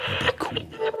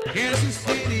Kansas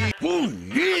City. Ooh,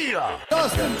 yeah.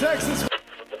 Austin, Texas.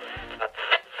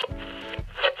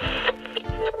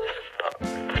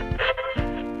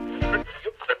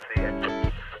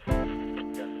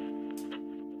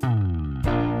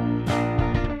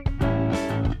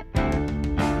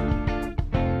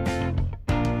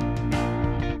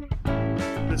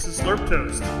 This is Slurp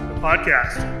Toast, the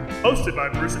podcast, hosted by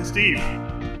Bruce and Steve.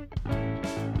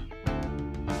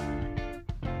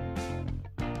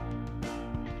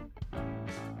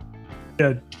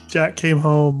 Yeah, Jack came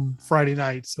home Friday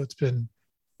night, so it's been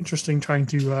interesting trying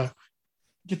to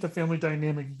get the family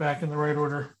dynamic back in the right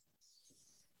order.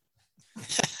 I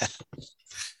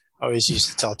always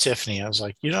used to tell Tiffany, I was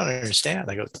like, you don't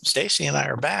understand. I go, Stacy and I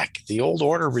are back. The old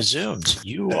order resumes.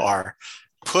 You are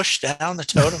pushed down the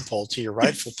totem pole to your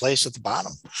rightful place at the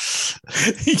bottom.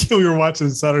 We were watching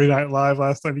Saturday Night Live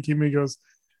last night. He came in and goes,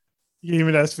 he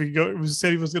even asked if he go. He said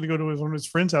he was going to go to one of his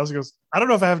friend's house. He goes, I don't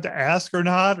know if I have to ask or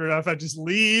not, or if I just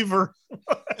leave or.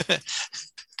 Like,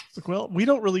 well, we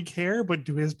don't really care, but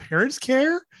do his parents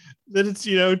care that it's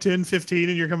 10, 15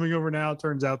 and you're coming over now? It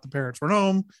turns out the parents weren't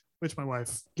home, which my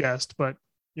wife guessed, but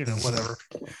whatever.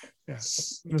 Yeah.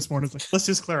 This morning, it's like, let's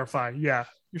just clarify. Yeah,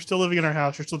 you're still living in our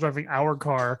house. You're still driving our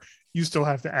car. You still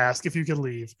have to ask if you can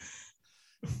leave.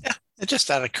 Yeah,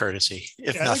 just out of courtesy,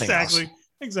 if nothing else.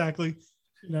 Exactly.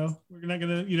 We're not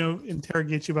going to,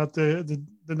 interrogate you about the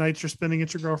nights you're spending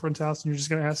at your girlfriend's house, and you're just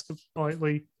going to ask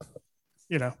politely,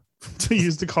 to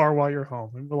use the car while you're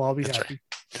home, and we'll all be happy.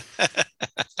 Right.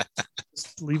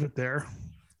 Just leave it there.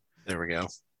 There we go.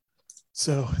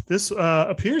 So this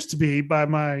appears to be, by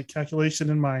my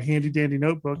calculation in my handy dandy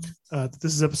notebook,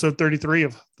 this is episode 33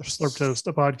 of the Slurp Toast,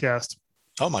 a podcast.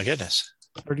 Oh my goodness.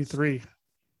 33.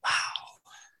 Wow.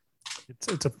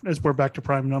 It's we're back to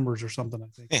prime numbers or something, I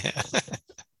think.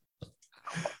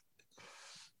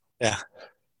 Yeah.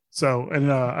 So,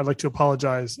 and I'd like to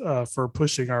apologize for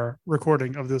pushing our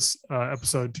recording of this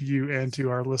episode to you and to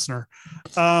our listener,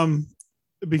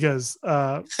 because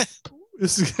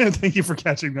this is thank you for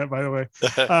catching that, by the way.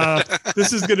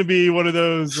 This is going to be one of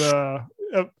those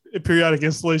periodic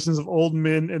installations of old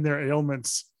men and their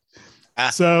ailments.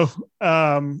 So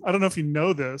I don't know if you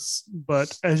know this,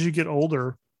 but as you get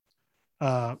older,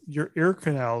 your ear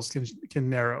canals can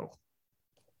narrow.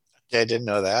 Yeah, I didn't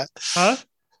know that. Huh?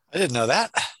 I didn't know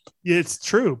that. Yeah, it's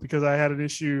true, because I had an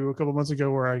issue a couple months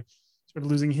ago where I started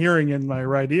losing hearing in my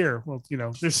right ear. Well,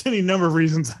 there's any number of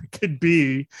reasons I could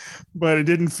be, but it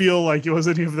didn't feel like it was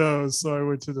any of those. So I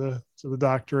went to the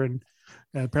doctor, and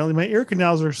apparently my ear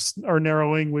canals are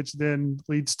narrowing, which then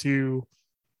leads to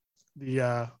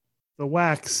the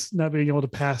wax not being able to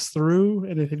pass through,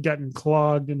 and it had gotten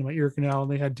clogged into my ear canal,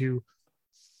 and they had to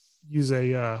use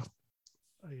a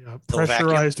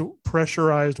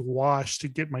pressurized wash to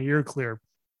get my ear clear.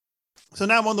 So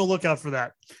now I'm on the lookout for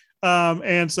that.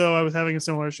 And so I was having a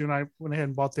similar issue, and I went ahead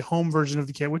and bought the home version of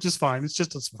the kit, which is fine. It's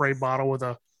just a spray bottle with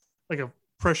a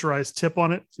pressurized tip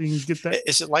on it, so you can get that.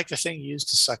 Is it like the thing you use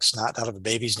to suck snot out of a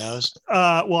baby's nose?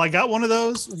 Well, I got one of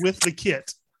those with the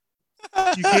kit.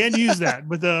 You can use that,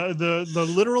 but the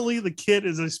literally the kit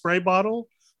is a spray bottle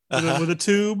with a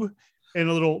tube and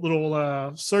a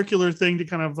little circular thing to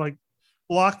kind of like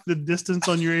block the distance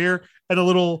on your ear, and a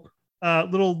little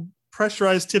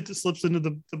pressurized tip that slips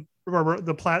into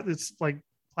it's like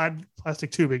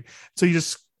plastic tubing. So you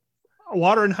just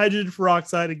water and hydrogen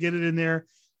peroxide to get it in there.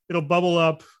 It'll bubble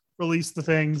up, release the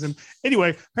things. And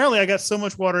anyway, apparently I got so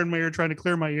much water in my ear trying to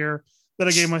clear my ear that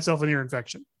I gave myself an ear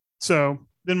infection. So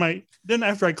then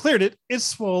after I cleared it, it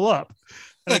swelled up.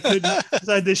 And I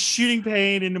had this shooting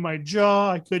pain into my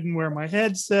jaw. I couldn't wear my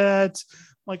headset.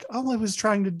 Like, all I was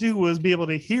trying to do was be able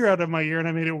to hear out of my ear, and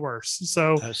I made it worse.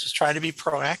 So I was just trying to be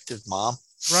proactive, Mom.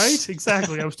 Right?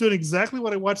 Exactly. I was doing exactly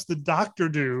what I watched the doctor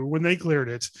do when they cleared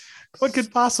it. What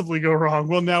could possibly go wrong?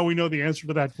 Well, now we know the answer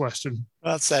to that question.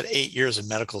 Well, it's that 8 years of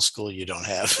medical school you don't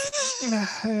have.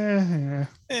 I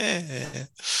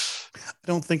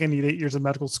don't think I need 8 years of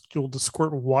medical school to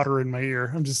squirt water in my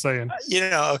ear. I'm just saying.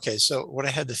 Okay. So when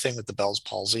I had the thing with the Bell's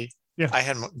palsy,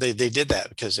 they did that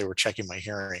because they were checking my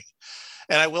hearing.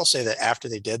 And I will say that after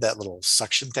they did that little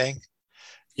suction thing,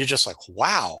 you're just like,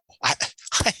 wow,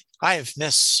 I have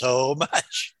missed so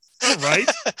much. Oh, right?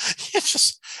 It's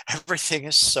just everything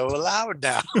is so loud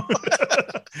now.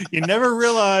 You never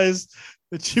realize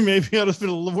that you may be able to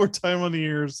spend a little more time on the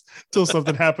ears till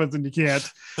something happens and you can't.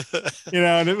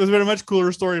 And it was been a much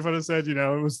cooler story if I'd have said,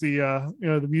 it was the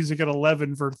the music at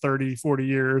 11 for 30, 40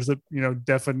 years that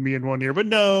deafened me in one ear. But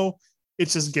no,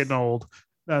 it's just getting old.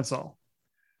 That's all.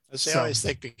 I always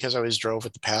think because I always drove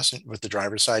with the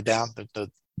driver's side down,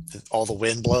 all the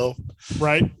wind blow.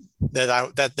 Right.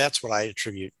 That's what I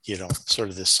attribute, sort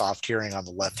of this soft hearing on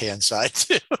the left-hand side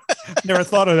to. Never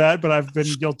thought of that, but I've been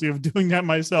guilty of doing that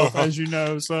myself, as you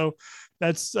know. So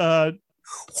that's a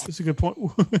good point.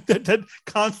 that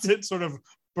constant sort of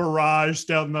barrage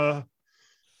down the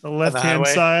left-hand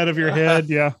side of your head.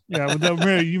 Yeah.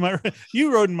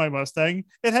 You rode in my Mustang.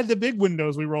 It had the big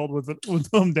windows. We rolled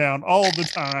with them down all the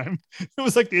time. It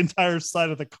was like the entire side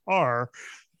of the car.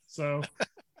 So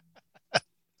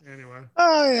anyway.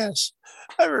 Oh yes,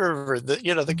 I remember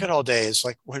the good old days,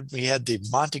 like when we had the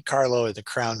Monte Carlo and the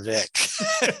Crown Vic.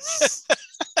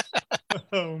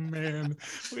 Oh man,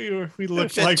 we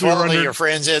looked like 12 of your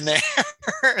friends in there.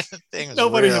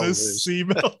 Nobody's gonna see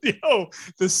me.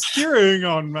 The steering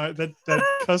on that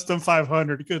custom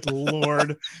 500. Good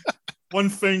Lord, one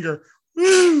finger.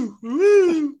 Woo,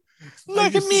 woo.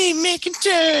 Look at me making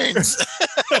turns.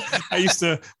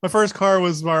 My first car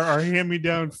was our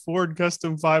hand-me-down Ford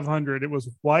Custom 500. It was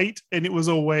white and it was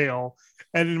a whale.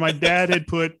 And then my dad had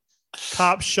put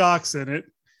cop shocks in it.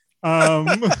 Well,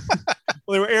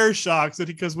 they were air shocks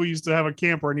because we used to have a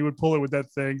camper and he would pull it with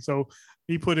that thing. So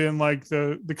he put in like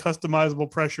the customizable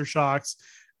pressure shocks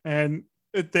and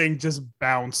the thing just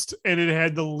bounced and it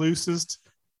had the loosest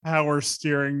power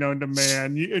steering known to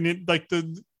man. And it like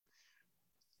the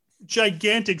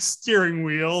gigantic steering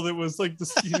wheel that was like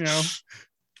this,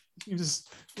 you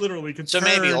just literally could turn.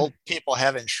 Maybe old people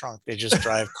haven't shrunk. They just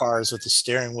drive cars with the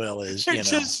steering wheel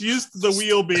just used to the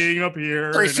wheel being up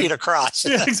here 3 feet across.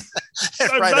 Yeah,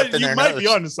 right you might be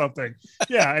onto something.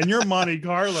 Yeah, and your Monte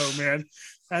Carlo, man,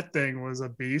 that thing was a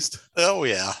beast. Oh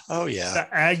yeah. The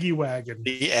Aggie wagon.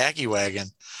 The Aggie wagon.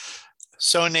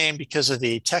 So named because of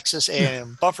the Texas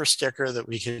A&M bumper sticker that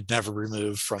we could never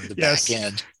remove from the back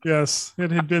end. Yes, it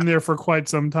had been there for quite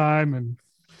some time, and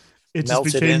it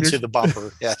melted just became into the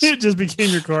bumper. Yes, it just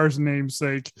became your car's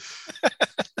namesake.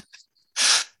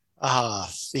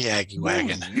 The Aggie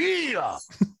wagon. Yeah,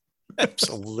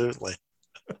 absolutely.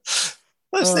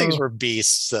 Those things were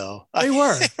beasts, though. They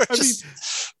were.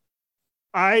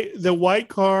 The white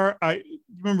car. I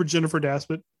remember Jennifer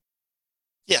Daspit.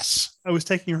 Yes. I was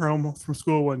taking her home from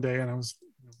school one day and I was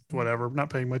not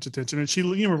paying much attention. And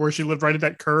you remember where she lived right at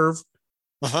that curve?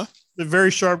 Uh-huh. The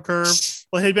very sharp curve.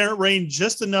 Well, it had been rained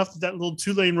just enough that little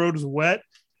 2-lane road was wet.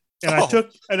 And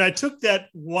I took that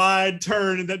wide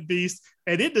turn in that beast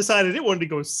and it decided it wanted to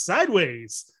go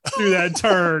sideways through that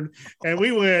turn. And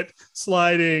we went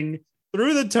sliding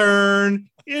through the turn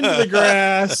into the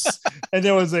grass. And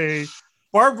there was a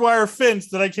barbed wire fence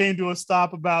that I came to a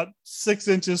stop about 6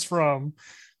 inches from.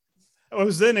 I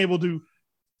was then able to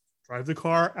drive the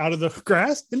car out of the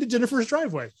grass into Jennifer's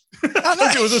driveway.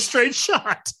 Nice. It was a straight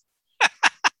shot.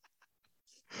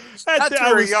 Not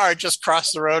through her yard, just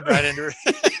cross the road right into it.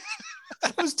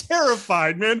 I was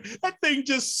terrified, man. That thing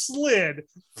just slid.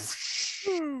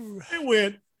 It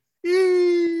went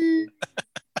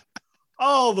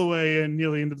all the way and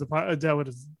nearly into the that would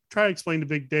have try to explain to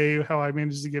Big Dave how I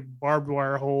managed to get barbed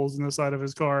wire holes in the side of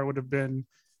his car. It would have been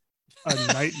a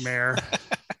nightmare.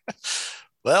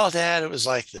 Well, Dad, it was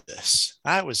like this.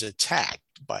 I was attacked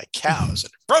by cows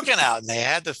that had broken out and they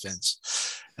had the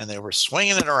fence and they were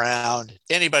swinging it around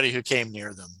anybody who came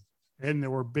near them. And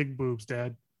there were big boobs,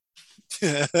 Dad.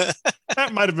 That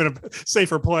might have been a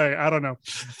safer play. I don't know.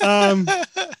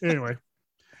 Anyway.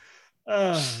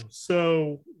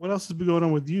 So what else has been going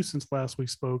on with you since last we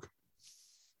spoke?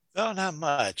 Oh, not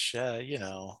much.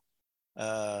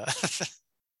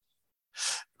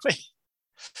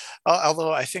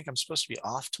 Although I think I'm supposed to be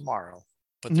off tomorrow,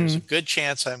 but there's a good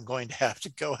chance I'm going to have to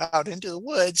go out into the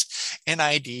woods and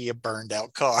ID a burned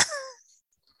out car.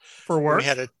 For work? We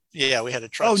had a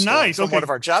truck. Oh, nice. From one of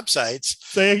our job sites.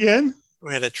 Say again?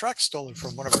 We had a truck stolen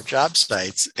from one of our job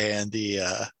sites, and the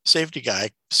safety guy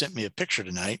sent me a picture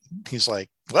tonight. He's like,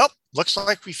 well, looks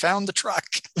like we found the truck.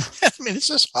 I mean, it's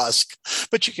just husk,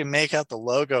 but you can make out the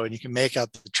logo and you can make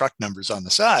out the truck numbers on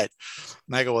the side.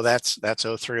 And I go, well, that's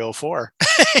 0304.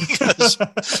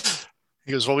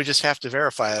 He goes, well, we just have to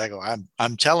verify it. I go,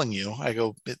 I'm telling you. I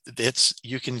go, it's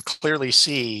you can clearly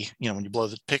see, when you blow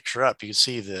the picture up, you can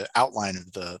see the outline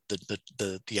of the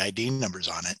ID numbers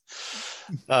on it.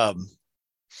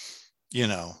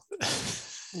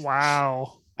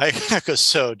 Wow. I go,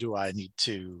 so do I need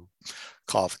to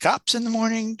call the cops in the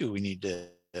morning? Do we need to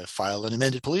file an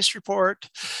amended police report?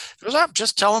 He goes,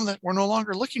 just tell them that we're no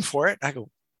longer looking for it. I go,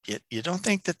 you don't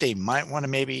think that they might want to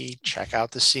maybe check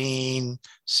out the scene,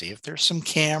 see if there's some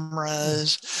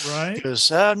cameras? Right. He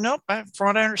goes, nope. From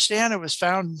what I understand, it was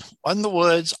found in the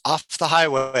woods off the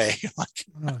highway. I'm like,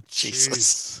 oh,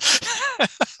 Jesus.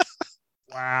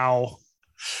 Wow.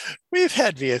 We've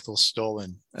had vehicles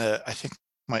stolen. I think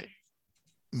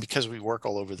because we work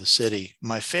all over the city,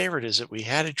 my favorite is that we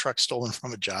had a truck stolen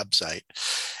from a job site.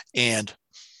 And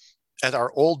at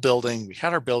our old building, we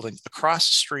had our building across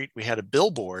the street. We had a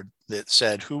billboard that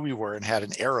said who we were and had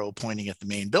an arrow pointing at the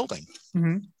main building.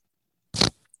 Mm-hmm.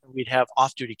 We'd have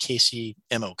off-duty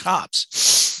KCMO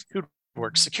cops who'd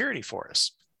work security for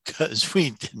us because we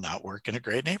did not work in a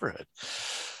great neighborhood.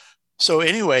 So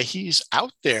anyway, he's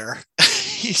out there.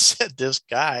 He said this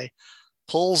guy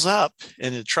pulls up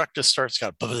and the truck just starts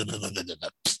going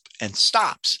and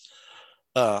stops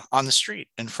on the street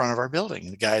in front of our building.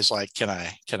 And the guy's like, can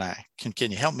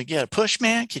you help me get a push,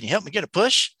 man? Can you help me get a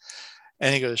push?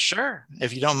 And he goes, sure,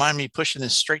 if you don't mind me pushing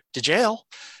this straight to jail.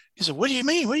 He said, what do you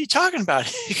mean? What are you talking about?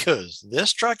 He goes,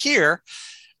 this truck here,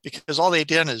 because all they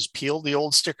did is peeled the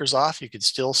old stickers off. You could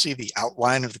still see the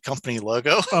outline of the company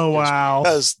logo. Oh, wow.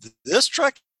 Because this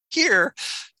truck here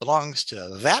belongs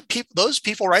to those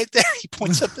people right there. He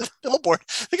points up the billboard.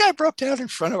 The guy broke down in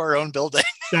front of our own building.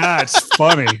 That's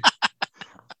funny.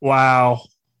 Wow.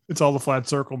 It's all the flat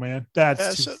circle, man.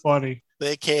 That's too funny.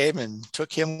 They came and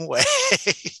took him away.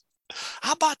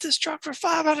 I bought this truck for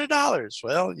 $500.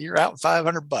 Well, you're out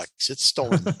 $500. It's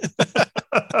stolen.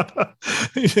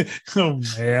 Oh,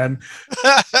 man.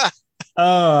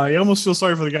 You almost feel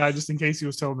sorry for the guy just in case he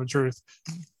was telling the truth.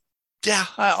 Yeah,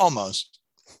 almost.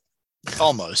 You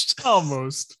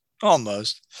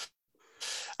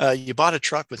bought a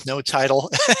truck with no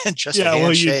title and just a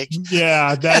handshake.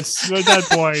 That's at that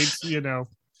point,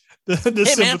 the hey,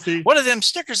 sympathy. Man, what are them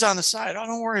stickers on the side? Oh,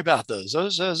 don't worry about those.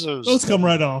 Those come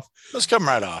right off. Those come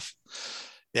right off.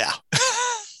 Yeah.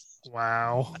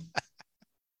 Wow.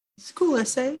 School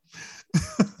essay.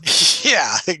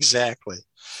 Yeah, exactly.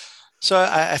 So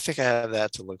I think I have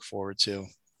that to look forward to.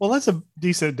 Well, that's a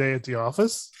decent day at the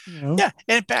office. Yeah,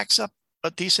 and it backs up a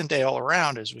decent day all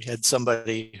around, as we had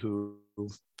somebody who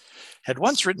had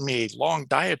once written me a long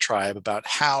diatribe about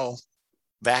how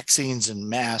vaccines and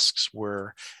masks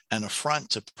were an affront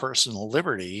to personal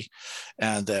liberty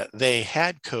and that they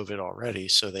had COVID already,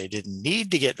 so they didn't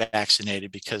need to get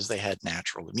vaccinated because they had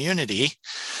natural immunity.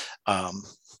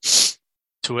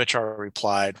 To which I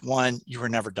replied, 1, you were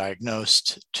never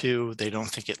diagnosed. 2, they don't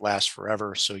think it lasts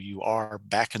forever, so you are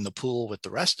back in the pool with the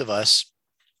rest of us.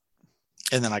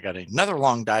 And then I got another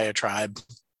long diatribe.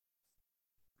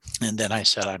 And then I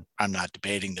said, I'm not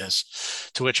debating this,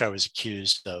 to which I was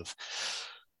accused of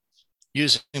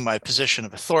using my position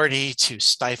of authority to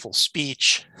stifle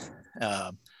speech,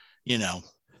 that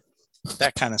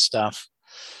kind of stuff.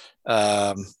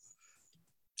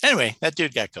 Anyway, that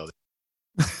dude got COVID.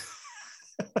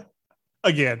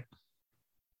 Again.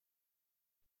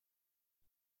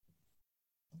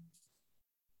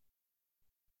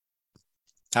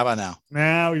 How about now?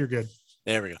 Now you're good.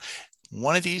 There we go.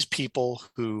 One of these people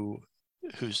who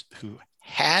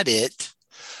had it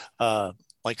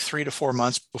like 3 to 4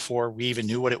 months before we even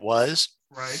knew what it was.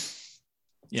 Right.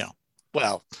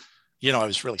 I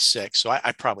was really sick, so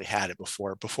I probably had it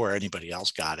before anybody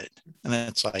else got it. And then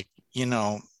it's like,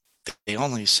 they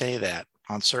only say that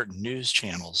on certain news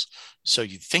channels, so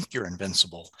you think you're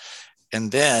invincible.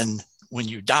 And then when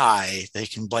you die, they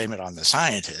can blame it on the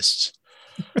scientists.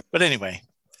 But anyway,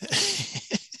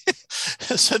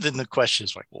 so then the question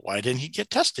is like, well, why didn't he get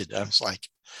tested? I was like,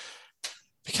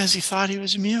 because he thought he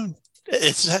was immune.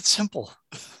 It's that simple.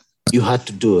 You had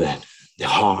to do it the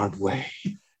hard way.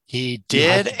 He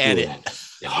did, and it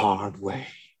the hard way.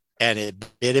 And it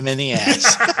bit him in the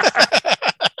ass.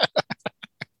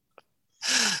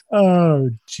 Oh,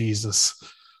 Jesus.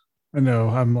 I know.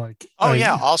 I'm like,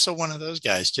 yeah. Also one of those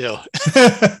guys too.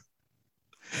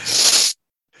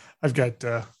 I've got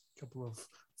a couple of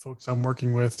folks I'm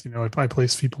working with, I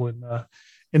place people in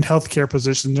healthcare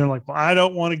positions. They're like, well, I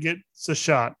don't want to get a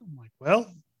shot. I'm like, well,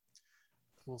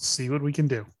 we'll see what we can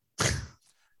do.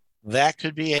 That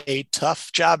could be a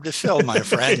tough job to fill, my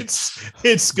friend.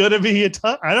 it's going to be a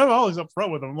tough. I don't always up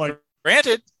front with them. I'm like,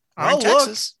 granted, I'll look.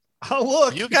 Texas. I'll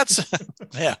look. You got some.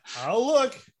 Yeah. I'll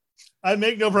look. I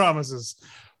make no promises.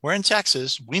 We're in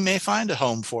Texas. We may find a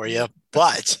home for you,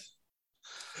 but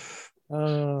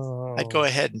I'd go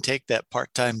ahead and take that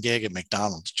part-time gig at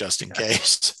McDonald's just in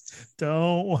case.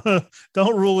 Don't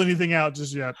rule anything out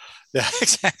just yet. Yeah,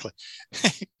 exactly.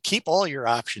 Keep all your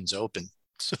options open.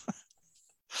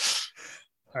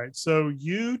 All right. So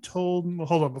you told me,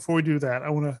 hold on, before we do that,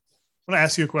 I want to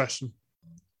ask you a question.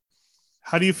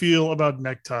 How do you feel about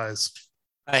neckties?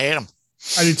 I hate them.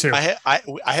 I do too. I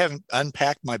haven't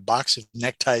unpacked my box of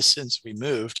neckties since we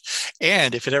moved.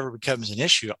 And if it ever becomes an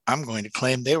issue, I'm going to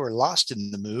claim they were lost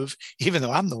in the move, even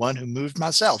though I'm the one who moved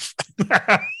myself.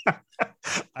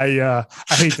 I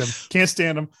hate them. Can't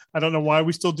stand them. I don't know why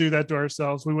we still do that to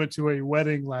ourselves. We went to a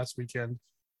wedding last weekend.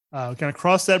 Kind of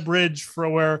crossed that bridge for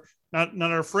where not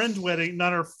our friend's wedding,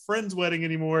 not our friend's wedding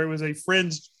anymore. It was a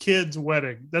friend's kid's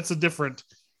wedding. That's a different,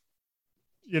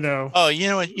 Oh, you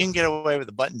know what? You can get away with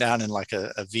a button down and like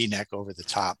a V-neck over the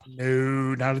top.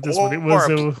 No, not at this one. It was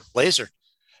a blazer.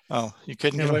 Oh, you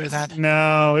couldn't get away with that?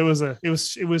 No, it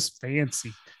was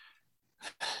fancy.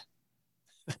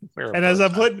 And as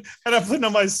I'm putting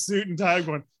on my suit and tie, I'm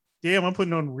going, damn, I'm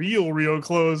putting on real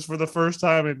clothes for the first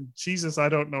time in Jesus, I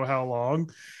don't know how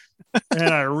long. And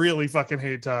I really fucking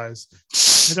hate ties.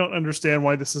 I don't understand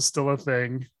why this is still a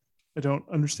thing. I don't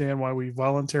understand why we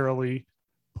voluntarily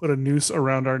put a noose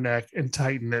around our neck and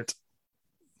tighten it.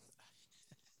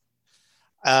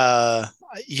 I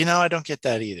don't get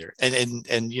that either. And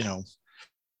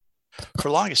for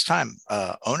the longest time,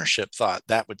 ownership thought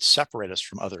that would separate us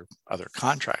from other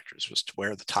contractors was to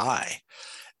wear the tie.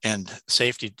 And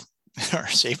our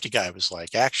safety guy was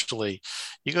like, actually,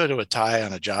 you go to a tie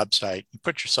on a job site, you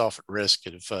put yourself at risk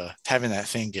of having that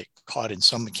thing get caught in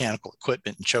some mechanical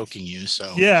equipment and choking you.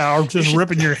 So yeah, or just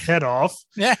ripping your head off.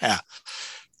 Yeah.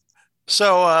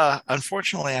 So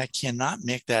unfortunately, I cannot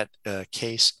make that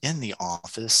case in the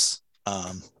office.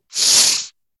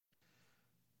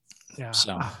 Yeah.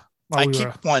 So I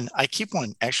keep one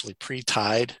actually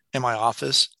pre-tied in my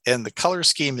office, and the color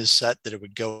scheme is set that it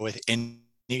would go with any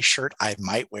shirt I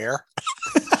might wear.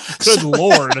 Good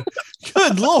Lord.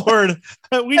 Good Lord.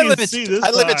 We need to see this.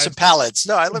 I limit some palettes.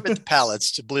 No, I limit the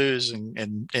palettes to blues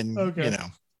and okay.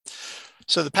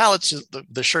 So the palettes,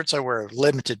 the shirts I wear,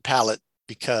 limited palette,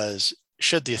 because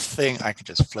should the thing, I can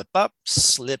just flip up,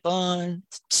 slip on,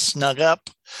 snug up.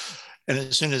 And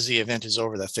as soon as the event is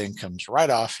over, that thing comes right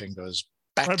off and goes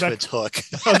back to its hook.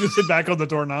 I'll just sit back on the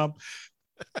doorknob.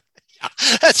 Yeah,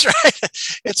 that's right.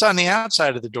 It's on the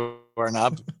outside of the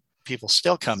doorknob. People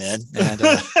still come in. And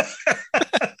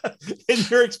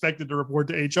you're expected to report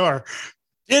to HR.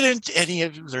 Didn't any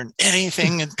of you learn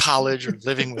anything in college or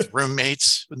living with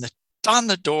roommates? When it's on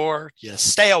the door, you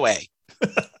stay away.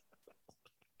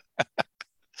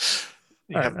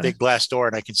 You have a big glass door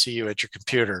and I can see you at your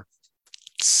computer.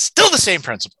 Still the same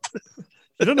principle.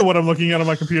 I don't know what I'm looking at on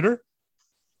my computer.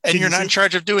 And you're not in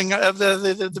charge of doing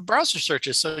the browser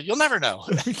searches, so you'll never know.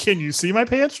 Can you see my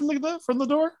pants from the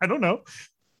door? I don't know.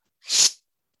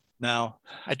 No,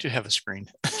 I do have a screen.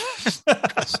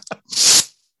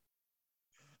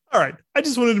 All right. I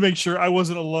just wanted to make sure I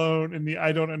wasn't alone in the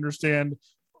I don't understand.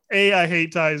 A, I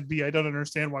hate ties. B, I don't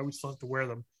understand why we still have to wear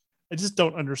them. I just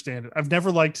don't understand it. I've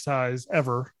never liked ties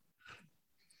ever.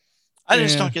 I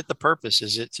just don't get the purpose.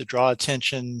 Is it to draw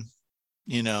attention?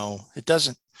 It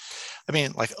doesn't. I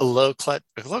mean, like a low cut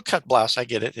blouse, I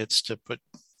get it. It's to put,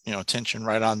 attention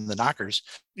right on the knockers.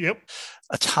 Yep.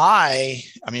 A tie,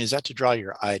 I mean, is that to draw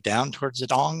your eye down towards the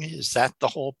dong? Is that the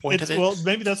whole point of it? Well,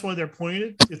 maybe that's why they're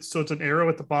pointed. It's an arrow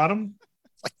at the bottom.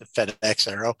 Like the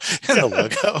FedEx arrow and the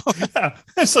logo. Yeah.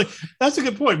 It's like, that's a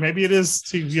good point. Maybe it is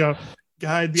to,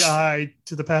 guide the eye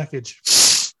to the package.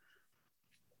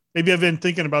 Maybe I've been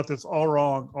thinking about this all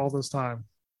wrong all this time.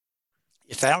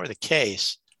 If that were the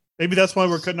case, maybe that's why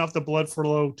we're cutting off the blood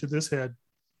flow to this head.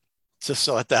 Just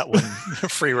to let that one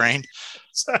free reign.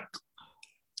 Exactly.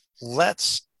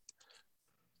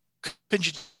 Could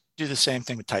you do the same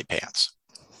thing with tight pants?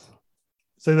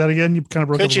 Say that again. You kind of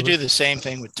broke. Could you do the same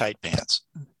thing with tight pants?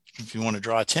 If you want to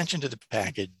draw attention to the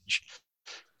package,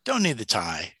 don't need the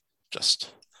tie.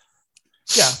 Just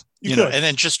you could. And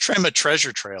then just trim a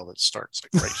treasure trail that starts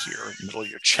like right here in the middle of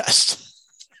your chest.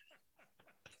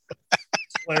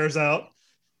 Flares out.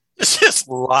 It's this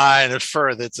line of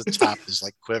fur that's at the top is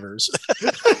like quivers.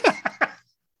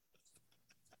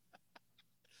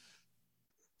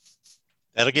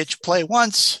 That'll get you play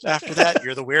once. After that,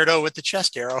 you're the weirdo with the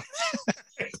chest arrow.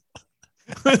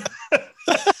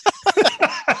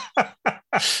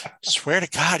 Swear to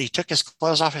God, he took his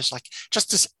clothes off. It's like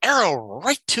just this arrow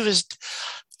right to his.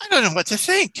 I don't know what to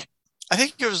think. I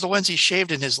think it was the ones he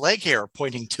shaved in his leg hair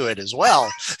pointing to it as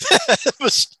well. It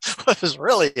was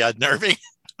really unnerving.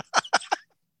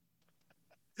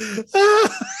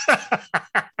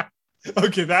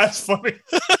 Okay, that's funny.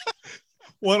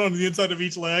 One on the inside of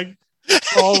each leg,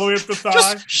 all the way up the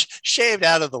thigh. Just shaved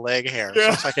out of the leg hair. Yeah.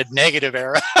 So it's like a negative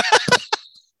arrow.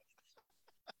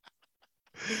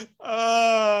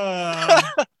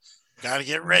 Gotta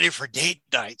get ready for date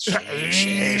night.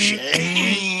 Shave.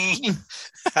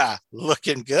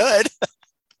 Looking good.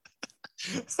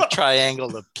 It's the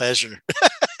triangle of pleasure.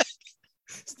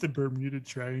 It's the Bermuda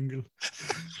Triangle.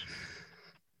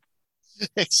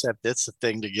 Except it's the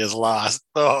thing that gets lost.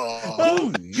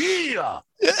 Oh yeah.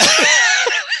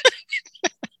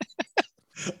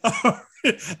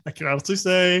 I can honestly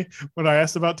say when I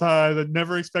asked about time, I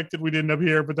never expected we'd end up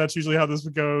here, but that's usually how this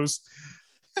goes.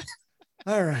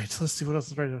 All right, let's see what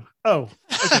else is right now. Oh,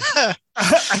 okay.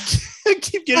 I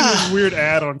keep getting this weird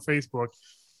ad on Facebook,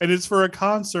 and it's for a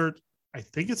concert. I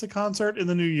think it's a concert in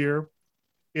the new year.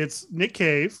 It's Nick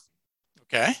Cave.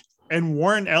 Okay. And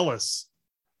Warren Ellis.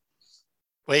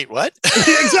 Wait, what?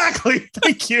 Exactly.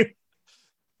 Thank you.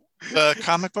 The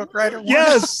comic book writer? Warren?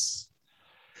 Yes.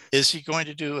 Is he going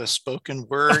to do a spoken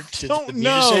word to the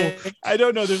music? I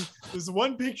don't know. There's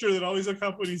one picture that always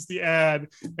accompanies the ad,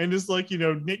 and it's like,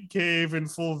 Nick Cave in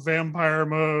full vampire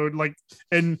mode, like,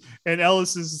 and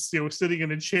Ellis is sitting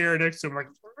in a chair next to him, like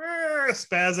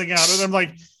spazzing out, and I'm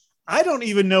like, I don't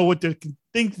even know what to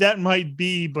think that might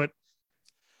be, but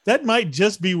that might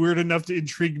just be weird enough to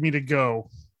intrigue me to go.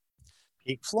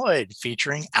 Pink Floyd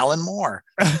featuring Alan Moore.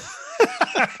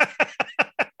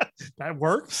 That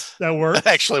works. That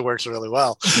actually works really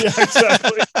well. Yeah,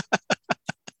 exactly.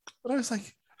 But I was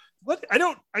like, what? I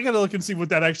gotta look and see what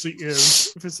that actually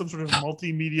is. If it's some sort of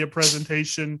multimedia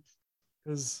presentation,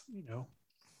 because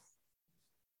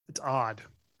it's odd.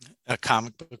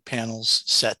 Comic book panels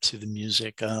set to the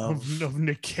music of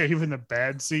Nick Cave and the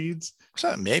Bad Seeds.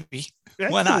 So maybe. That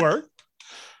Why could not? Work.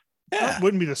 Yeah. That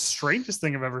wouldn't be the strangest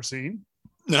thing I've ever seen.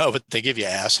 No, but they give you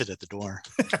acid at the door.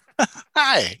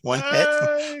 Hi.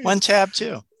 One tab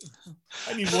too.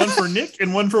 I need one for Nick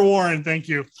and one for Warren. Thank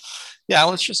you. Yeah,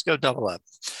 let's just go double up.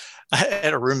 I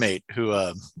had a roommate who,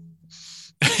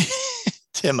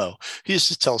 Timo, he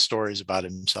used to tell stories about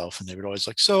himself, and they would always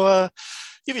like, so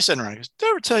if you sitting around, he goes, did I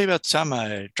ever tell you about the time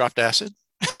I dropped acid?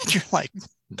 And you're like,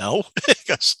 no. He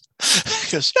goes,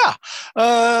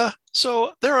 yeah.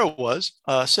 So there I was,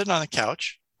 sitting on the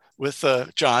couch with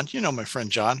John, my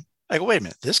friend John. I go, wait a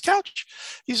minute, this couch?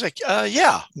 He's like,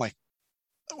 yeah. I'm like,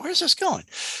 where's this going?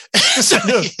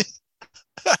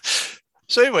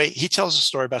 So anyway, he tells a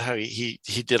story about how he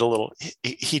did a little,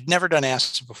 he'd never done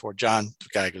acid before. John, the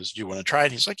guy goes, do you want to try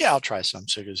it? He's like, yeah, I'll try some.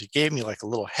 So he goes, he gave me like a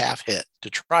little half hit to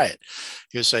try it.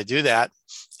 He goes, so I do that.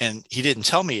 And he didn't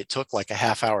tell me it took like a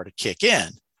half hour to kick in.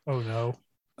 Oh no.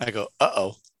 I go,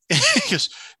 uh-oh. He goes,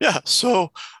 yeah.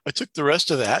 So I took the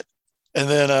rest of that. And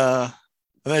then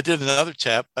I did another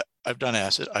tap. I've done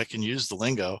acid. I can use the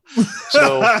lingo.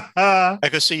 So I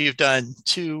go, so you've done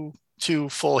two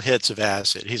full hits of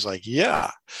acid. He's like,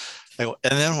 yeah. I go,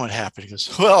 and then what happened? He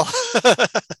goes, well,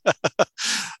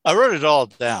 I wrote it all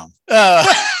down.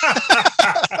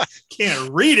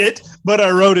 Can't read it, but I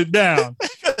wrote it down.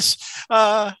 Because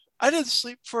I didn't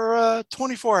sleep for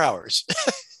 24 hours.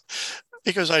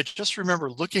 Because I just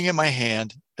remember looking at my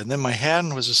hand, and then my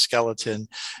hand was a skeleton,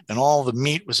 and all the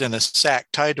meat was in a sack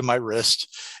tied to my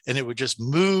wrist, and it would just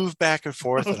move back and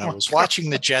forth. And I was watching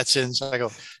the Jetsons. I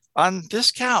go, on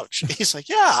this couch. He's like,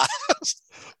 yeah.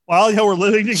 While y'all were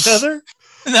living together?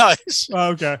 No.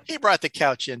 Okay. He brought the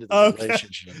couch into the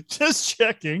relationship. Just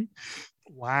checking.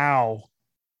 Wow.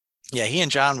 Yeah, he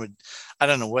and John would, I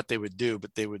don't know what they would do,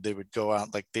 but they would go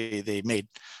out, like they made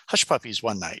hush puppies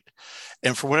one night.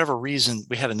 And for whatever reason,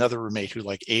 we had another roommate who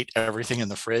like ate everything in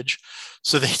the fridge.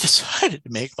 So they decided to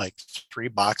make like 3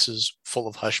 boxes full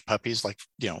of hush puppies, like,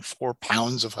 4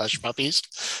 pounds of hush puppies.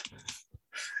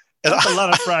 That's a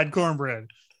lot of fried cornbread.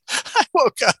 I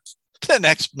woke up the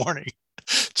next morning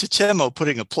to Timo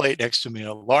putting a plate next to me, an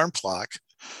alarm clock.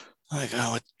 I'm like,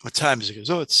 oh, what time is it? He goes,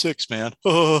 oh, it's 6, man.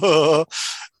 Oh.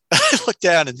 I look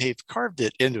down and they've carved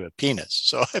it into a penis.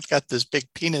 So I've got this big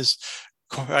penis.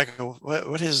 I go,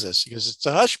 what is this? He goes, it's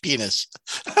a hush penis.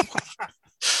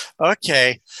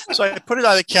 Okay. So I put it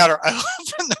on the counter. I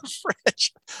open the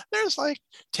fridge. There's like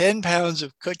 10 pounds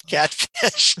of cooked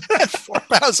catfish and 4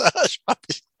 pounds of hush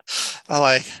puppies. I'm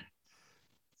like,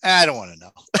 I don't want to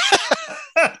know.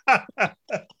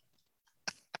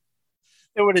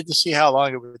 I wanted to see how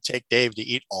long it would take Dave to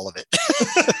eat all of it.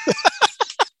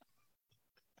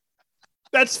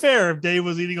 That's fair. If Dave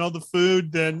was eating all the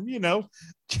food, then,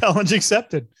 challenge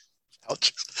accepted.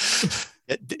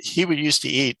 He would used to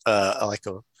eat like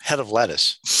a head of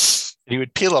lettuce. He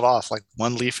would peel it off like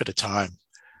one leaf at a time.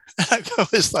 I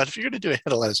always thought, if you're going to do a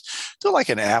head of lettuce, do it like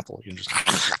an apple. You can just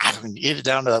eat it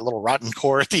down to that little rotten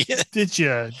core at the end. Did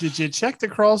you check the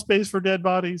crawl space for dead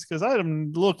bodies? Because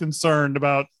I'm a little concerned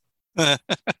about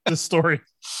this story.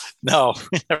 No,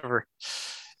 never.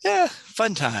 Yeah,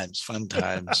 fun times.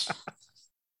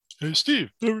 Hey,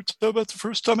 Steve, ever tell about the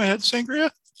first time I had sangria?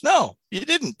 No, you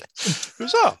didn't. It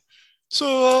was,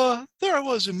 so there I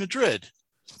was in Madrid.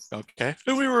 Okay.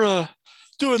 And we were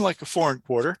doing like a foreign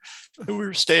quarter. And we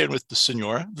were staying with the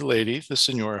senora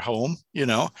home,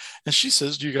 and she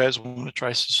says, do you guys want to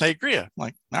try some sangria? I'm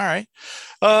like, all right.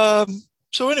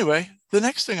 So anyway, the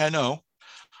next thing I know,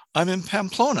 I'm in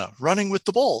Pamplona running with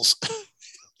the bulls.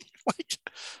 Like,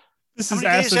 this is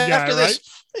acid guy, right?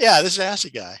 Yeah, this is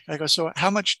acid guy. I go, so how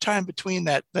much time between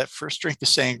that first drink of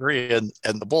sangria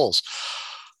and the bulls?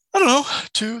 I don't know,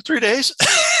 2-3 days.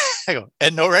 I go,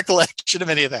 and no recollection of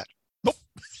any of that. Nope.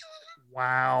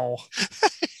 Wow.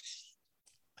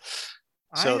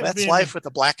 So that's life with a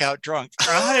blackout drunk.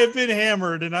 I have been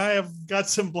hammered, and I have got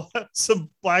some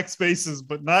black spaces,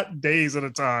 but not days at a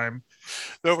time.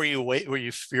 Where were you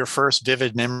your first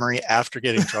vivid memory after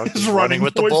getting drunk is running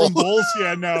with the bulls?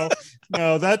 Yeah, no,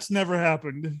 that's never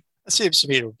happened. It seems to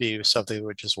me it would be something that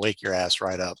would just wake your ass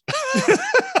right up.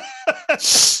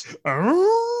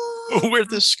 Where'd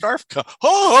this scarf come?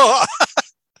 Oh,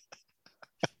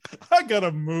 I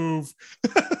gotta move.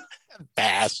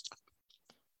 Fast.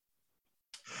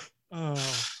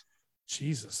 Oh,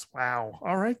 Jesus. Wow.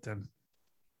 All right, then.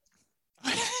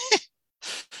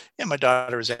 Yeah, my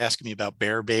daughter was asking me about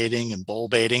bear baiting and bull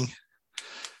baiting.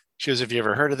 She goes, have you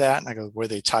ever heard of that? And I go, where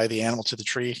they tie the animal to the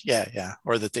tree? Yeah.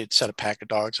 Or that they'd set a pack of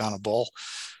dogs on a bull.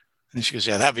 And she goes,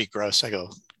 yeah, that'd be gross. I go,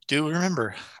 do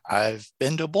remember, I've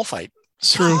been to a bullfight.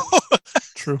 True.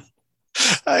 True.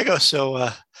 I go, so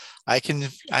I can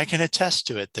attest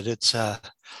to it that it's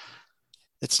not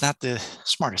the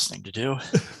smartest thing to do.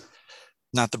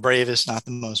 Not the bravest, not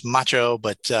the most macho,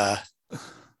 but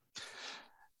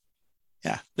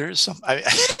yeah, there is some.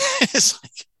 It's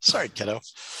like, sorry, kiddo,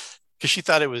 because she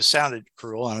thought it sounded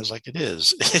cruel. And I was like, it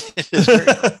is. It is very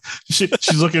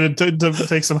she's looking to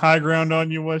take some high ground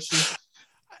on you, was she?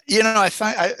 I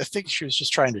think she was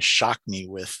just trying to shock me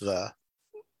with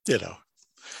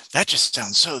that just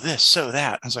sounds so this, so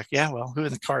that. I was like, yeah, well, who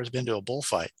in the car has been to a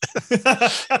bullfight?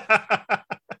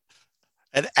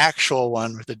 An actual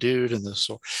one with the dude and the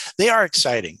sword. They are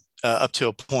exciting up to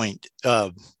a point.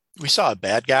 We saw a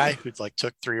bad guy who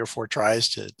took 3 or 4 tries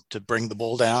to bring the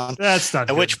bull down. That's not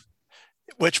at good.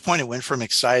 which point it went from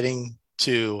exciting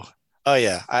to, oh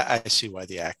yeah, I see why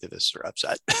the activists are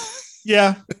upset.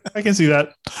 Yeah, I can see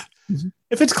that.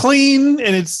 If it's clean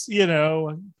and it's, I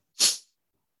don't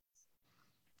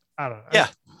know. Yeah.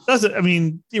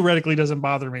 Theoretically doesn't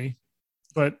bother me,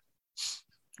 but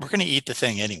we're going to eat the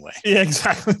thing anyway. Yeah,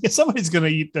 exactly. Somebody's going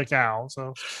to eat the cow.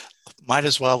 So might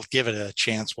as well give it a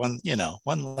chance. One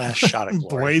last shot of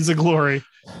glory. Blaze of glory.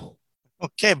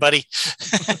 Okay, buddy.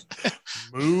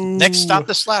 Next stop,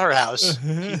 the slaughterhouse.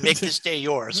 Make this day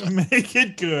yours. Make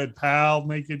it good, pal.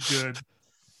 Make it good.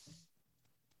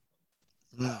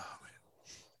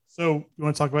 So you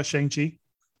want to talk about Shang-Chi?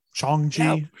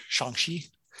 Shang-Chi? Shang-Chi.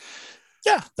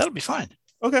 Yeah, that'll be fine.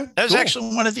 Okay. That was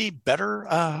actually one of the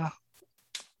better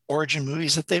origin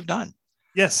movies that they've done.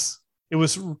 Yes. It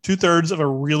was 2/3 of a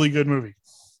really good movie.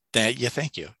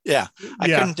 Thank you. Yeah. I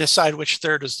couldn't decide which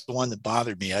third was the one that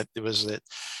bothered me. It was that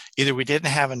either we didn't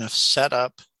have enough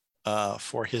setup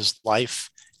for his life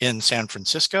in San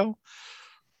Francisco,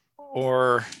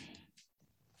 or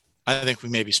I think we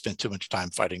maybe spent too much time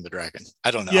fighting the dragon.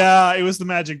 I don't know. Yeah, it was the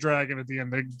magic dragon at the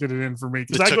end that did it in for me.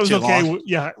 Because that goes okay. Long.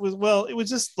 Yeah, it was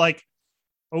just like,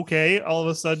 okay, all of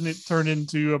a sudden it turned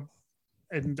into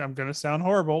and I'm going to sound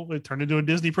horrible, it turned into a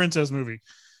Disney princess movie.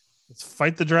 Let's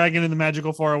fight the dragon in the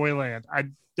magical faraway land. I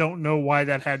don't know why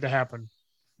that had to happen.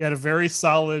 You had a very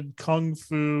solid kung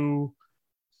fu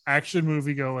action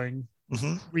movie going,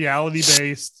 reality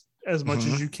based as much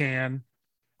as you can.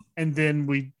 And then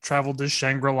we traveled to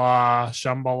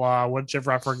Shambhala,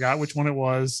 whichever, I forgot which one it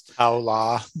was.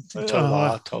 Tola,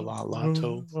 whatever.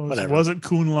 It wasn't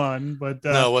Kunlun, but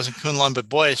no, it wasn't Kunlun, but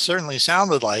boy, it certainly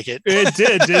sounded like it. It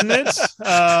did, didn't it?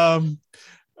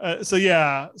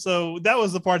 So that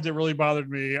was the part that really bothered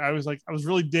me. I was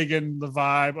really digging the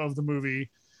vibe of the movie.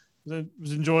 I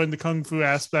was enjoying the kung fu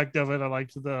aspect of it. I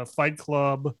liked the fight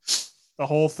club. The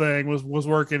whole thing was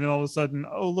working, and all of a sudden,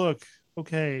 oh look,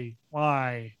 okay,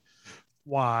 why?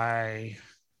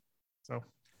 So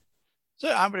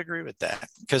I would agree with that,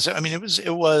 because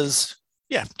it was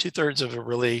 2/3 of a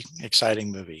really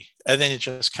exciting movie, and then it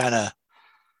just kind of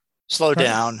slowed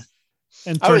down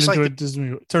and turned into a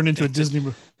Disney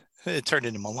movie. It turned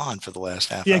into Milan for the last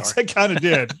half hour. Yeah, it kind of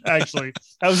did, actually.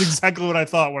 That was exactly what I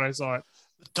thought when I saw it.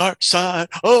 The dark side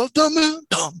of the moon.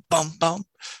 Dum, bum, bum.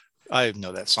 I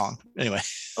know that song. Anyway.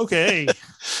 Okay.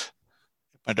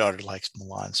 My daughter likes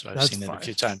Milan, so I've seen it a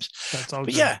few times. That's all.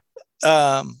 But good.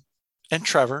 And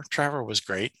Trevor was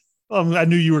great. I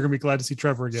knew you were going to be glad to see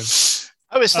Trevor again.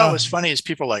 I always thought it was funny is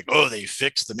people are like, oh, they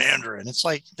fixed the Mandarin. It's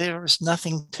like there was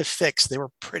nothing to fix. They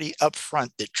were pretty upfront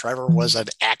that Trevor was an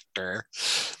actor,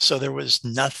 so there was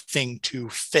nothing to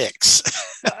fix.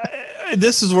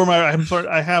 This is where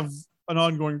I have an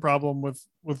ongoing problem with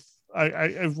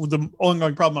the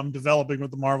ongoing problem I'm developing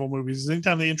with the Marvel movies is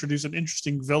anytime they introduce an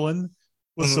interesting villain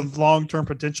with some long-term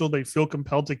potential, they feel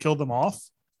compelled to kill them off.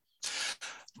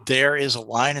 There is a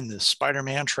line in the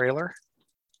Spider-Man trailer.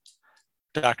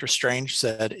 Doctor Strange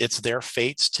said, "It's their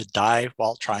fates to die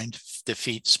while trying to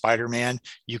defeat Spider-Man.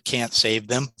 You can't save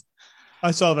them."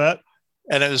 I saw that.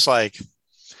 And it was like,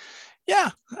 yeah,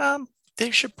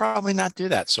 they should probably not do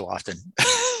that so often.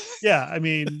 Yeah, I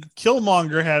mean,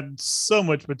 Killmonger had so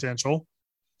much potential.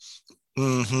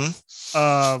 Mm-hmm.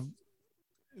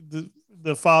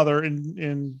 The father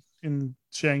in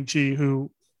Shang-Chi,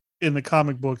 who in the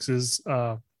comic books is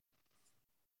Fu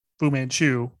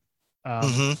Manchu.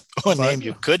 A name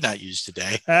you could not use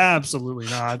today. Absolutely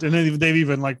not. And they've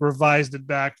even like revised it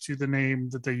back to the name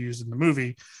that they used in the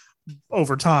movie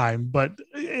over time. But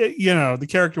the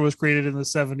character was created in the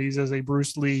 70s as a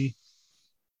Bruce Lee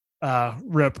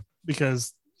rip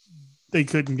because they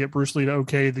couldn't get Bruce Lee to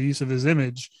okay the use of his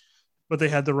image, but they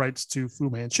had the rights to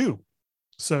Fu Manchu,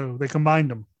 so they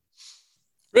combined them.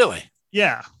 Really?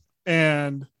 Yeah.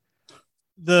 And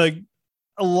I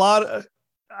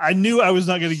knew I was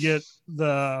not going to get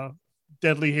the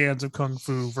Deadly Hands of Kung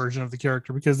Fu version of the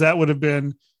character because that would have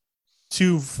been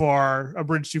a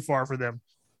bridge too far for them,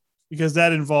 because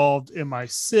that involved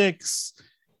MI6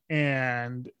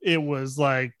 and it was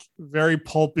like very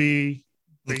pulpy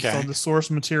based on the source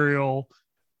material.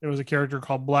 There was a character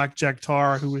called Black Jack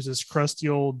Tar who was this crusty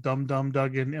old Dum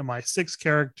Duggan MI6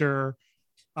 character.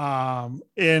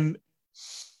 And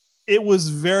it was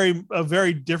a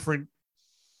very different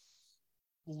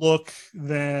look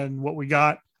than what we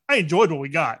got. I enjoyed what we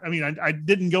got. I mean, I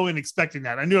didn't go in expecting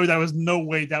that. I knew that was no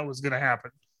way that was going to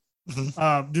happen.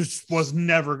 Just was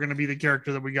never going to be the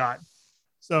character that we got.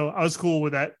 So I was cool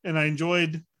with that. And I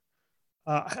enjoyed,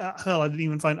 I didn't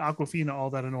even find Aquafina all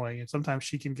that annoying. And sometimes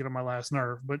she can get on my last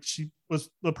nerve, but she was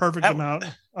the perfect amount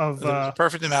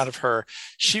of her.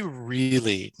 She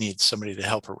really needs somebody to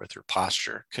help her with her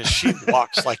posture because she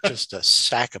walks like just a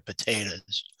sack of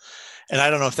potatoes. And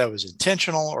I don't know if that was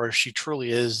intentional or if she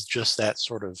truly is just that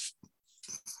sort of.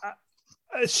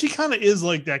 She kind of is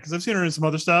like that because I've seen her in some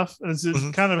other stuff. And it's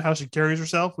kind of how she carries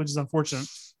herself, which is unfortunate.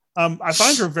 I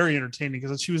find her very entertaining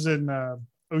because she was in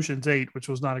Ocean's 8, which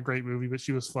was not a great movie, but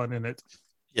she was fun in it.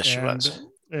 Yes, she was.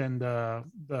 And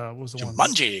what was the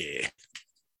Jumanji.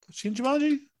 Was she in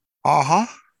Jumanji? Uh-huh. I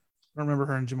don't remember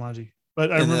her in Jumanji.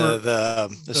 But I remember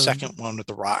the second one with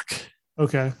The Rock.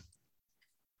 Okay.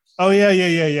 Oh,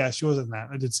 yeah. She was in that.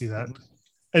 I did see that.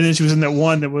 And then she was in that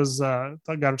one that was got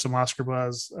her some Oscar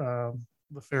buzz,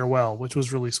 The Farewell, which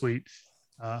was really sweet.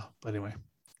 But anyway.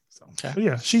 So but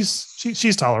yeah,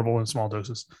 she's tolerable in small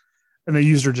doses. And they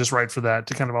used her just right for that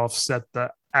to kind of offset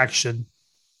the action.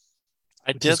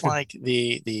 I did like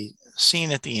the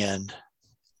scene at the end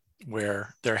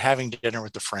where they're having dinner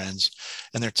with the friends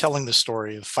and they're telling the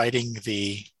story of fighting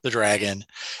the dragon.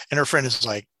 And her friend is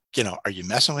like, are you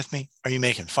messing with me? Are you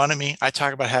making fun of me? I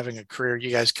talk about having a career.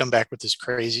 You guys come back with this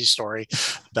crazy story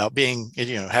about being,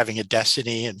 having a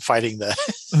destiny and fighting the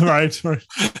right.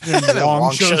 And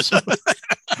Wong shows up.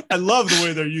 I love the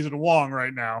way they're using Wong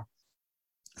right now.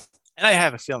 And I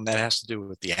have a feeling that has to do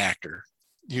with the actor.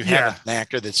 You have an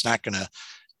actor that's not going to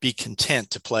be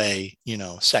content to play,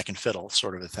 second fiddle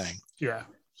sort of a thing. Yeah.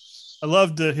 I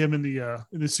loved him in the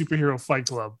superhero fight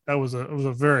club. That was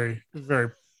a very,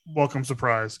 very welcome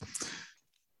surprise.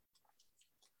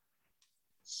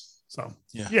 So,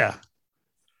 yeah.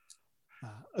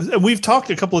 And we've talked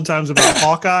a couple of times about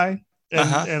Hawkeye.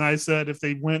 And I said if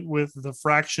they went with the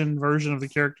Fraction version of the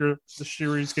character, the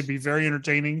series could be very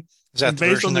entertaining. Is that the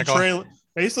based on the trailer?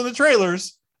 Based on the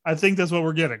trailers, I think that's what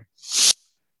we're getting.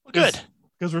 Well, good,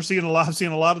 because we're seeing a lot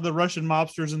of the Russian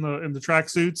mobsters in the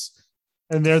tracksuits,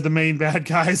 and they're the main bad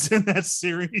guys in that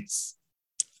series.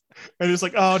 And it's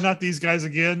like, oh, not these guys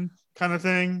again, kind of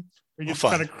thing. It gets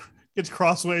kind of gets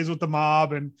crossways with the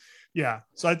mob, and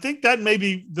so I think that may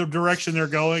be the direction they're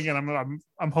going, and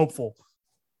I'm hopeful.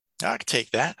 I can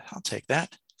take that. I'll take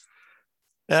that.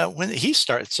 When he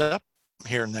starts up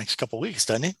here in the next couple of weeks,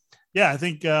 doesn't he? Yeah, I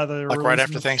think right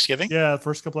after Thanksgiving. Yeah, the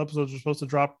first couple episodes are supposed to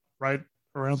drop right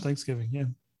around Thanksgiving. Yeah.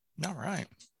 All right.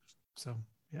 So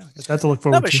I guess that's to look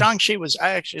forward to. But Shang-Chi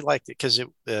I actually liked it because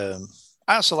I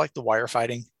also liked the wire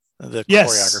fighting, the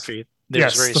choreography. It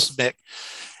was very slick,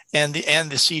 and the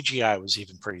CGI was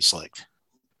even pretty slick.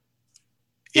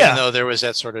 Even though there was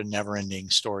that sort of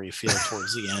never-ending story feel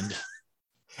towards the end.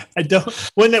 I don't.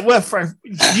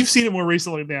 You've seen it more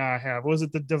recently than I have. Was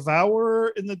it the Devourer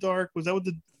in the Dark? Was that what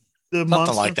the something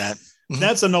monster? Like that? Mm-hmm.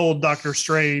 That's an old Doctor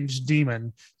Strange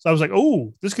demon. So I was like,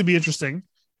 oh, this could be interesting.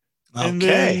 Okay. And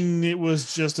then it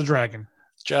was just a dragon.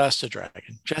 Just a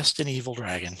dragon, just an evil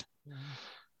dragon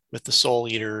with the soul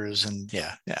eaters. And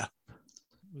yeah. It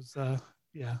was,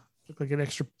 looked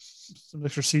like some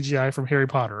extra CGI from Harry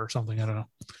Potter or something. I don't know.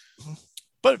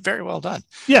 But very well done.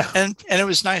 Yeah. And it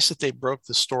was nice that they broke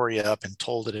the story up and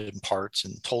told it in parts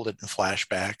and told it in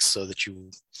flashbacks so that you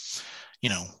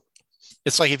know,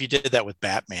 it's like if you did that with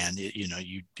Batman,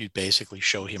 you basically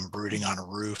show him brooding on a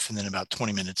roof, and then about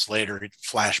 20 minutes later, it'd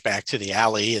flash back to the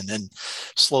alley, and then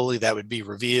slowly that would be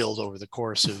revealed over the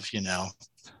course of,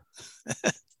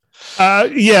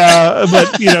 Yeah,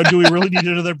 but do we really need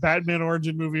another Batman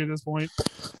origin movie at this point?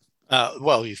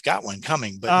 Well, you've got one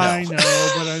coming, but I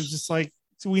know, but I was just like,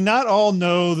 do we not all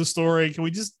know the story? Can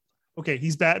we just, okay,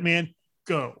 he's Batman,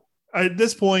 go. At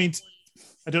this point,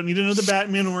 I don't need another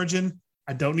Batman origin.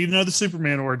 I don't need another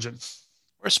Superman origin.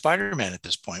 Or Spider-Man at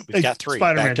this point. We've got 3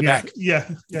 Spider-Man, back to back. Yeah.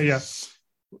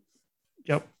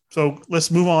 Yep. So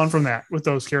let's move on from that with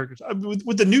those characters.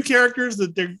 With the new characters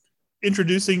that they're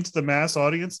introducing to the mass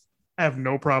audience, I have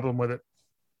no problem with it.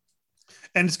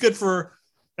 And it's good for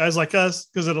guys like us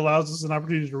because it allows us an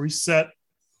opportunity to reset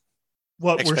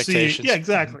what we're seeing. Yeah,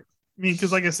 exactly. I mean,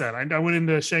 because like I said, I went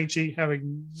into Shang-Chi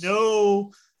having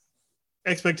no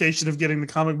expectation of getting the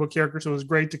comic book character, so it was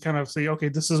great to kind of see, okay,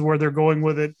 this is where they're going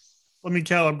with it. Let me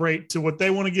calibrate to what they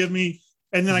want to give me,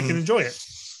 and then I can enjoy it.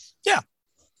 Yeah.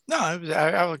 No,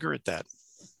 I'll agree with that.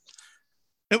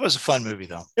 It was a fun movie,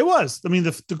 though. It was. I mean,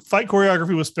 the fight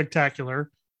choreography was spectacular.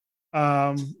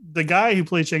 The guy who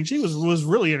played Shang-Chi was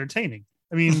really entertaining.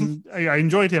 I mean, I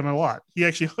enjoyed him a lot. He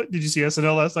actually, did you see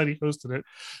SNL last night? He hosted it.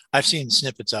 I've seen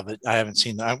snippets of it. I haven't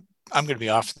seen that. I'm going to be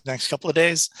off the next couple of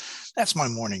days. That's my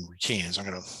morning routine. Is I'm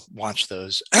going to watch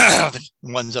those the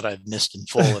ones that I've missed in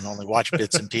full and only watch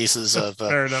bits and pieces of.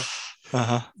 Fair enough.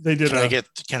 They did.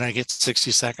 Can I get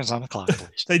 60 seconds on the clock,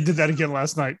 please? They did that again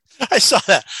last night. I saw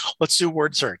that. Let's do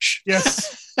word search.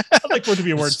 Yes, I'd like for it to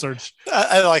be a word search.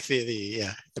 I like the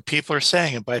people are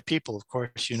saying it by people. Of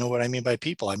course, you know what I mean by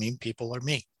people. I mean people are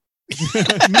me.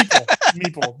 Meeple.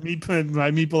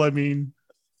 By meeple, I mean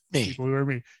me. People who are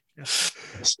me. And,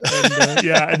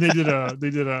 and they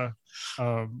did a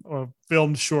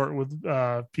filmed short with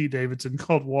Pete Davidson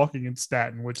called "Walking in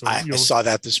Staten," which I saw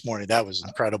that this morning. That was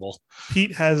incredible.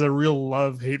 Pete has a real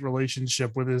love-hate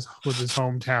relationship with his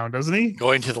hometown, doesn't he?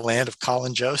 Going to the land of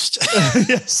Colin Jost.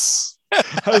 Yes,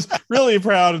 I was really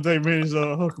proud that they managed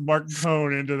to hook Mark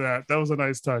Cohn into that. That was a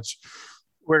nice touch.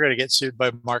 We're going to get sued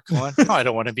by Mark Cohn. No, I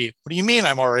don't want to be. What do you mean?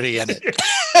 I'm already in it.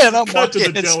 And I'm cut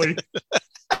to the deli.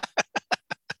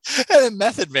 And then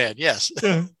Method Man, yes.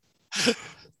 Yeah.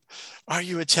 Are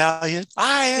you Italian?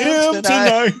 I am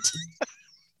tonight.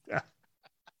 Yeah,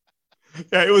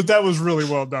 that was really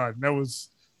well done. That was,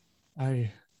 See,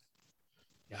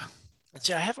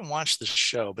 I haven't watched the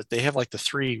show, but they have like the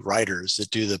 3 writers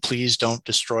that do the "Please Don't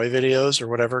Destroy" videos or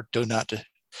whatever. You can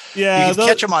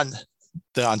catch them on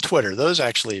Twitter. Those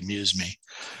actually amuse me.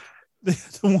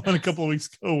 The one a couple of weeks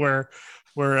ago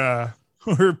where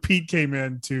Pete came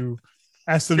in to.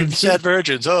 Sad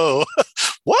virgins. Oh,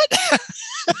 what?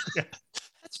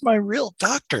 That's my real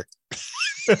doctor.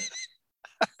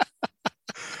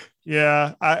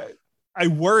 Yeah, I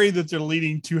worry that they're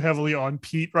leaning too heavily on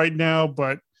Pete right now,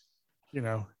 but they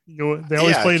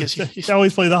always play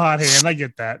the hot hand. I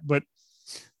get that, but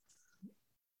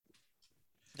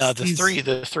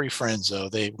the three friends though,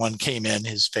 one came in,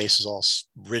 his face is all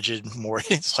rigid, more.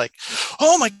 It's like,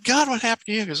 oh my God, what happened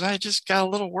to you? Because I just got a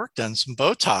little work done, some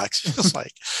Botox. It's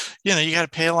like, you got to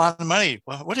pay a lot of money.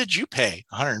 Well, what did you pay?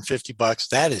 $150.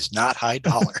 That is not high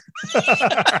dollar.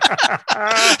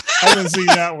 I haven't seen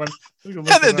that one. And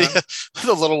then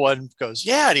the little one goes,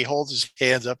 yeah, and he holds his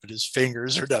hands up and his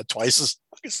fingers are not twice as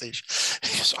long as they should.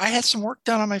 He goes, I had some work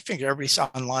done on my finger. Everybody saw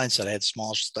online said I had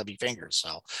small, stubby fingers,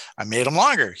 so I made them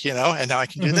longer, and now I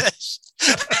can do this.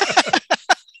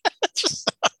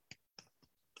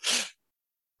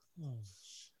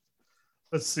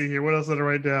 Let's see here. What else did I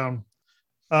write down?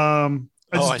 I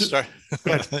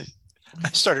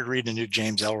started reading a new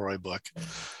James Ellroy book.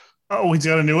 Oh, he's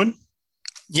got a new one?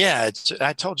 Yeah,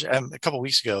 I told you a couple of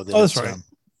weeks ago that that's right.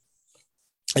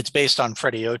 It's based on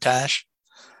Freddie Otash.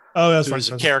 Oh, that's right.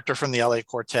 Who's a character from the LA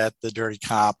Quartet, the dirty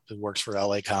cop who works for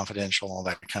LA Confidential, all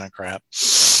that kind of crap.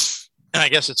 And I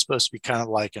guess it's supposed to be kind of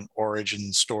like an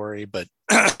origin story, but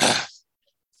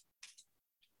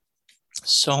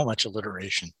so much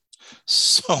alliteration.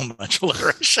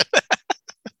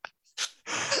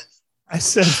 I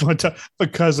said one time a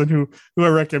cousin who I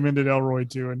recommended Ellroy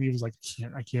to, and he was like,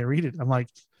 I can't read it. I'm like,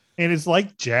 and it's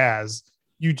like jazz.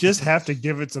 You just have to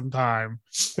give it some time,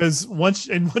 because once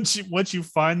you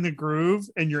find the groove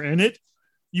and you're in it,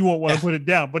 you won't want to put it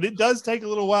down. But it does take a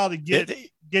little while to get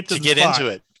into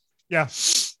it. Yeah.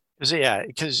 Because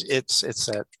it's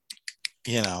that,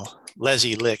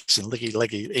 lesy licks and licky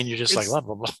licky, and you're just like, blah,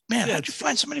 blah, blah. Man, how'd you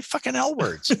find so many fucking L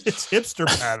words? It's hipster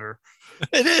patter.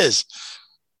 It is.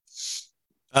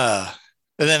 And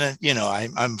then,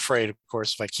 I'm afraid, of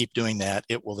course, if I keep doing that,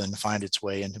 it will then find its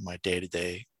way into my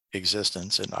day-to-day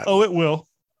existence. And it will.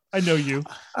 I know you.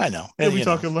 I know. We'll be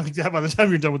talking like that by the time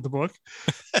you're done with the book.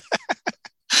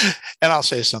 And I'll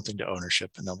say something to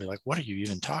ownership, and they'll be like, "What are you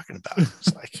even talking about?"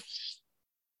 It's like,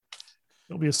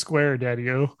 it'll be a square,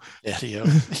 Daddy-O. Daddy-O.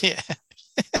 Yeah.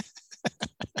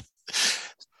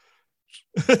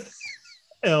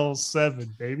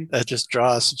 L7, baby. That just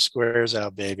draws some squares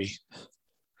out, baby.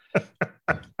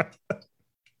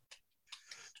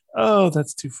 Oh,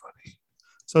 that's too funny.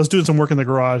 So I was doing some work in the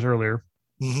garage earlier.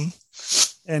 Mm-hmm.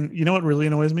 And you know what really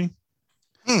annoys me?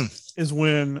 Is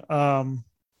when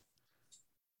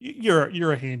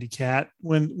you're a handy cat.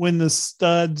 When the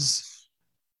studs,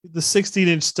 the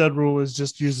 16-inch stud rule is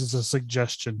just used as a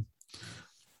suggestion.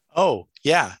 Oh,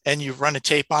 yeah. And you run a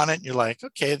tape on it and you're like,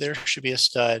 okay, there should be a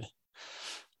stud.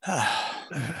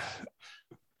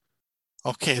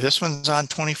 Okay, this one's on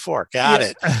 24. Got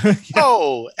it. Yeah.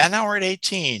 Oh, and now we're at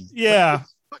 18. Yeah.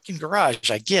 Fucking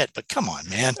garage, I get, but come on,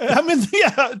 man.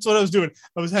 That's what I was doing.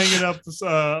 I was hanging up this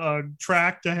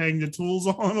track to hang the tools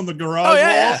on the garage wall.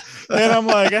 Yeah. And I'm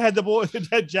like, I had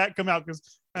Jack come out because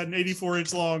I had an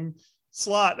 84-inch long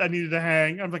slot I needed to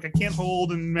hang. I'm like, I can't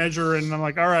hold and measure. And I'm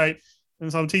like, all right.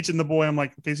 And so I'm teaching the boy, I'm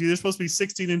like, okay, so they're supposed to be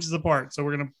 16 inches apart. So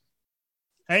we're going to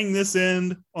hang this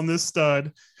end on this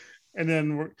stud. And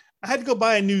then I had to go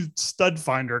buy a new stud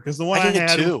finder because the one I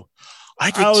had too.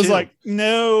 I was like,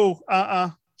 no,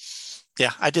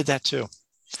 Yeah, I did that too.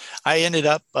 I ended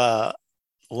up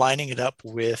lining it up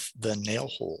with the nail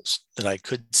holes that I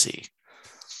could see.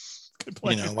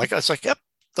 Like I was like, yep,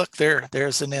 look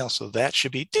there's the nail. So that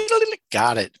should be,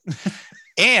 got it.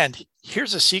 And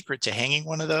here's a secret to hanging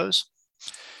one of those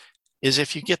is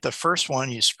if you get the first one,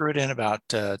 you screw it in about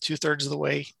 2/3 of the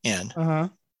way in. Uh-huh.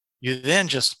 You then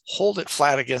just hold it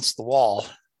flat against the wall,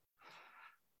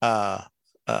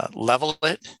 level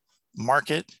it, mark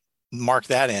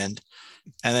that end,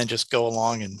 and then just go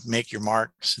along and make your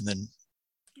marks, and then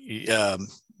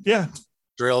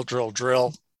drill,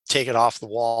 take it off the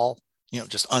wall,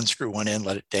 just unscrew one end,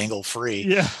 let it dangle free.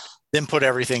 Yeah. Then put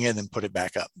everything in, then put it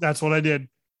back up. That's what I did.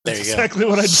 That's exactly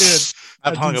what I did.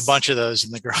 I've hung a bunch of those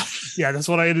in the garage. Yeah, that's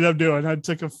what I ended up doing. I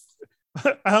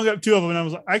hung up 2 of them,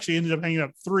 and I actually ended up hanging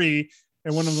up 3,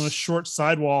 and one of them on a short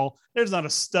side wall. There's not a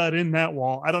stud in that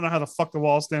wall. I don't know how the fuck the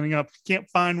wall's standing up. Can't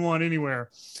find one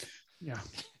anywhere. Yeah.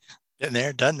 Been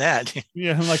there, done that.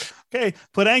 Yeah, I'm like, okay,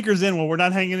 put anchors in. Well, we're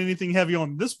not hanging anything heavy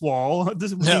on this wall.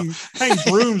 Hang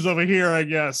brooms over here, I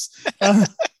guess.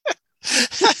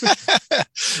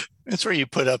 That's where you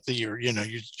put up I'm going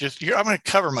to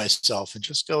cover myself and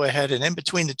just go ahead and in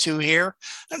between the 2 here,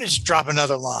 I'm going to just drop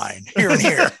another line here and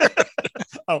here.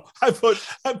 Oh, I put,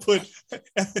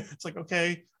 it's like,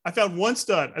 okay, I found one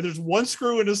stud and there's one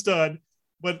screw in a stud,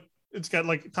 but it's got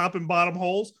like top and bottom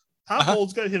holes. Top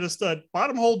hole's got to hit a stud.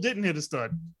 Bottom hole didn't hit a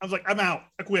stud. I was like, I'm out.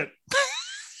 I quit.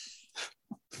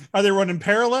 Are they running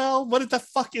parallel? What the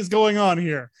fuck is going on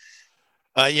here?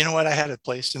 You know what? I had it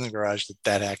placed in the garage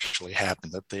that actually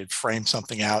happened, that they'd framed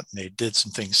something out and they did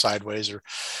some things sideways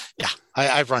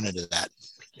I've run into that.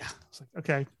 Yeah. It's like,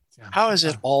 okay. Yeah. How is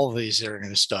it all of these are going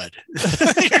to stud?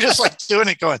 You're just like doing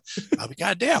it going, oh,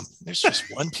 goddamn, there's just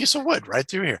one piece of wood right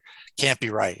through here. Can't be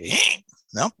right.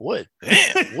 No, wood.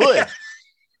 Wood.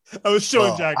 I was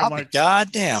showing Jack. I'm like,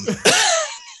 goddamn.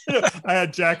 I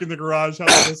had Jack in the garage. Like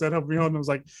I said, help me home. I was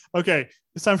like, okay,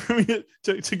 it's time for me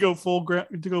to go full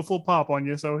pop on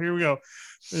you. So here we go.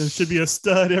 There should be a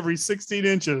stud every 16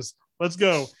 inches. Let's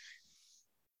go.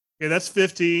 Okay, that's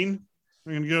 15.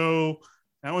 We're gonna go.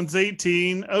 That one's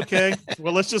 18. Okay.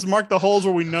 Well, let's just mark the holes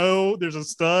where we know there's a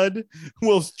stud.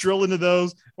 We'll drill into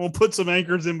those. And we'll put some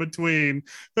anchors in between.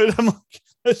 But I'm like,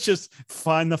 let's just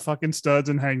find the fucking studs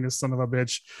and hang this son of a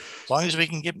bitch. As long as we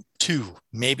can get 2,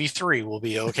 maybe 3, we'll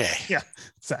be okay. Yeah,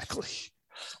 exactly.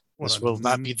 This will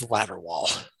not be the ladder wall.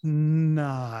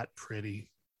 Not pretty.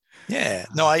 Yeah.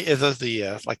 No,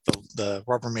 the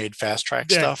Rubbermaid fast track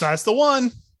stuff. That's the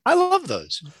one. I love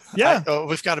those. Yeah.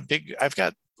 I've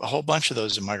got a whole bunch of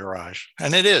those in my garage,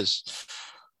 and it is,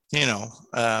 they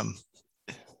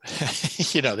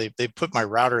put my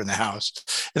router in the house,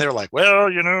 and they're like, well,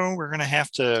 we're going to have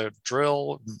to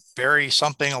drill, bury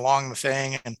something along the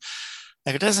thing. And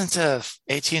like, doesn't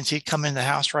AT&T come in the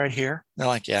house right here? They're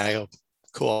like, yeah. I go,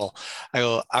 cool. I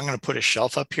go, I'm going to put a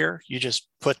shelf up here. You just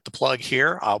put the plug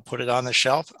here. I'll put it on the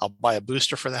shelf. I'll buy a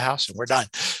booster for the house and we're done.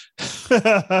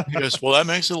 He goes, well, that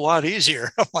makes it a lot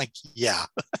easier. I'm like, yeah.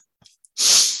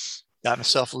 Got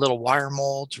myself a little wire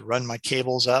mold to run my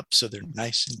cables up so they're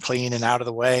nice and clean and out of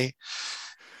the way.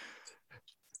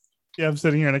 Yeah, I'm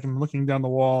sitting here and I'm looking down the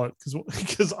wall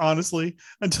because honestly,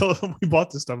 until we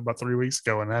bought this stuff about 3 weeks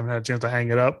ago and I haven't had a chance to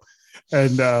hang it up.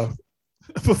 And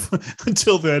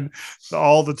until then,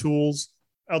 all the tools,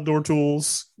 outdoor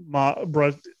tools,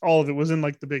 brush, all of it was in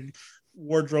like the big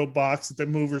wardrobe box that the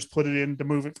movers put it in to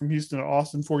move it from Houston to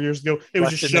Austin 4 years ago. It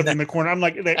was just shoved in the corner. I'm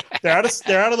like, they're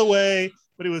out of the way,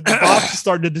 but the box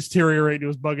started to deteriorate. It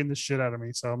was bugging the shit out of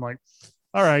me. So I'm like,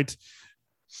 all right.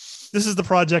 This is the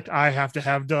project I have to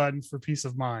have done for peace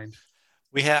of mind.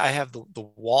 I have the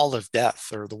wall of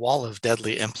death, or the wall of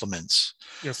deadly implements.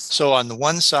 Yes. So on the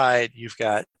one side, you've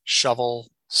got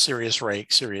shovel, serious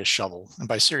rake, serious shovel. And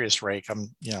by serious rake,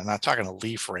 I'm not talking a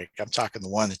leaf rake. I'm talking the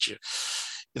one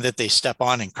that they step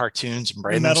on in cartoons and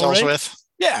brain themselves rake? With.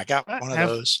 Yeah, I got one of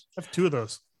those. I have two of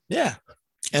those. Yeah.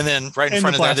 And then right in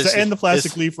front of that is the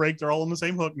plastic leaf rake. They're all on the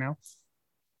same hook now.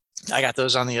 I got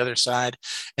those on the other side.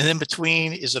 And then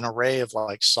between is an array of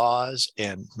like saws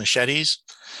and machetes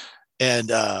and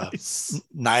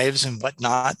knives and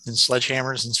whatnot and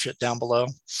sledgehammers and shit down below.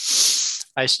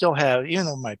 I still have, even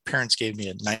though my parents gave me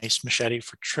a nice machete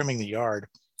for trimming the yard,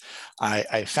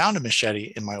 I found a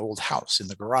machete in my old house in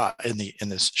the garage, in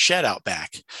this shed out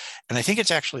back. And I think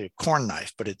it's actually a corn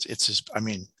knife, but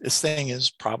this thing is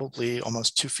probably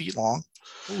almost 2 feet long.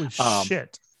 Holy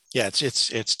shit. Yeah,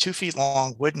 it's 2 feet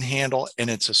long, wooden handle, and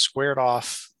it's a squared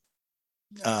off,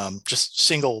 just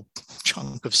single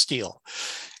chunk of steel,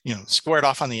 squared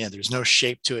off on the end. There's no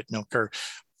shape to it, no curve.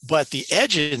 But the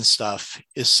edge and stuff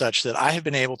is such that I have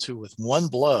been able to, with one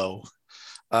blow,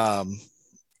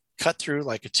 cut through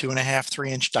like a 2.5, 3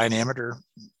 inch diameter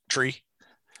tree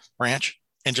branch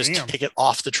and just take it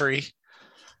off the tree.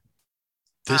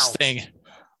 This thing.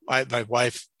 My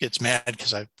wife gets mad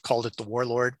because I called it the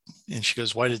Warlord, and she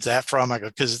goes, "What is that from?" I go,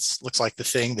 "Because it looks like the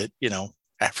thing that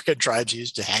African tribes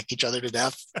use to hack each other to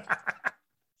death."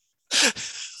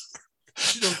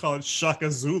 You don't call it Shaka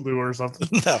Zulu or something?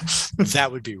 No, that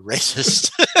would be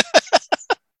racist.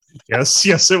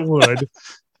 Yes, it would.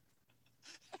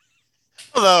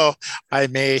 Although I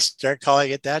may start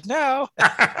calling it that now.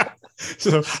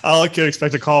 So I can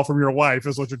expect a call from your wife,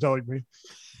 is what you're telling me.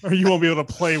 Or you won't be able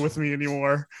to play with me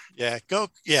anymore. Yeah, go.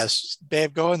 Yes,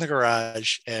 babe, go in the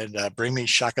garage and bring me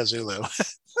Shaka Zulu.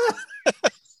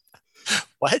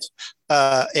 What?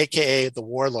 AKA the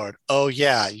Warlord. Oh,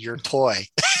 yeah, your toy.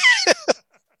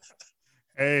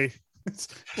 Hey,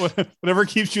 whatever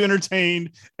keeps you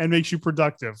entertained and makes you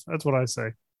productive. That's what I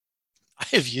say. I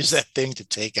have used that thing to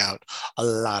take out a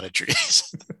lot of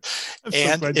trees.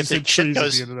 And if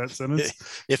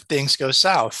things go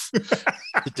south,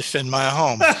 to defend my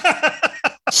home.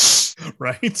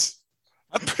 Right.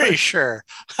 I'm pretty sure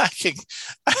I can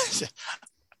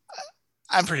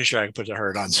put a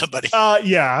hurt on somebody.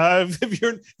 Yeah. If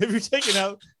you're taking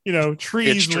out,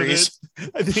 trees with it,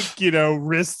 I think,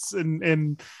 wrists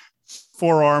and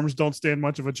forearms don't stand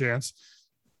much of a chance.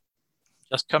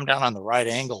 Just come down on the right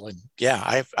angle, and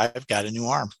yeah, I've got a new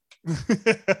arm.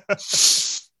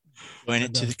 Going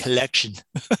into the collection.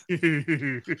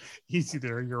 Easy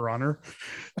there, Your Honor.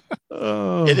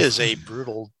 It is a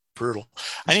brutal.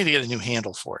 I need to get a new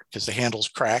handle for it because the handle's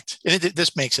cracked, and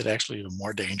this makes it actually even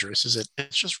more dangerous.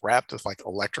 It's just wrapped with like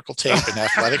electrical tape and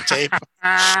athletic tape.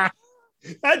 That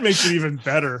makes it even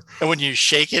better. And when you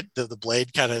shake it, the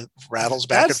blade kind of rattles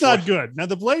back. That's not good. Now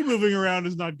the blade moving around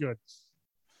is not good.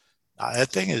 That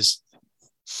thing is.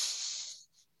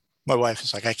 My wife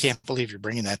is like, I can't believe you're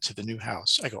bringing that to the new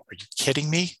house. I go, are you kidding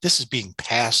me? This is being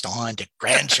passed on to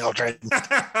grandchildren.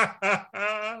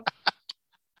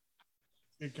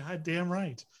 You're goddamn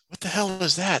right. What the hell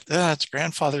is that? That's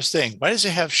grandfather's thing. Why does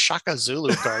it have Shaka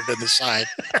Zulu carved on the side?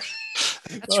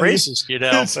 It's racist,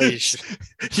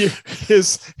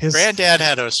 His granddad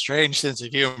had a strange sense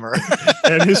of humor.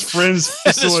 And his friends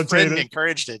facilitated. His friend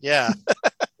encouraged it, yeah.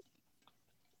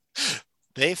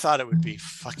 They thought it would be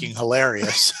fucking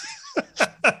hilarious.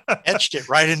 Etched it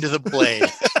right into the blade.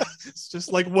 It's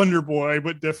just like Wonder Boy,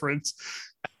 but different.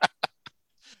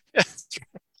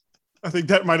 I think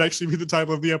that might actually be the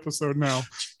title of the episode now.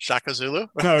 Shaka Zulu?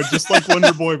 No, just like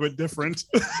Wonder Boy, but different.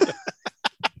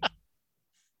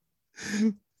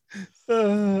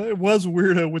 It was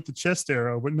weirdo with the chest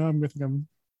arrow, but now I'm thinking I'm.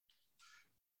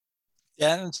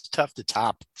 Yeah, it's tough to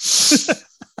top.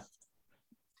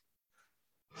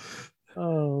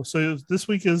 Oh, so this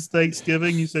week is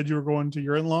Thanksgiving. You said you were going to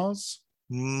your in-laws?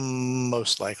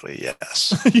 Most likely,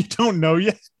 yes. You don't know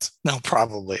yet? No,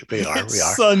 probably. We are.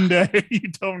 Sunday. You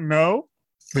don't know?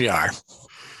 We are.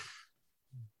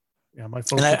 Yeah, my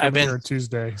folks are here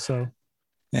Tuesday. So,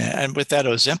 yeah, and with that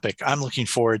Ozempic, I'm looking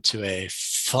forward to a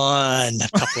fun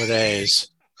couple of days.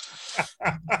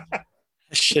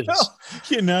 Shit well,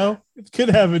 it could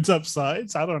have its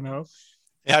upsides. I don't know.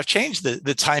 Yeah, I've changed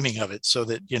the timing of it so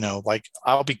that, like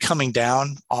I'll be coming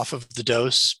down off of the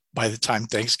dose by the time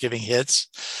Thanksgiving hits.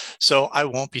 So I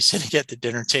won't be sitting at the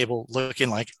dinner table looking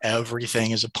like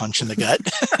everything is a punch in the gut.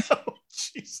 Oh,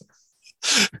 Jesus.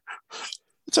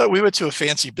 So we went to a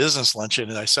fancy business luncheon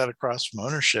and I sat across from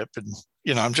ownership and,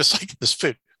 I'm just like,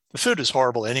 the food is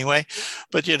horrible anyway.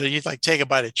 But, you like take a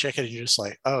bite of chicken and you're just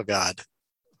like, oh God,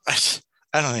 I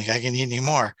don't think I can eat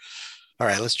anymore. All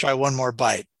right, let's try one more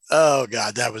bite. Oh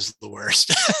God, that was the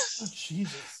worst. Oh,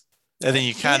 Jesus. And then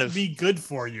you kind of be good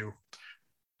for you.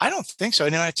 I don't think so.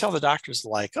 And then I tell the doctors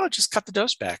like, oh, just cut the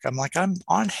dose back. I'm like, I'm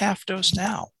on half dose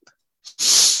now.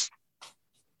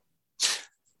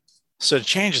 So to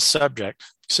change the subject,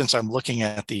 since I'm looking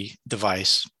at the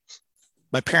device,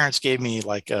 my parents gave me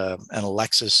like an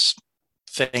Alexis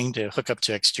thing to hook up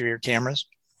to exterior cameras.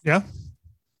 Yeah.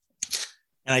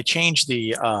 And I changed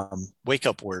the wake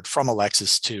up word from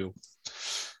Alexis to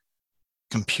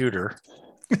computer.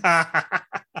 Damn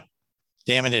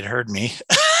it heard me.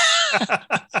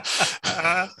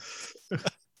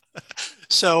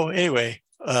 So anyway,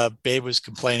 Babe was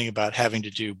complaining about having to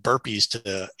do burpees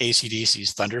to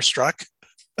AC/DC's Thunderstruck.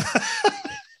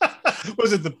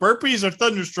 Was it the burpees or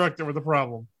Thunderstruck that were the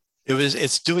problem?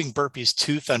 It's doing burpees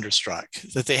to Thunderstruck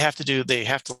that they have to do. They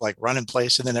have to like run in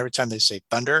place. And then every time they say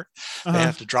thunder, they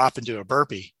have to drop and do a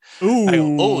burpee. Ooh. I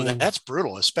go, oh, that's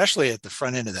brutal, especially at the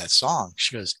front end of that song.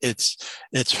 She goes, it's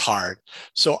hard.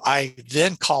 So I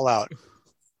then call out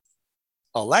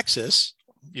Alexis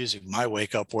using my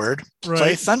wake up word,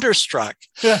 play Thunderstruck.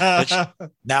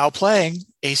 Now playing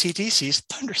AC/DC's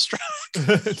Thunderstruck.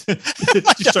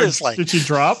 Did she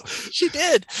drop? She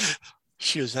did.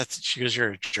 She goes,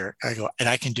 you're a jerk. I go, and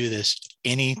I can do this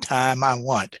anytime I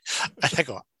want. And I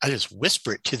go, I just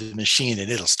whisper it to the machine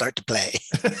and it'll start to play.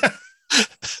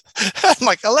 I'm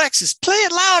like, Alexis, play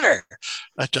it louder.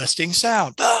 Adjusting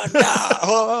sound. Oh,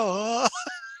 no.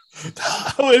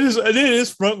 Oh, it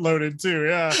is front loaded too.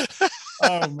 Yeah.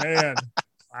 Oh man.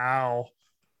 Wow.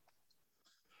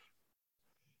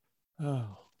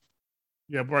 Oh.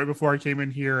 Yeah, right before I came in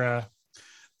here,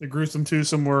 the Gruesome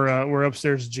Twosome were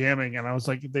upstairs jamming, and I was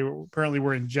like,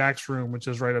 we're in Jack's room, which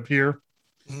is right up here.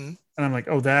 Mm-hmm. And I'm like,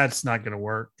 oh, that's not gonna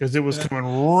work because it was coming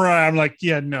right. I'm like,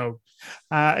 yeah, no,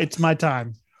 it's my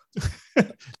time.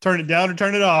 Turn it down or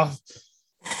turn it off.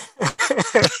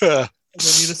 I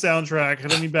don't need a soundtrack. I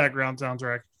don't need background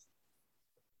soundtrack.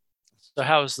 So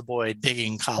how is the boy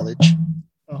digging college?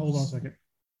 Hold on a second.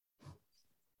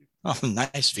 Oh,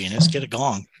 nice, Venus. Get a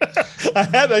gong.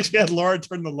 I actually had Laura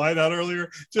turn the light out earlier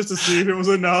just to see if it was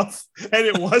enough, and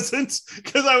it wasn't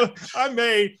because I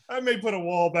may put a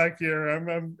wall back here.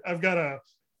 I've got a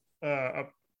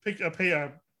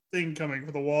thing coming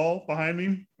for the wall behind me.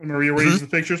 I'm gonna rearrange the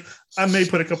pictures. I may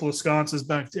put a couple of sconces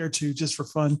back there too, just for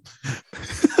fun,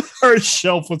 or a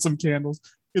shelf with some candles.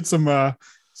 Get some of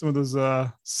those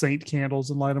saint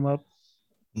candles and light them up.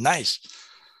 Nice.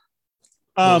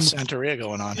 Santeria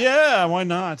going on. Yeah, why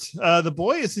not? The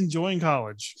boy is enjoying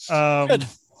college. Good.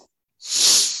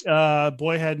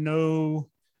 Boy had no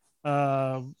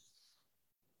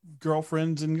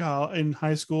girlfriends in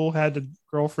high school. Had a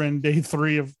girlfriend day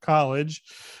 3 of college.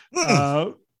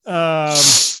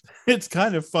 It's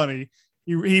kind of funny.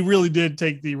 He really did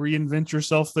take the reinvent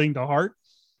yourself thing to heart.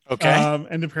 Okay.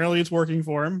 And apparently it's working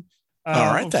for him.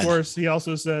 All right. Of course, he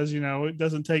also says, it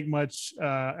doesn't take much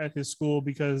at his school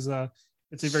because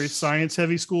it's a very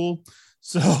science-heavy school.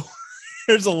 So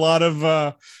there's a lot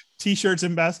of t-shirts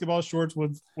and basketball shorts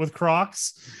with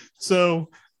Crocs. So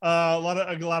a lot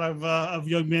of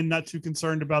young men not too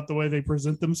concerned about the way they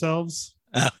present themselves.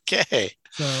 Okay.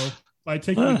 So by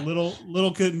taking little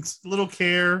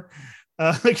care,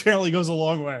 apparently goes a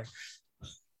long way.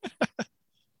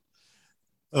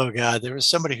 Oh God, there was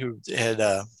somebody who had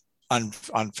on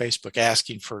Facebook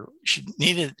asking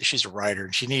she's a writer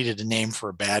and she needed a name for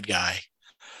a bad guy.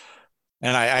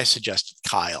 And I suggested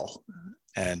Kyle,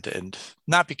 and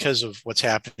not because of what's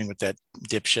happening with that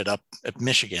dipshit up at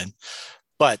Michigan,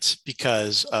 but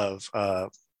because of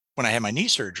when I had my knee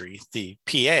surgery, the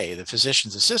PA, the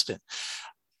physician's assistant,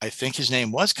 I think his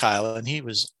name was Kyle, and he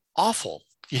was awful,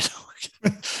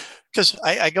 because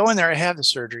I go in there, I have the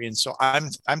surgery, and so I'm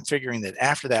figuring that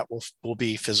after that will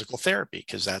be physical therapy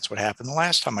because that's what happened the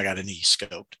last time I got a knee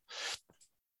scoped.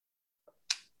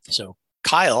 So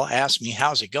Kyle asked me,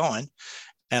 how's it going?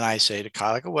 And I say to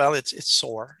Kyle, I go, well, it's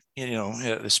sore,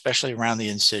 especially around the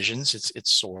incisions.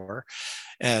 It's sore.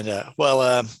 And I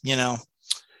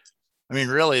mean,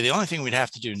 really, the only thing we'd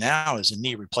have to do now is a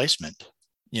knee replacement.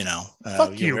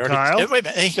 Fuck you, Kyle. Wait a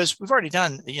minute. He goes, we've already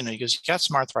done, he goes, you got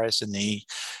some arthritis in the knee.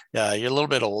 You're a little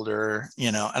bit older,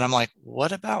 and I'm like,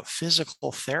 what about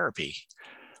physical therapy?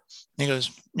 And he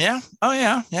goes, yeah. Oh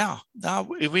yeah.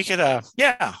 We could,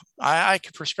 I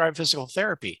could prescribe physical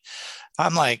therapy.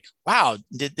 I'm like, wow,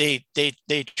 did they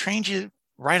trained you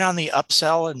right on the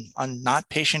upsell and on not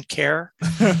patient care?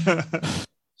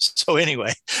 So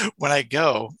anyway, when I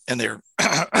go and they're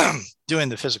doing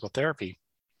the physical therapy,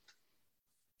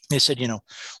 they said,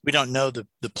 we don't know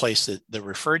the place that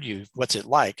referred you. What's it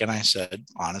like? And I said,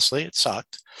 honestly, it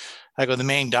sucked. I go, the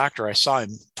main doctor, I saw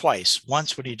him twice.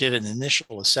 Once when he did an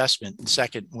initial assessment, and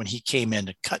second when he came in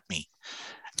to cut me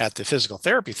at the physical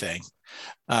therapy thing.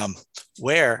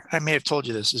 Where I may have told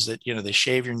you this is that, they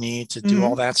shave your knee to do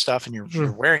all that stuff, and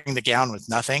you're wearing the gown with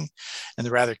nothing. And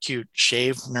the rather cute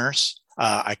shave nurse,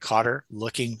 I caught her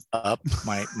looking up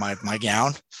my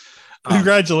gown.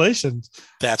 Congratulations.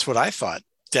 That's what I thought.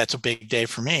 That's a big day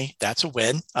for me. That's a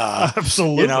win.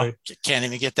 Absolutely. Can't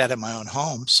even get that in my own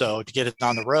home. So to get it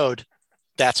on the road,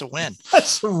 that's a win.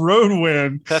 That's a road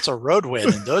win. That's a road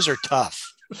win. And those are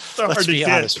tough. Let's be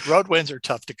honest. Road wins are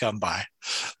tough to come by.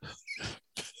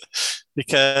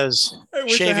 Because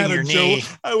shaving your knee.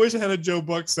 I wish I had a Joe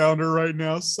Buck sounder right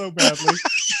now so badly.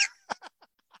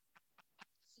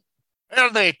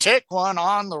 Well, they take one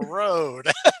on the road.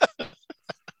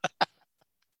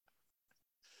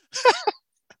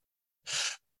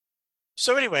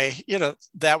 So anyway,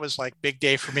 that was like big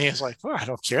day for me. It's like, well, I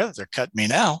don't care that they're cutting me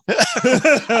now. I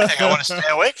think I want to stay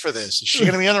awake for this. Is she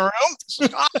going to be in the room?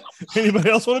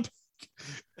 Anybody else want to?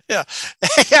 Yeah.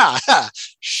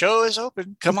 Show is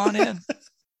open. Come on in.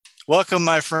 Welcome,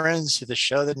 my friends, to the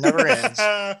show that never ends.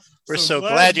 We're so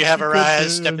glad you have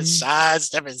arrived. Step inside.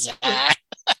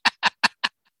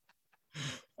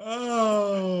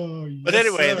 Oh, but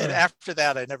anyway, then after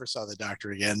that, I never saw the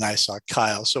doctor again. I saw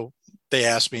Kyle. So they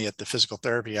asked me at the physical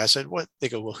therapy. I said, what? They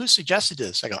go, well, who suggested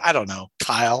this? I go, I don't know.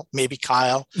 Kyle, maybe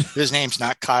Kyle. His name's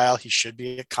not Kyle. He should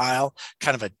be a Kyle.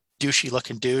 Kind of a douchey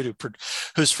looking dude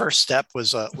whose first step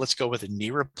was, let's go with a knee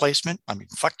replacement. I mean,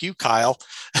 fuck you, Kyle.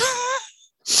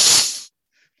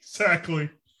 Exactly.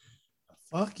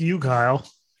 Fuck you, Kyle.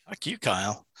 Fuck you,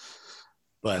 Kyle.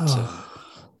 But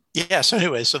yeah. So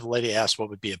anyway, so the lady asked what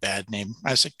would be a bad name.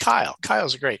 I said, Kyle.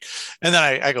 Kyle's great. And then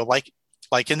I go, like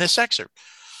in this excerpt,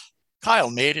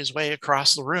 Kyle made his way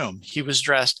across the room. He was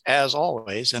dressed, as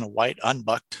always, in a white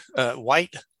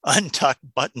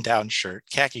untucked button-down shirt,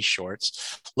 khaki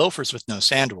shorts, loafers with no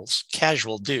sandals,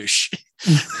 casual douche.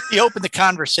 He opened the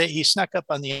conversation. He snuck up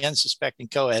on the unsuspecting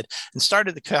co-ed and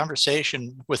started the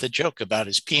conversation with a joke about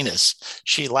his penis.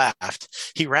 She laughed.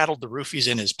 He rattled the roofies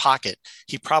in his pocket.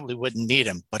 He probably wouldn't need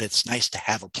them, but it's nice to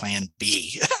have a plan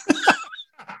B.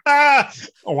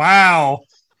 Wow.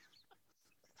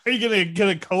 Are you going to get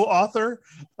a co-author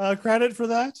credit for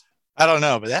that? I don't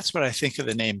know, but that's what I think of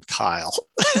the name Kyle.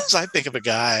 So I think of a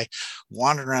guy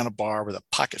wandering around a bar with a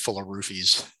pocket full of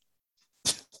roofies,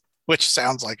 which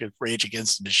sounds like a Rage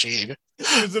Against the Machine.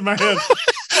 It's in my head.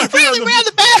 Really around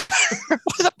the back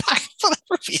with a pocket full of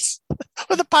roofies,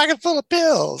 with a pocket full of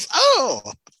pills. Oh,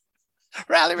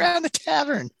 rally around the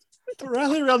tavern.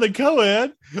 Rally around the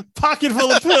co-ed, pocket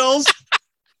full of pills.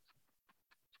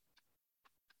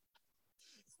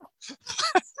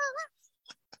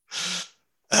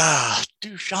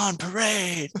 Dushan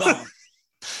Parade.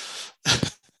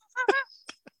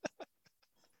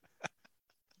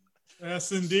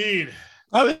 Yes, indeed.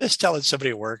 I was telling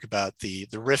somebody at work about the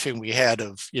riffing we had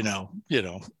of,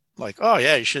 like, oh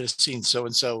yeah, you should have seen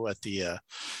so-and-so at the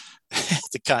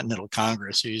the Continental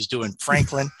Congress. He was doing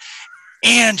Franklin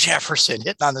and Jefferson,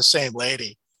 hitting on the same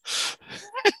lady.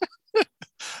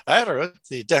 I wrote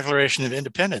the Declaration of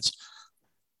Independence.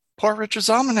 Poor Richard's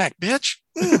Almanac, bitch.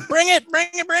 Bring it.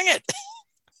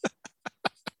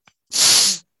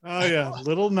 Oh, yeah.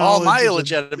 Little knowledge. All my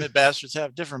illegitimate bastards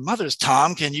have different mothers,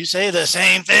 Tom. Can you say the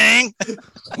same thing?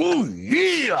 Oh,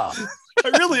 yeah. I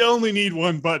really only need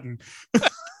one button.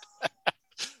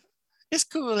 It's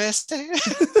cool, essay.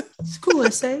 It's cool,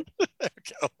 essay. There we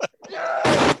go.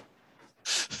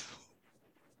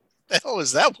 The hell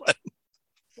is that one?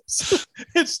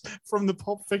 It's from the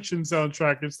Pulp Fiction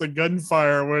soundtrack. It's the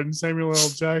gunfire when Samuel L.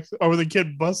 Jackson, or when the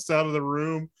kid busts out of the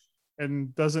room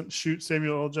and doesn't shoot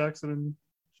Samuel L. Jackson and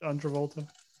John Travolta.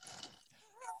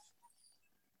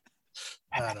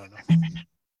 I don't know.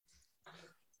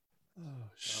 Oh,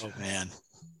 shit. Oh man.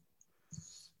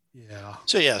 Yeah.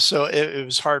 So it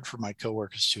was hard for my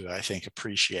coworkers to, I think,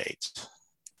 appreciate. I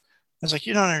was like,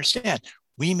 you don't understand.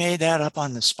 We made that up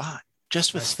on the spot,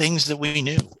 just with things that we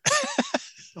knew.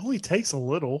 It only takes a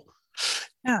little.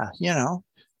 Yeah,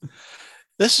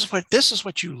 this is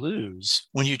what you lose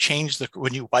when you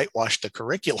when you whitewash the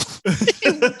curriculum.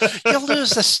 you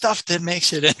lose the stuff that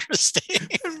makes it interesting.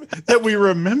 That we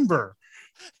remember.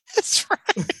 That's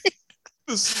right.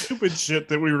 The stupid shit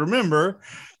that we remember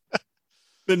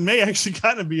that may actually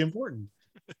kind of be important.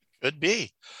 Could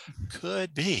be.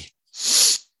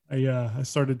 I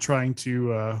started trying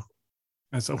to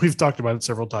and so we've talked about it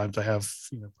several times. I have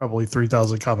probably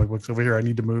 3,000 comic books over here I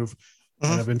need to move.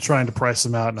 And I've been trying to price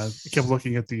them out, and I kept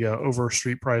looking at the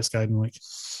Overstreet price guide and like,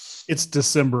 it's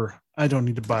December. I don't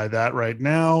need to buy that right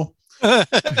now. And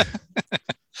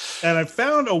I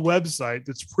found a website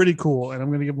that's pretty cool, and I'm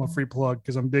going to give them a free plug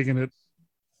because I'm digging it.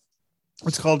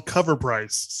 It's called Cover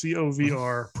Price,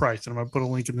 COVR price, and I'm going to put a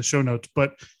link in the show notes.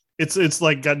 But it's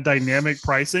like got dynamic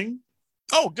pricing.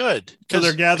 Oh, good. So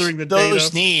they're gathering the data.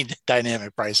 Those need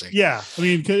dynamic pricing. Yeah. I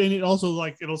mean, and it also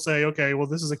like, it'll say, okay, well,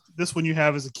 this one you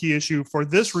have is a key issue for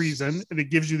this reason. And it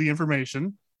gives you the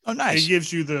information. Oh, nice. It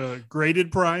gives you the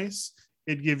graded price.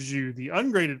 It gives you the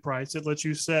ungraded price. It lets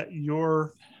you set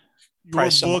your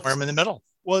price book somewhere in the middle.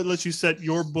 Well, it lets you set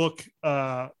your book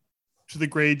to the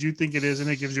grade you think it is. And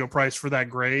it gives you a price for that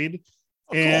grade.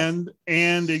 Oh, and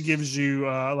it gives you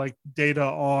like data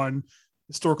on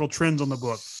historical trends on the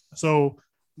book. So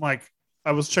like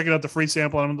I was checking out the free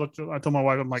sample and I told my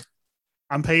wife, I'm like,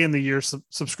 I'm paying the year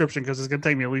subscription because it's going to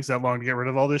take me at least that long to get rid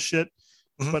of all this shit.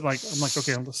 But like, I'm like,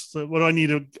 okay, what do I need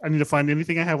to find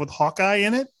anything I have with Hawkeye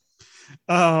in it.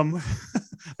 I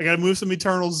got to move some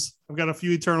Eternals. I've got a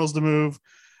few Eternals to move.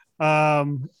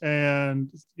 And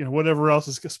whatever else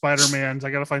is Spider-Man's,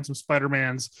 I got to find some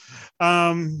Spider-Man's.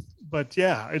 But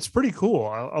yeah, it's pretty cool.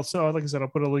 I'll like I said, I'll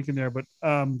put a link in there, but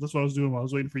that's what I was doing while I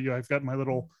was waiting for you. I've got my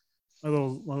little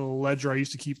ledger I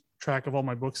used to keep track of all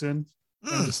my books in,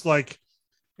 and just like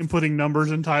inputting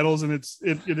numbers and titles, and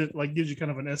it like gives you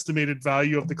kind of an estimated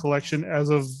value of the collection as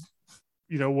of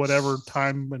whatever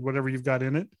time and whatever you've got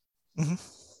in it. It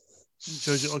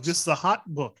shows you, like, this is a hot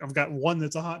book. I've got one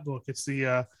that's a hot book. It's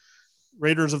the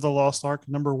Raiders of the Lost Ark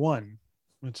 #1.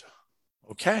 Which,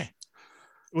 okay.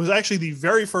 It was actually the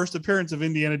very first appearance of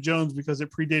Indiana Jones because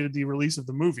it predated the release of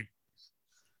the movie.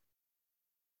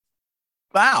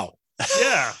 Wow.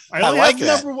 Yeah. I only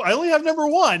have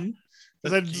 #1.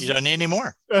 You don't need any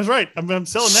more. That's right. I'm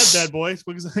selling that bad boy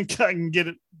because I can get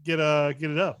it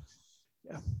up.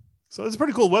 Yeah. So it's a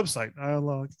pretty cool website.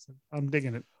 I'm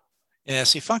digging it. Yeah,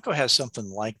 see, Funko has something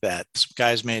like that. Some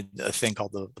guys made a thing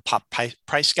called the Pop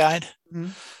Price Guide.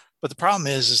 But the problem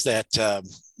is that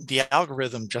the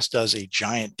algorithm just does a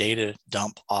giant data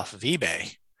dump off of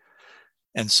eBay.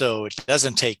 And so it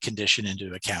doesn't take condition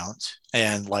into account.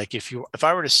 And like if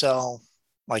I were to sell,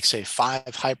 like, say,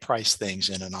 5 high price things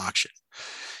in an auction,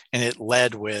 and it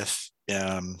led with,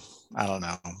 I don't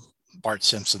know, Bart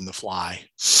Simpson, The Fly.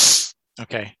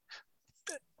 Okay.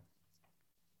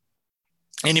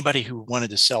 Anybody who wanted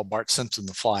to sell Bart Simpson,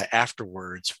 The Fly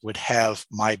afterwards would have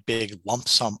my big lump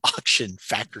sum auction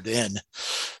factored in.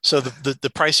 So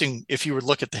the pricing, if you would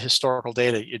look at the historical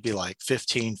data, it'd be like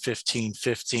 15, 15,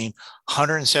 15,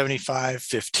 175,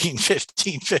 15,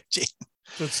 15, 15.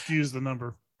 So it skews the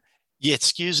number. Yeah, it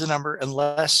skews the number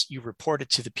unless you report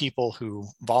it to the people who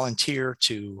volunteer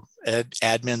to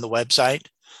admin the website.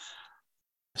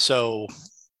 So,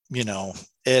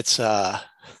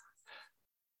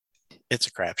 it's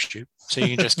a crapshoot. So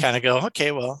you can just kind of go,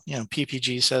 okay, well,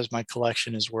 PPG says my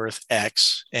collection is worth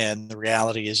X, and the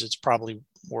reality is it's probably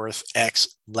worth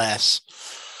X less,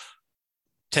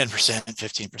 10%,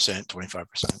 15%,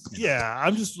 25%. Yeah,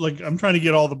 I'm trying to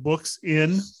get all the books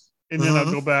in, and then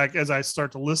I'll go back as I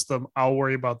start to list them. I'll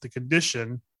worry about the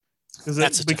condition because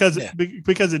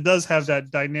it does have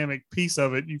that dynamic piece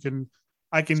of it.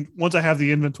 I can once I have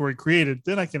the inventory created,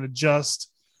 then I can adjust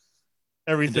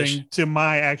everything to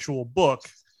my actual book.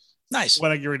 Nice.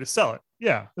 When I get ready to sell it.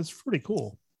 Yeah, that's pretty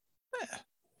cool. Yeah.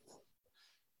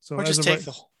 So or just take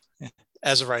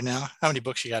as of right now, how many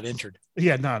books you got entered?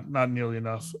 Yeah, not nearly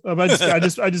enough. I bought it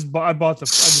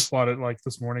like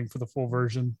this morning for the full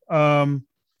version. I've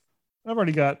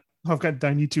got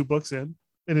 92 books in,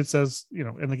 and it says,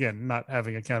 and again, not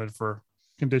having accounted for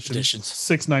conditions.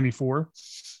 $6.94.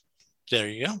 There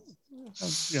you go.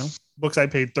 Books I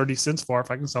paid 30 cents for, if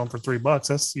I can sell them for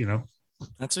 $3,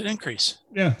 that's an increase.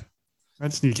 Yeah. I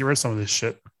just need to get rid of some of this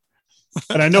shit.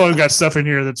 And I know I've got stuff in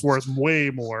here that's worth way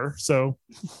more. So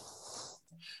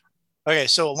okay,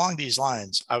 so along these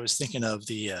lines, I was thinking of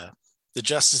the the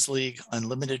Justice League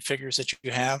Unlimited figures that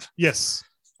you have? Yes.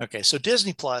 Okay, so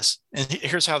Disney Plus, and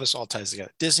here's how this all ties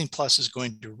together. Disney Plus is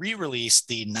going to re-release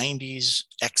the 90s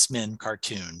X-Men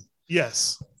cartoon.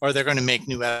 Yes. Or they're going to make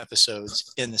new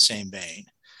episodes in the same vein.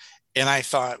 And I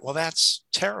thought, well, that's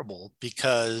terrible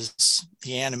because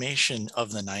the animation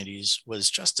of the 90s was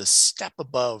just a step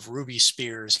above Ruby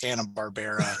Spears,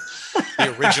 Hanna-Barbera,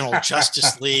 the original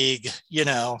Justice League, you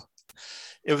know.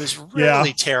 It was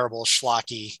really terrible,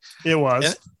 schlocky. It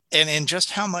was. And in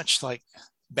just how much like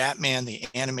Batman, the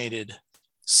animated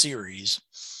series,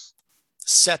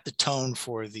 set the tone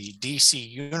for the DC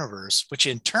universe, which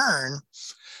in turn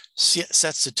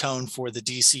sets the tone for the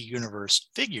DC universe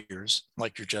figures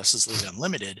like your Justice League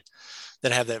Unlimited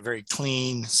that have that very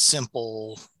clean,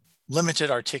 simple,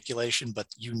 limited articulation, but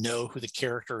you know who the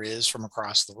character is from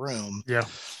across the room. Yeah.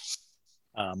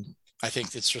 I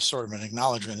think it's just sort of an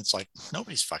acknowledgement. It's like,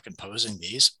 nobody's fucking posing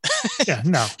these. Yeah,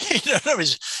 no.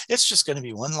 It's just going to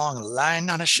be one long line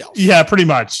on a shelf. Yeah, pretty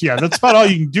much. Yeah, that's about all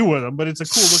you can do with them, but it's a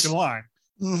cool looking line.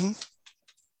 Mm-hmm.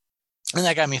 And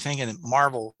that got me thinking that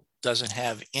Marvel doesn't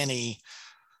have any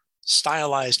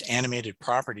stylized animated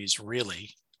properties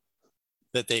really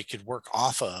that they could work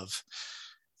off of.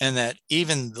 And that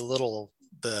even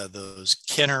those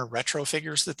Kenner retro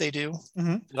figures that they do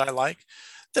that I like,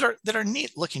 that are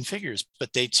neat looking figures,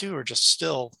 but they too are just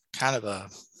still kind of a,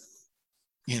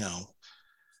 you know,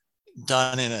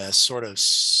 done in a sort of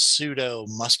pseudo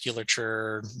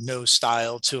musculature, no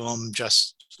style to them,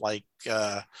 just like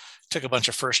took a bunch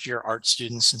of first year art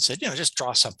students and said, you know, just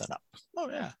draw something up. Oh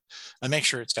yeah. And make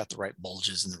sure it's got the right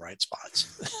bulges in the right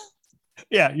spots.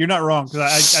 Yeah, you're not wrong. Cause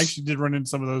I actually did run into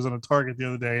some of those on a Target the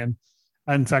other day. And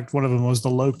in fact, one of them was the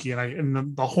Loki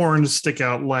and the horns stick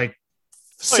out like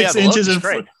 6 inches in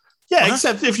front. Yeah,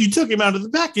 except if you took him out of the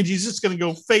package, he's just going to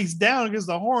go face down because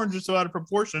the horns are so out of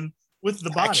proportion with the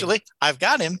body. Actually, I've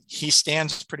got him. He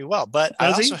stands pretty well, but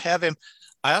I also have him.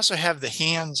 I also have the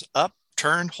hands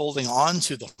upturned, holding on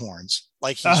to the horns,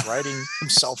 like he's riding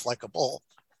himself like a bull.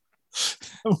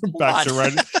 We're back to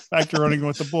running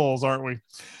with the bulls, aren't we?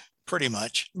 Pretty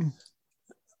much.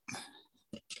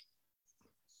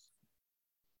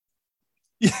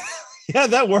 Yeah,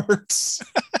 that works.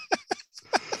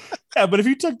 Yeah, but if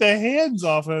you took the hands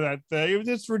off of that thing,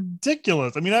 it's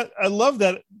ridiculous. I mean, I love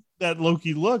that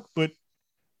Loki look, but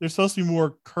they're supposed to be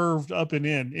more curved up and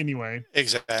in anyway.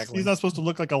 Exactly. He's not supposed to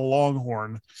look like a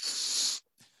longhorn.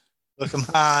 Hook 'em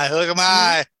high, hook 'em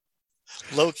high.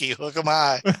 Loki, hook 'em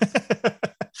high.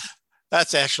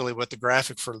 That's actually what the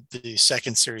graphic for the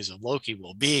second series of Loki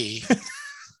will be.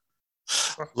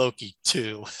 Loki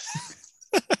 2.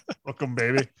 Hook 'em,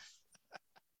 baby.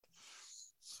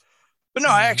 But no,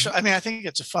 I think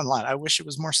it's a fun line. I wish it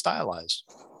was more stylized.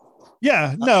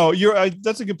 Yeah, no,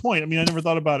 that's a good point. I mean, I never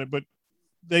thought about it, but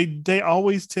they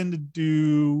always tend to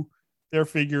do their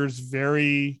figures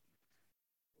very.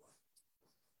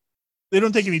 They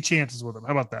don't take any chances with them.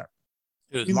 How about that?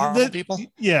 Marvel people?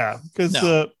 Yeah, because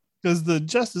the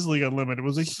Justice League Unlimited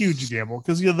was a huge gamble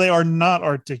because they are not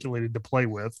articulated to play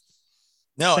with.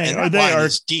 No, and they are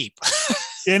deep.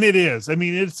 And it is. I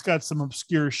mean, it's got some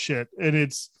obscure shit, and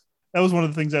that was one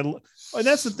of the things and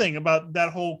that's the thing about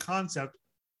that whole concept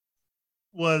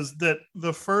was that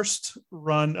the first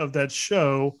run of that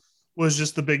show was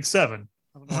just the Big Seven.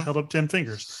 I held up 10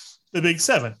 fingers. The Big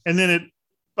Seven. And then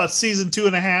about season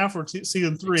 2.5 or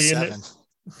season 3.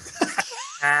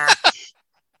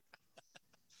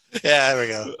 Yeah, there we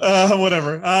go.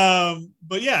 Whatever.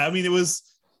 But yeah, I mean, it was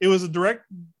a direct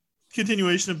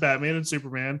continuation of Batman and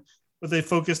Superman, but they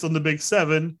focused on the Big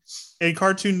Seven, and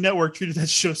Cartoon Network treated that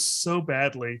show so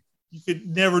badly. You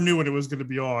never knew when it was going to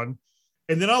be on.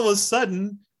 And then all of a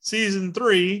sudden, season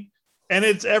 3, and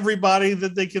it's everybody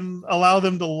that they can allow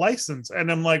them to license.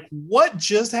 And I'm like, what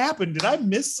just happened? Did I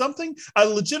miss something? I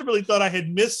legitimately thought I had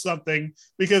missed something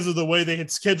because of the way they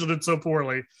had scheduled it so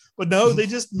poorly. But no, they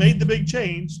just made the big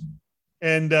change.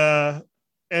 And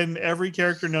every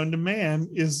character known to man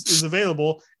is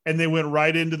available. And they went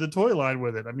right into the toy line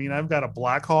with it. I mean, I've got a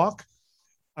Black Hawk.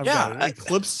 I've got an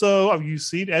Eclipso. You've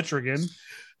seen Etrigan.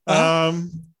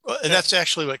 And that's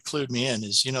actually what clued me in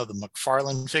is, the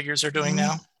McFarlane figures are doing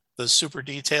now, the super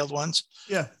detailed ones.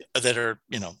 Yeah. That are,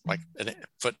 like a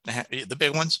foot and a half, the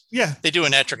big ones. Yeah. They do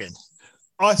an Etrigan.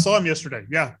 Oh, I saw him yesterday.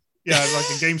 Yeah. Yeah. Like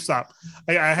a GameStop.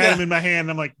 I had him in my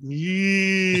hand. I'm like,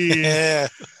 yeah.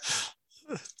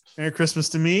 Merry Christmas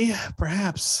to me.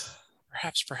 Perhaps.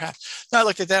 No, I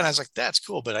looked at that and I was like, that's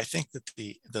cool. But I think that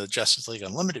the Justice League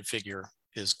Unlimited figure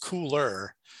is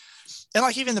cooler. And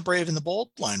like even the Brave and the Bold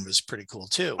line was pretty cool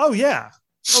too. Oh yeah.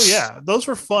 Those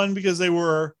were fun because they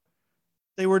were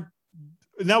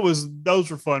And those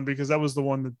were fun because that was the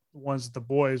ones that the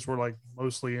boys were like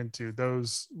mostly into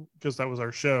those because that was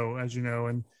our show, as you know,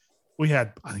 and we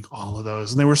had I think all of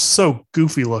those, and they were so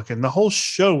goofy looking. The whole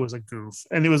show was a goof,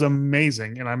 and it was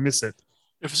amazing, and I miss it.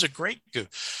 It was a great goof.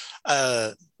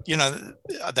 That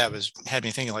had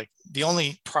me thinking like the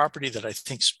only property that I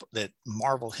think that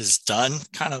Marvel has done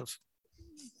kind of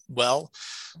well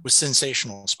was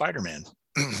Sensational Spider-Man.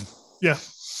 Yeah.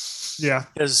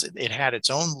 Because it had its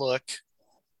own look.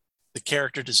 The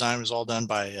character design was all done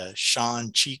by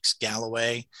Sean Cheeks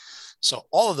Galloway. So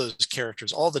all of those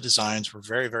characters, all the designs were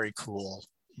very, very cool,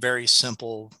 very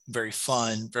simple, very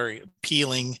fun, very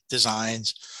appealing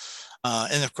designs.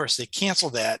 And of course, they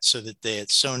canceled that so that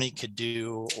Sony could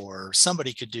do, or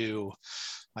somebody could do,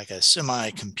 like a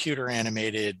semi-computer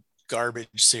animated garbage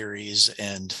series.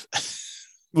 And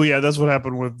well, yeah, that's what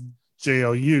happened with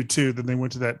JLU too. Then they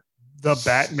went to the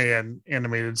Batman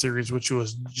animated series, which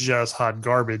was just hot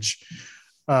garbage.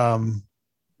 And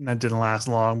that didn't last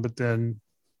long, but then,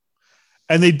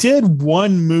 and they did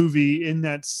one movie in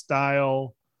that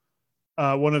style,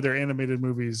 one of their animated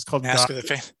movies called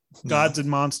Gods and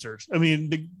Monsters. I mean,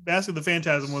 the Mask of the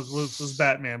Phantasm was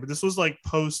Batman, but this was like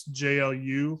post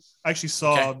JLU. I actually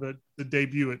saw the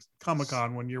debut at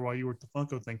Comic-Con one year while you were at the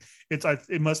Funko thing.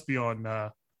 It must be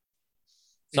on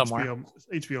somewhere.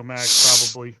 HBO Max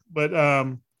probably, but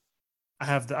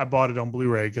I bought it on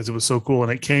Blu-ray because it was so cool,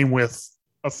 and it came with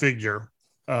a figure.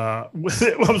 With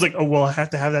it, I was like, oh well, I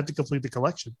have to have that to complete the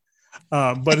collection.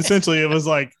 But essentially, it was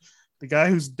like the guy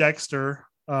who's Dexter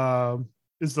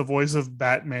is the voice of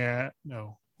Batman.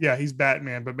 No, yeah, he's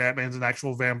Batman, but Batman's an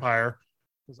actual vampire.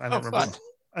 I don't remember. Fun.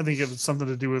 I think it was something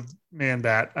to do with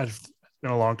Man-Bat. It's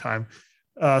been a long time.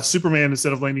 Superman,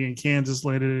 instead of landing in Kansas,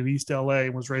 landed in East LA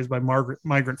and was raised by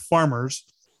migrant farmers.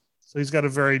 So he's got a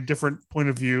very different point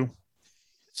of view.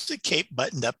 Is the cape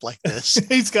buttoned up like this?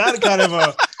 He's got kind of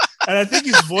a, and I think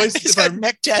his voice. He's got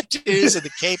neck tattoos, and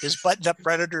the cape is buttoned up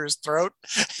right under his throat.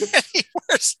 And he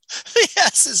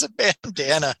has his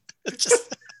bandana.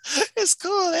 It's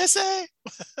cool, SA.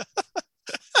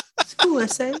 It's cool,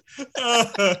 SA.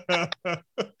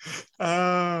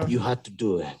 You had to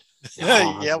do it.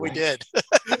 Yeah, we did.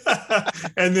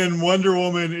 And then Wonder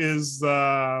Woman is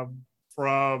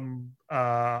from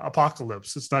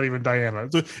Apocalypse. It's not even Diana.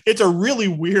 It's a really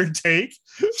weird take,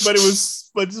 but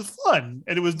it's fun,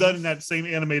 and it was done in that same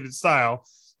animated style.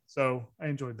 So I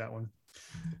enjoyed that one,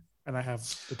 and I have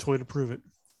the toy to prove it.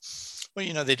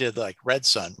 Well, they did like Red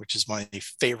Sun, which is my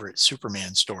favorite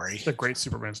Superman story. It's a great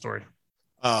Superman story.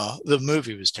 The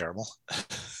movie was terrible.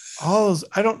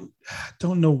 I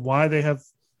don't know why they have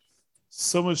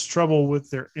so much trouble with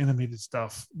their animated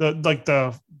stuff.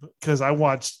 Because I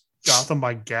watched Gotham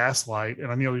by Gaslight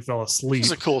and I nearly fell asleep.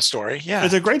 It's a cool story. Yeah,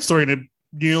 it's a great story, and it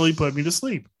nearly put me to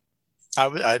sleep.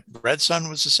 Red Sun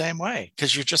was the same way,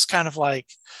 because you're just kind of like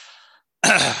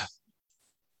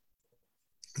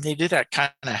they did that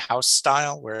kind of house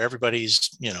style where everybody's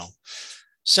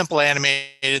simple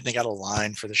animated. They got a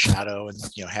line for the shadow, and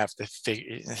have to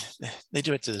figure. They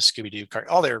do it to the Scooby-Doo card.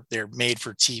 All their made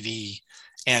for TV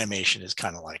animation is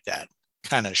kind of like that,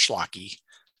 kind of schlocky.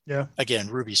 Yeah. Again,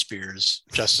 Ruby Spears,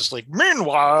 Justice League.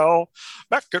 Meanwhile,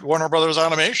 back at Warner Brothers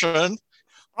Animation,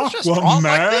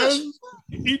 Aquaman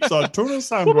eats a tuna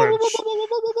sandwich.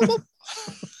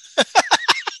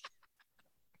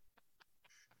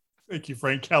 Thank you,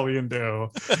 Frank Caliendo.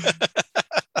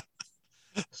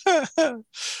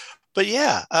 But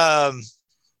yeah,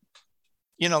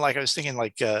 like I was thinking,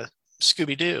 like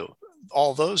Scooby-Doo.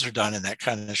 All those are done in that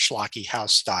kind of schlocky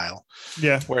house style.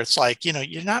 Yeah. Where it's like,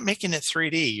 you're not making it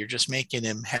 3D. You're just making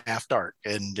him half dark,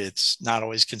 and it's not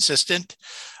always consistent.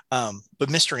 But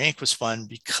Mr. Ink was fun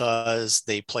because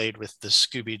they played with the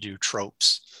Scooby-Doo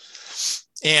tropes.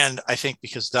 And I think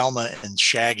because Velma and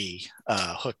Shaggy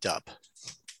hooked up.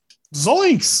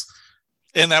 Zoinks!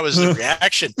 And that was the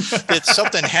reaction. That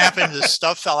something happened, the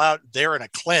stuff fell out, they're in a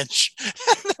clinch.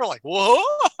 And they're like, whoa!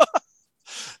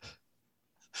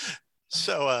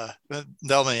 So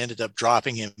Velma ended up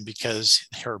dropping him because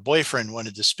her boyfriend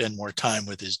wanted to spend more time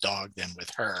with his dog than with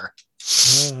her.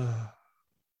 And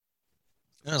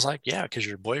I was like, yeah, because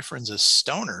your boyfriend's a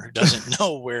stoner who doesn't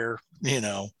know where,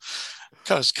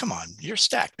 because come on, you're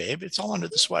stacked, babe. It's all under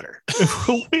the sweater.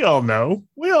 We all know.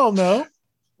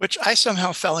 Which I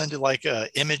somehow fell into like a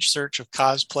image search of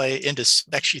cosplay into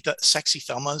sexy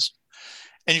Thelmas.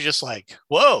 And you're just like,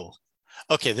 whoa,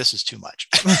 okay, this is too much.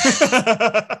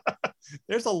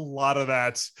 There's a lot of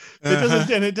that.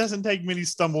 It doesn't take many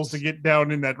stumbles to get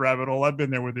down in that rabbit hole. I've been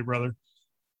there with you, brother.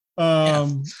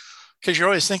 Because you're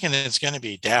always thinking that it's going to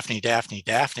be Daphne,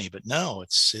 but no,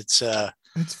 it's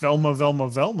It's Velma, Velma,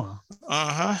 Velma.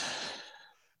 Uh-huh.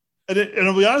 And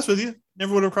I'll be honest with you,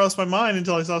 never would have crossed my mind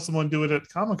until I saw someone do it at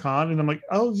Comic-Con, and I'm like,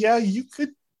 oh yeah, you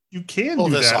can pull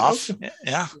do this that off. Okay.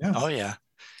 Yeah. Oh yeah.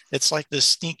 It's like this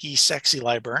sneaky, sexy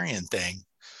librarian thing.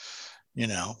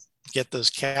 Get those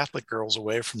Catholic girls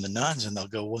away from the nuns and they'll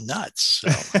go nuts. So.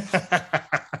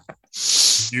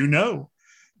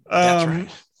 That's right.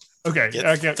 Okay.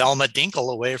 Get Thelma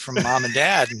Dinkle away from mom and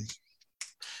dad and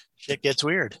shit gets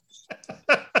weird.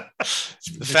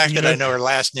 The fact that I know her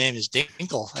last name is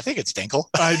Dinkle. I think it's Dinkle.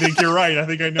 I think you're right. I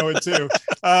think I know it too.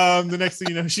 The next thing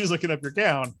you know, she's looking up your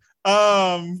gown.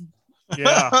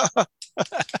 Yeah.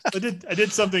 I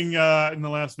did something in the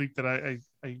last week that I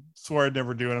swore I'd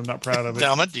never do, and I'm not proud of it.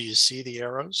 Thelma, do you see the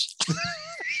arrows?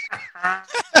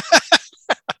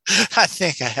 I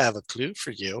think I have a clue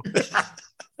for you.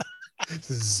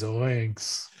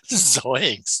 Zoinks.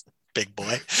 Zoinks, big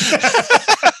boy.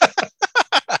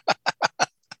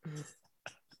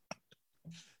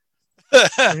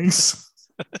 Thanks.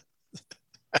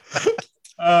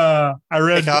 I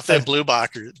read take off that blue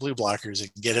blockers and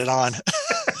get it on.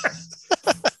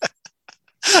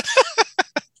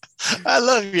 I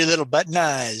love your little button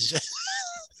eyes.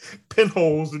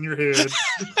 Pinholes in your head.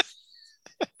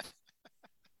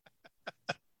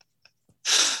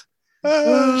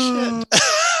 Oh shit.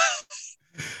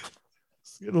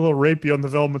 It's getting a little rapey on the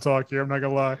Velma talk here, I'm not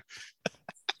gonna lie.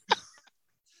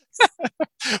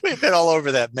 We've been all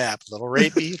over that map. Little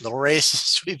rapey, little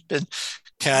racist. We've been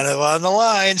kind of on the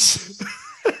lines.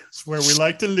 It's where we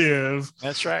like to live.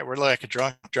 That's right. We're like a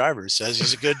drunk driver who says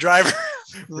he's a good driver.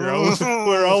 We're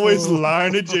always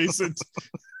line adjacent.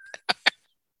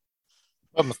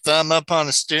 Put my thumb up on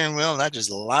the steering wheel and I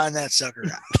just line that sucker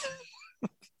out.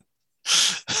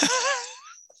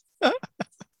 But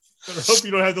I hope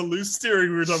you don't have the loose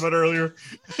steering we were talking about earlier.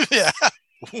 Yeah.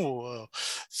 Whoa.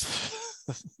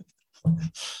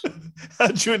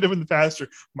 How'd you end up in the pasture?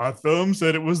 My thumb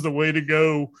said it was the way to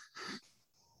go.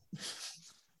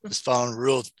 Just following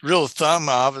real thumb,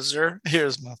 officer.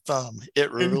 Here's my thumb.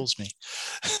 It rules me.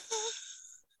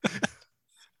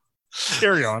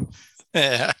 Carry on.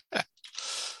 Yeah.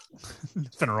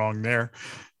 Nothing wrong there.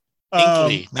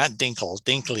 Dinkley, not Dinkle.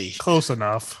 Dinkley. Close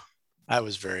enough. I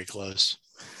was very close.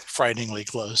 Frighteningly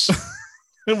close.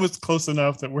 It was close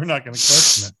enough that we're not going to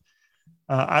question it.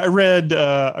 I read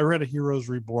a Heroes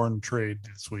Reborn trade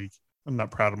this week. I'm not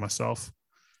proud of myself.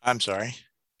 I'm sorry.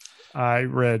 I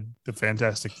read the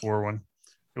Fantastic Four one.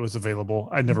 It was available.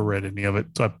 I never read any of it.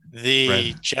 So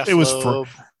Jeff it was Loeb,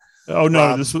 oh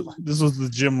no, this was the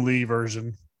Jim Lee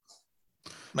version.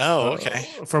 Oh, okay.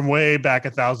 From way back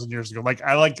 1,000 years ago. Like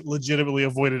I legitimately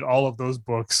avoided all of those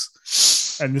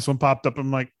books. And this one popped up.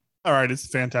 I'm like, all right, it's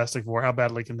Fantastic Four. How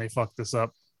badly can they fuck this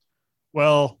up?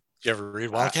 Well, did you ever read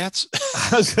Wildcats?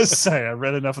 I was going to say, I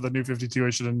read enough of the New 52. I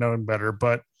should have known better,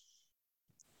 but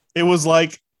it was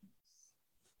like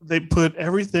they put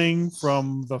everything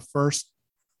from the first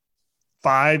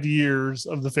 5 years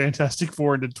of the Fantastic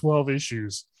Four into 12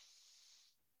 issues.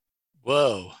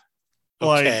 Whoa.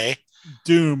 Okay. Like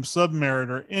Doom,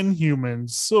 Submariner,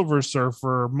 Inhumans, Silver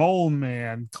Surfer, Mole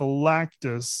Man,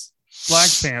 Galactus, Black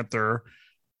Panther,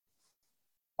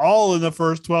 all in the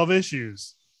first 12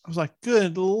 issues. I was like,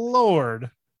 good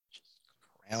Lord.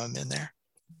 Ram him in there.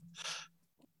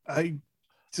 I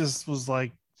just was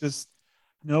like,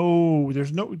 no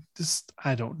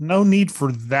need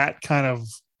for that kind of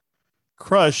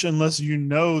crush unless you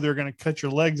know they're going to cut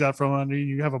your legs out from under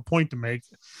you. You have a point to make.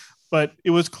 But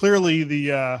it was clearly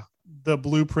the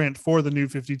blueprint for the New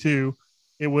 52.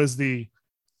 It was you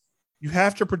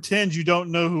have to pretend you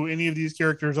don't know who any of these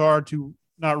characters are to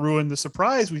not ruin the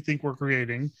surprise we think we're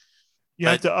creating. You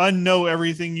have to unknow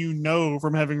everything you know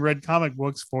from having read comic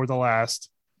books for the last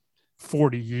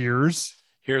 40 years.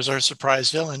 Here's our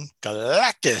surprise villain,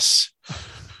 Galactus,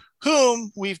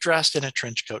 whom we've dressed in a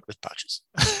trench coat with pouches.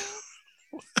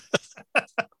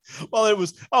 Well, it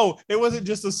wasn't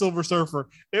just a Silver Surfer.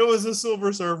 It was a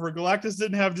Silver Surfer. Galactus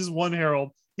didn't have just one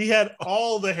herald. He had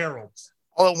all the heralds.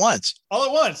 All at once.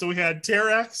 So we had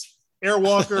Terrax,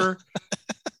 Airwalker,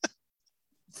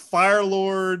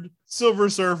 Firelord, Silver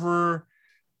Surfer,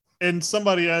 and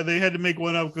somebody, they had to make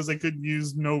one up because they couldn't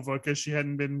use Nova because she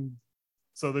hadn't been.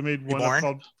 So they made one up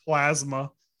called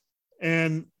Plasma.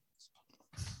 And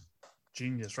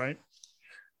genius, right?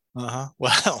 Uh-huh.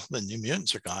 Well, the New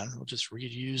Mutants are gone. We'll just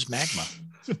reuse Magma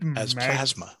as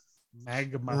Plasma.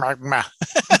 Magma.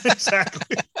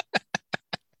 Exactly.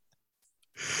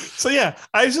 So yeah,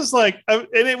 I was just like, and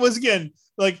it was again,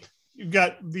 like you've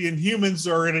got the Inhumans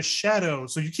are in a shadow,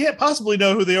 so you can't possibly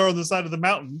know who they are on the side of the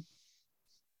mountain.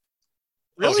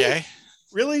 Really? Okay.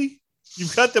 Really?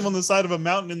 You've got them on the side of a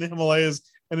mountain in the Himalayas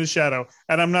in a shadow,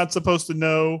 and I'm not supposed to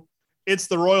know it's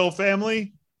the royal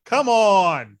family? Come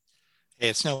on. Hey,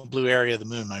 it's no blue area of the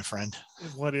moon, my friend.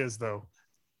 What is, though?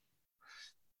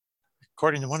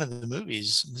 According to one of the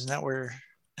movies, isn't that where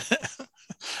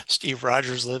Steve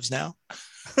Rogers lives now?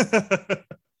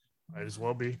 Might as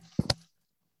well be.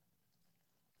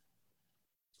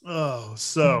 Oh,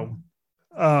 so.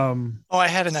 I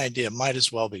had an idea. Might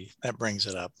as well be. That brings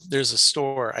it up. There's a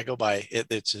store I go by.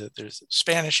 There's a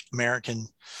Spanish American.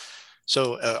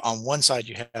 So on one side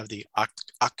you have the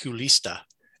Oculista,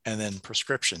 and then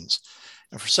prescriptions.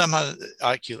 And for some,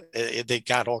 they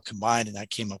got all combined, and I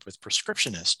came up with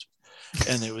prescriptionist.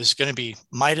 And it was going to be,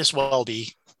 might as well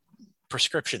be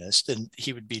prescriptionist, and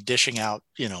he would be dishing out,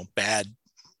 bad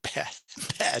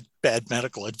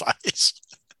medical advice.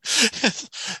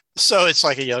 So it's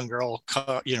like a young girl,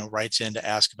 writes in to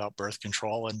ask about birth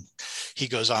control, and he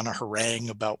goes on a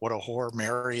harangue about what a whore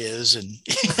Mary is, and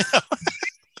it's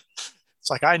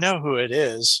like, I know who it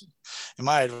is, and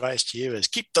my advice to you is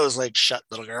keep those legs shut,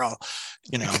 little girl.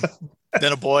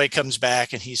 Then a boy comes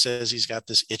back and he says he's got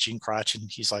this itching crotch,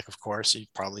 and he's like, of course, he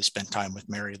probably spent time with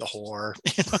Mary the whore.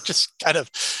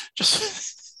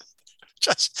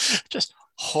 Just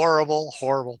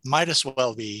horrible. Might as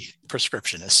well be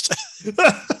prescriptionist.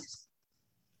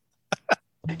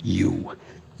 You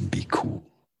be cool.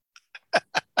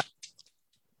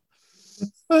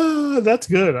 That's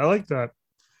good. I like that.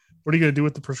 What are you going to do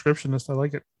with the prescriptionist? I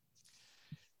like it.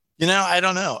 I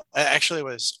don't know. I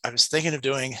was thinking of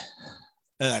doing,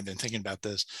 and I've been thinking about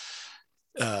this.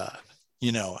 I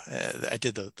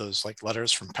did those like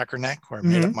letters from Peckerneck, where I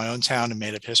made up my own town and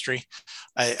made up history.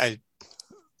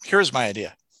 Here's my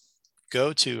idea.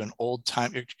 Go to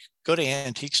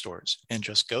antique stores and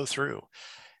just go through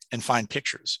and find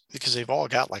pictures, because they've all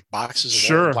got like boxes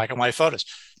of black and white photos.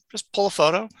 Just pull a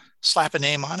photo, slap a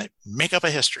name on it, make up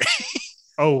a history.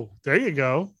 Oh, there you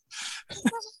go.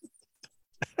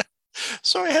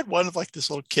 So I had one of like this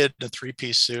little kid in a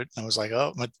 3-piece suit, and I was like,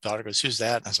 oh, my daughter goes, who's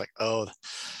that? And I was like, oh,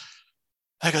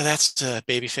 that's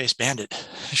Babyface Bandit.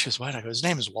 She goes, what? I go, his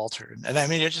name is Walter. And I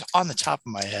mean, it's just on the top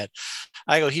of my head.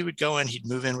 I go, he would go in, he'd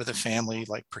move in with a family,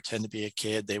 like pretend to be a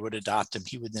kid. They would adopt him.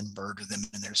 He would then murder them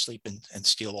in their sleep and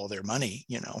steal all their money,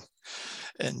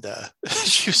 And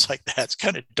she was like, that's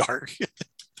kind of dark.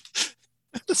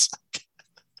 That's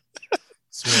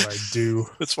what I do.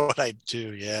 That's what I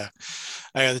do. Yeah.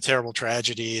 The terrible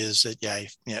tragedy is that,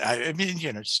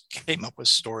 just came up with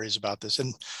stories about this,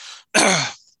 and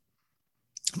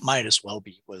might as well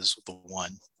be was the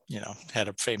one, had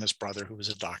a famous brother who was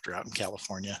a doctor out in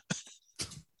California.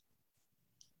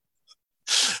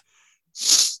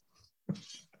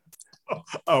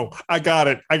 Oh, I got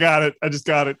it. I just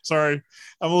got it. Sorry.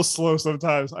 I'm a little slow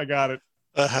sometimes. I got it.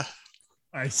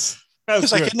 Nice.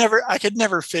 Because I could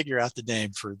never figure out the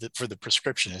name for the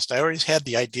prescriptionist. I always had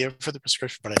the idea for the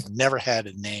prescription, but I never had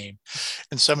a name.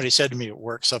 And somebody said to me at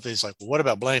work something's like, well, what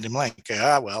about blank and blank?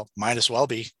 Well, might as well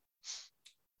be.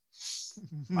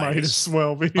 Might as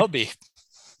well be. I'll be.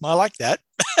 Well, I like that.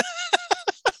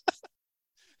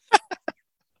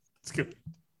 It's good.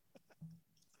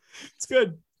 It's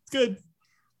good. It's good.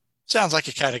 Sounds like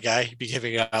a kind of guy who'd be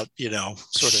giving out,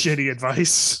 sort of shitty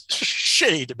advice.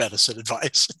 Shitty medicine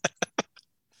advice.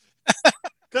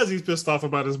 Because he's pissed off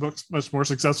about his much more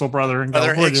successful brother in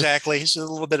California. Exactly. He's a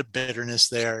little bit of bitterness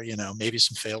there, maybe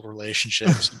some failed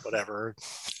relationships and whatever.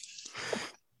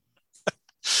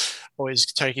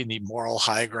 Always taking the moral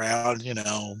high ground,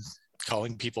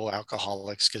 calling people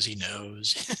alcoholics because he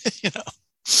knows,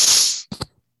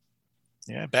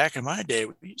 Yeah, back in my day,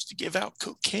 we used to give out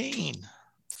cocaine.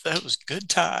 That was good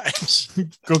times.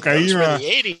 Cocaine. Those were the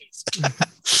 80s.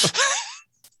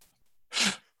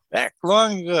 Back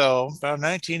long ago, about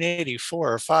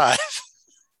 1984 or 5.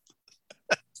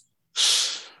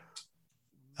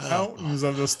 Mountains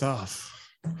of the stuff.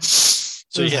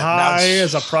 So as high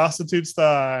as a prostitute's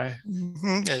thigh.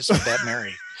 Mm-hmm. As that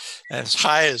Mary. As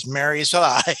high as Mary's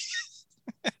thigh.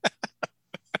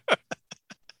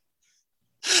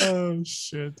 Oh,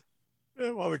 shit.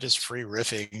 While we're just free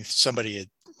riffing, somebody had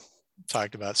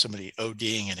talked about somebody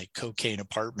ODing in a cocaine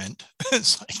apartment.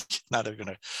 It's like not even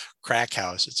a crack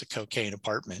house, it's a cocaine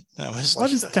apartment. What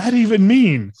does that even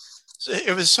mean?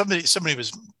 It was somebody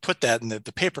was put that in the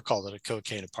paper, called it a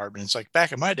cocaine apartment. It's like,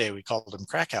 back in my day we called them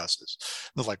crack houses.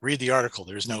 And they're like, read the article,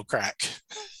 there's no crack.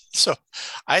 So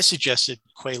I suggested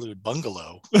Quaalude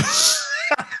Bungalow,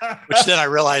 which then I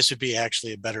realized would be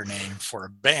actually a better name for a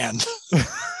band.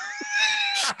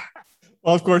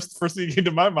 Well, of course, the first thing that came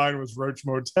to my mind was Roach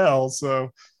Motel.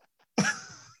 So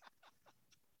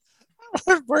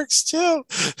it works too.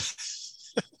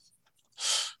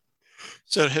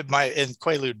 So and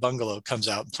Quaalude Bungalow comes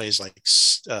out and plays like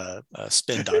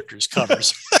Spin Doctors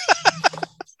covers.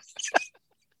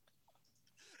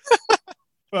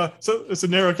 So it's a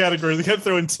narrow category. They kept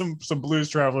throwing some Blues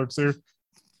Traveler too.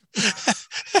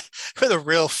 With a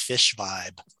real Fish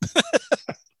vibe.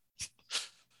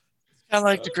 Kind of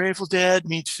like the Grateful Dead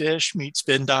meet Fish, meet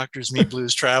Spin Doctors, meet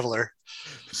Blues Traveler.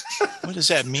 What does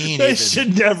that mean? They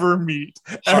should never meet.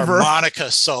 Ever. Harmonica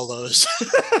solos.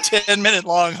 10-minute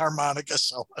long harmonica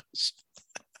solos.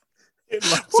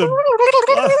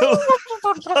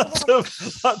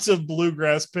 Lots of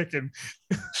bluegrass picking.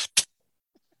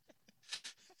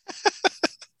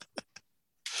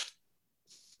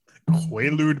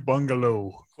 Quaalude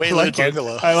Bungalow. Quaalude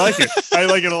Bungalow. I like it. I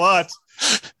like it a lot.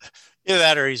 Either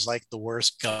that or he's like the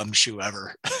worst gumshoe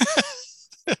ever.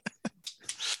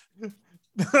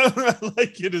 I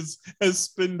like it as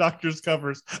Spin Doctors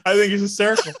covers. I think it's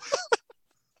hysterical.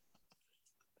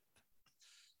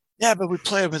 Yeah, but we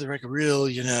play with like a real,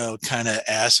 kind of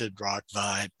acid rock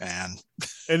vibe, man.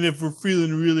 And if we're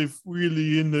feeling really,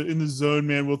 really in the zone,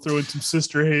 man, we'll throw in some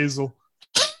Sister Hazel.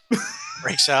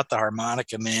 Breaks out the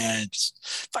harmonica, man.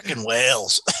 Just fucking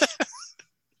wails.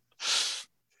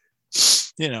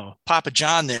 Papa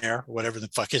John there, or whatever the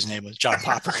fuck his name was, John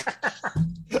Popper.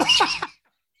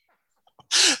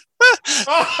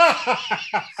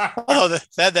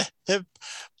 The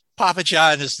Papa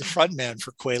John is the front man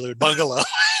for Quaalude Bungalow.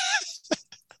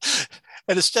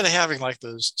 And instead of having like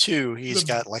those two, he's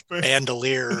got like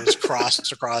bandoliers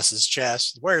crossed across his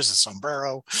chest. Wears a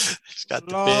sombrero. He's got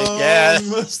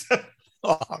the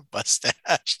long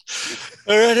mustache.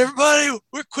 All right, everybody,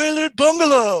 we're Quaalude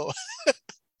Bungalow.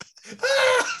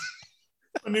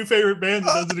 A new favorite band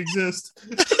that doesn't exist.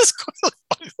 It's Quaalude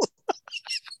Bungalow.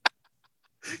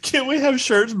 Can we have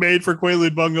shirts made for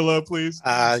Quaalude Bungalow, please?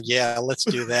 Yeah, let's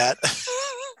do that.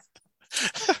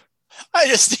 I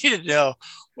just need to know.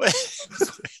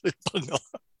 Quaalude Bungalow.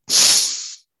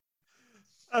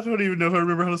 I don't even know if I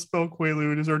remember how to spell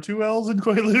Quaalude. Is there 2 L's in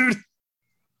Quaalude?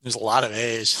 There's a lot of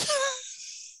A's.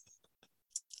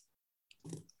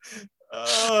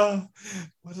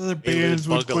 What other bands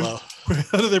would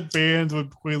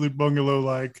Quaalude Bungalow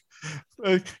like?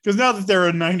 Because now that they're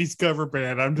a 90s cover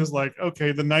band, I'm just like,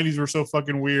 okay, the 90s were so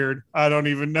fucking weird. I don't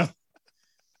even know.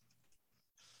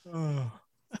 Oh,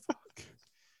 fuck.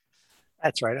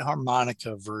 That's right. A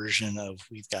harmonica version of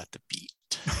We've Got the Beat.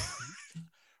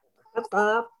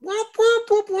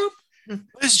 Ladies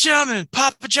and gentlemen,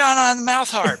 Papa John on the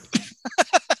mouth harp.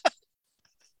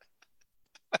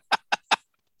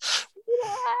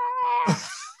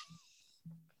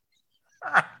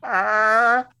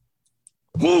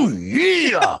 Oh,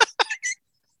 yeah.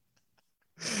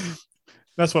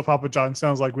 That's what Papa John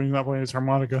sounds like when he's not playing his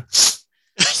harmonica.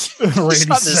 He's on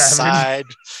the side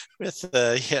with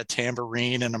a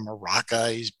tambourine and a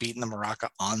maraca. He's beating the maraca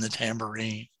on the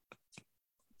tambourine.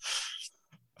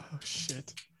 Oh,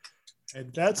 shit.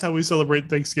 And that's how we celebrate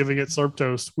Thanksgiving at Slurp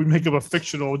Toast. We make up a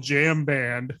fictional jam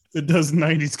band that does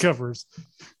 90s covers.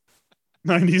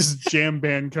 90s jam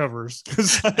band covers.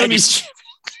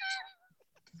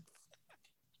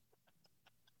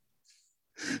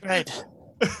 Right.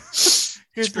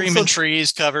 Screaming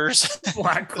Trees covers.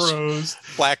 Black Crows.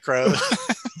 Black Crows.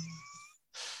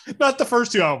 Not the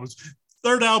first 2 albums.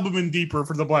 Third album and deeper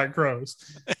for the Black Crows.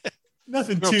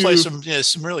 Nothing We're too. Play some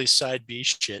really side B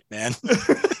shit, man.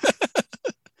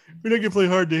 We're not gonna play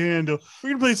Hard to Handle.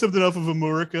 We're gonna play something off of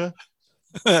Amurica.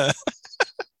 And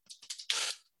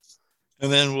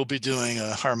then we'll be doing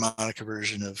a harmonica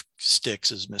version of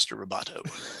Styx as Mr. Roboto.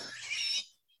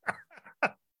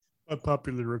 A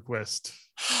popular request.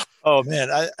 Oh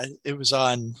man, it was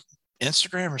on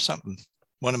Instagram or something,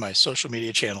 one of my social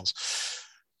media channels.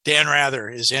 Dan Rather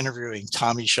is interviewing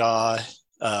Tommy Shaw,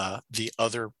 the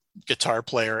other guitar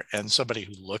player, and somebody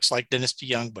who looks like Dennis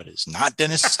DeYoung but is not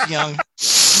Dennis DeYoung.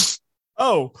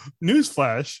 Oh,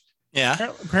 newsflash! Yeah,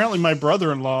 apparently my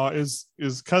brother-in-law is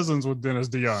cousins with Dennis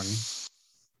DeYoung.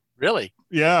 Really?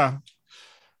 Yeah.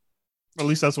 At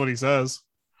least that's what he says.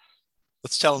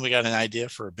 Let's tell him we got an idea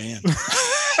for a band.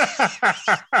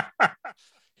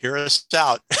 Hear us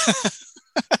out.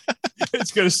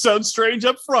 It's going to sound strange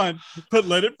up front, but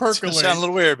let it percolate. It's sound a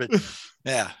little weird, but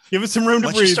yeah. Give it some room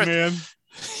to breathe, man.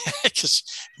 Because,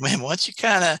 man, once you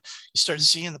start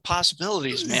seeing the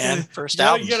possibilities, man. First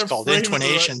album is called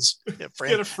Intonations.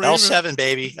 L7,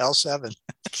 baby. L7.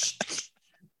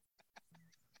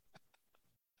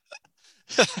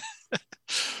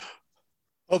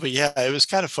 Oh, but yeah, it was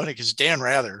kind of funny because Dan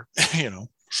Rather,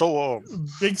 so why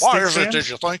is it that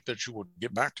you think that you would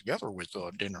get back together with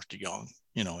Dennis DeYoung?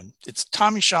 And it's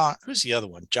Tommy Shaw. Who's the other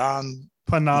one? John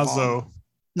Panazzo.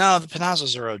 No, the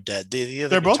Panazzos are dead. The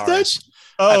They're both dead.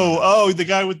 Oh, the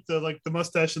guy with the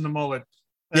mustache and the mullet.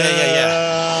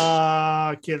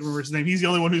 Yeah. I can't remember his name. He's the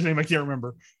only one whose name I can't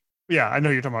remember. Yeah, I know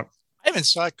who you're talking about. I even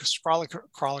saw it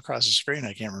crawl across the screen.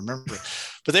 I can't remember,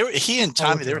 but he and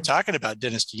Tommy, they were talking about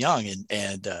Dennis DeYoung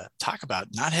and talk about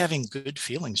not having good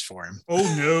feelings for him.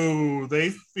 Oh no,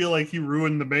 they feel like he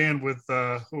ruined the band with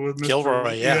Mr.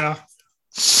 Gilroy.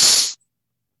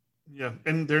 Yeah,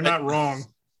 and they're not wrong.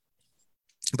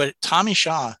 But Tommy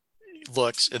Shaw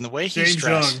looks, and the way he's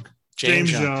dressed.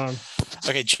 James Young.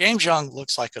 Okay, James Young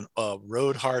looks like a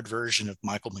road hard version of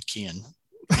Michael McKean.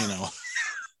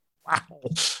 Wow.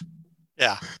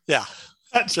 Yeah.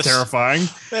 That's just terrifying.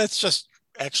 That's just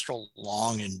extra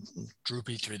long and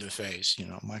droopy through the face.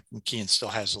 Mike McKean still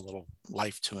has a little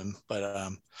life to him,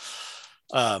 but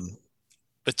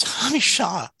Tommy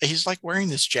Shaw, he's like wearing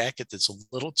this jacket that's a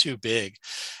little too big,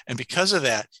 and because of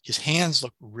that, his hands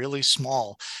look really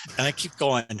small. And I keep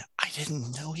going, I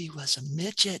didn't know he was a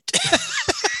midget.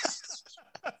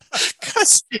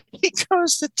 Because he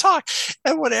goes to talk,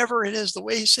 and whatever it is, the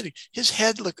way he's sitting, his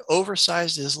head look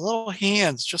oversized, his little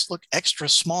hands just look extra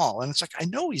small. And it's like, I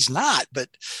know he's not, but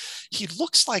he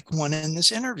looks like one in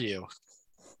this interview.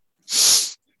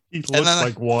 He looks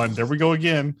like one. There we go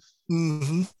again.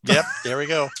 Mm-hmm. Yep, there we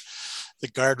go. The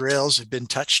guardrails have been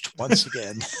touched once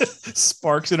again.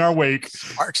 Sparks in our wake.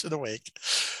 Sparks in the wake.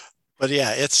 But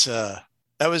yeah, it's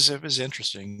it was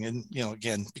interesting. And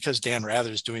again, because Dan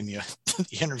Rather is doing the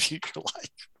interview, you're like,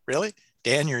 really?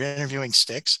 Dan, you're interviewing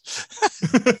Styx?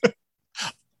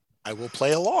 I will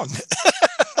play along.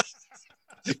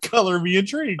 Color me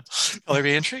intrigued.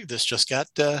 This just got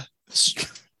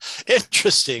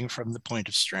interesting from the point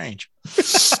of strange.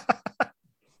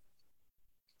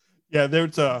 Yeah,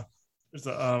 there's I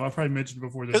probably mentioned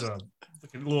before, there's a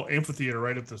little amphitheater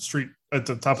right at the street at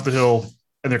the top of the hill,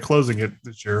 and they're closing it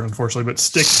this year, unfortunately. But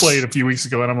Styx played a few weeks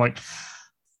ago, and I'm like,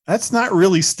 that's not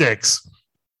really Styx.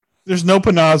 There's no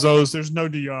Panazzos, there's no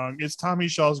DeYoung. It's Tommy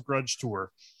Shaw's Grudge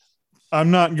Tour. I'm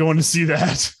not going to see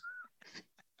that.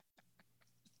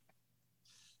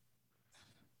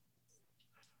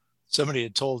 Somebody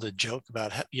had told a joke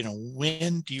about,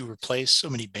 when do you replace so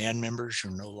many band members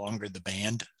you're no longer the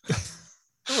band?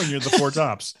 When you're the Four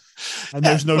Tops. And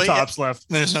there's no tops left.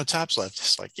 There's no tops left.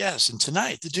 It's like, yes, and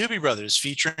tonight, the Doobie Brothers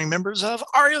featuring members of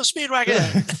REO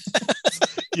Speedwagon.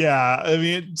 Yeah, I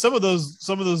mean, some of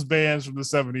those bands from the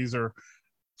 70s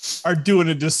are doing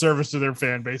a disservice to their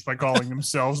fan base by calling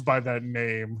themselves by that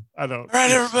name. I don't. All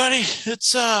right, everybody,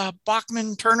 it's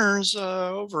Bachman Turner's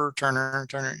over Turner.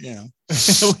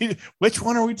 Which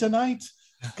one are we tonight?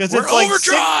 Because it's like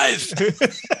Overdrive.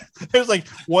 There's like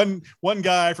one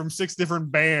guy from 6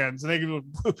 different bands, and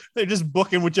they're just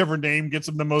booking whichever name gets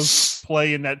them the most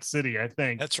play in that city. I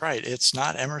think that's right. It's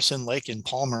not Emerson, Lake and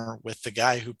Palmer with the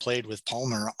guy who played with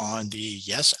Palmer on the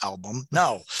Yes album.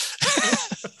 No,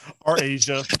 or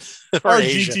Asia, or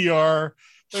Asia. GTR.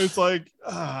 It's like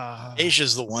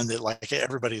Asia's the one that like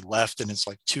everybody left, and it's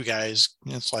like 2 guys.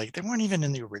 And it's like they weren't even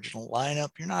in the original lineup.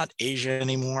 You're not Asia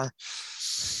anymore.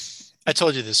 I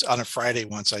told you this on a Friday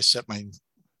once. I set my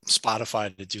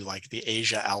Spotify to do like the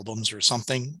Asia albums or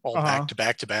something, all back to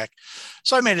back to back.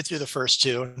 So I made it through the first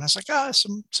 2, and I was like,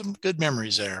 some good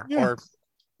memories there, or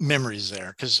memories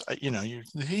there, because you're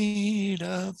the heat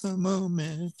of the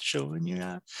moment, showing you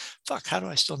out. Fuck, how do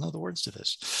I still know the words to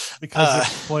this? Because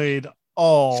it's played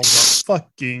all the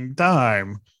fucking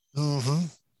time. Mm-hmm.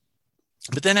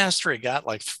 But then after it got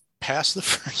like past the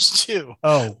first 2,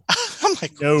 I'm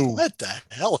like, no, what the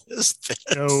hell is this?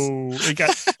 No,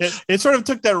 it sort of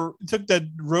took that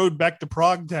road back to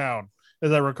Prague Town,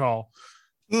 as I recall.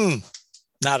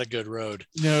 Not a good road.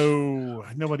 No,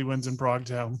 nobody wins in Prague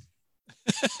Town.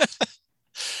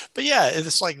 But yeah,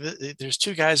 it's like there's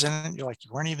 2 guys in it. You're like,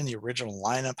 you weren't even the original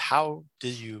lineup. How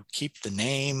did you keep the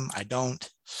name? I don't.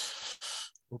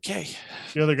 Okay.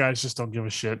 The other guys just don't give a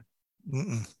shit.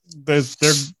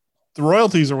 The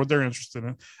royalties are what they're interested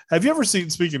in. Have you ever seen,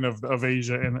 speaking of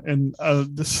Asia, and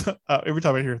this every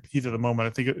time I hear Heat of the Moment, I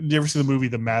think, did you ever see the movie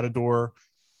The Matador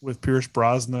with Pierce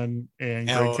Brosnan and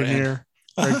Greg Kinnear?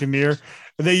 Greg Kinnear,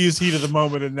 and they use Heat of the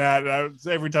Moment in that.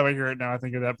 Every time I hear it now, I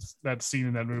think of that scene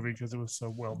in that movie because it was so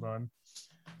well done.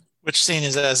 Which scene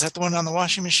is that? Is that the one on the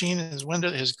washing machine? His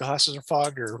glasses are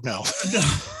fogged, or no?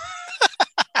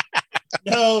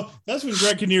 No, that's when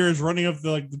Greg Kinnear is running up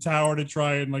the tower to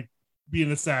try and be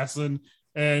an assassin,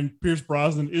 and Pierce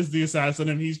Brosnan is the assassin,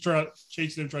 and he's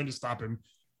chasing him, trying to stop him.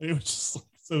 It was just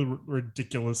so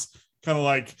ridiculous, kind of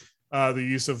like the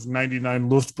use of 99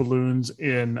 Luftballons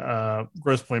in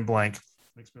Grosse Pointe Blank.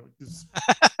 Makes me like this.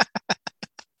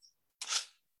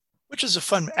 which is a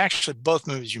fun. Actually, both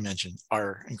movies you mentioned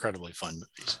are incredibly fun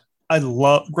movies. I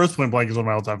love Grosse Pointe Blank is one of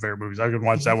my all-time favorite movies. I can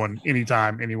watch that one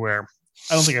anytime, anywhere.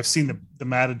 I don't think I've seen the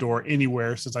Matador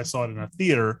anywhere since I saw it in a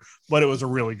theater, but it was a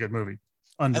really good movie.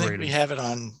 Underrated. I think we have it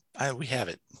on. We have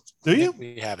it. Do you?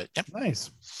 We have it. Yep.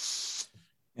 Nice.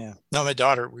 Yeah. No, my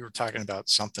daughter. We were talking about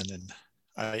something, and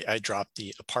I dropped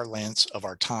the parlance of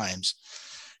our times,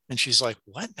 and she's like,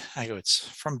 "What?" I go, "It's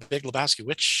from Big Lebowski."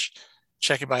 Which,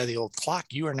 checking by the old clock,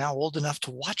 you are now old enough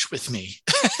to watch with me.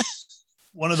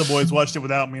 One of the boys watched it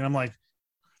without me, and I'm like,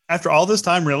 after all this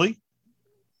time, really?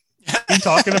 You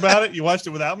talking about it? You watched it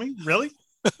without me? Really?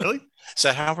 Really? Is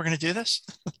that how we're going to do this?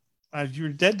 You're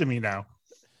dead to me now.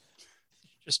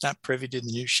 Just not privy to the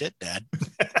new shit, Dad.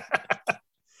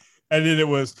 And then it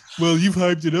was, well, you've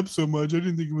hyped it up so much. I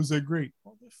didn't think it was that great.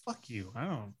 Well, fuck you. I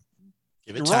don't.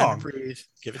 Give it time to breathe.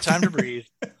 Give it time to breathe.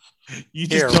 You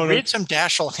just don't read some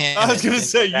Dashiell Hammett. I was going to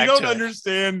say, you don't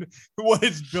understand what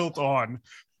it's built on.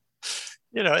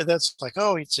 You know, that's like,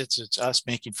 oh, it's us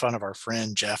making fun of our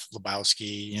friend Jeff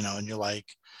Lebowski, you know, and you're like,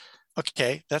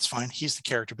 okay, that's fine. He's the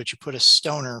character, but you put a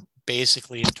stoner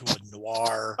basically into a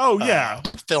noir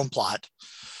film plot.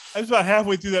 I was about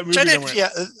halfway through that movie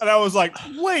and I was like,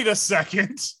 wait a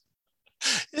second.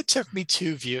 It took me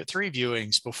 3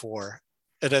 viewings before.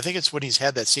 And I think it's when he's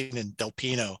had that scene in Del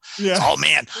Pino. Yeah. Oh,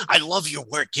 man, I love your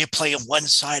work. You're playing one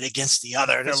side against the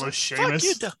other. Fellow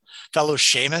Seamus. Fellow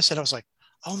Seamus. And I was like,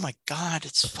 oh my God,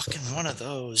 it's fucking one of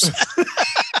those.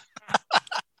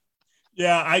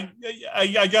 Yeah,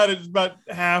 I got it about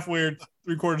halfway or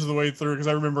 3/4 of the way through because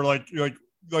I remember like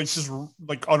just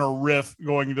like on a riff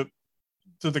going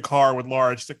to the car with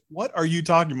Laura. She's like, "What are you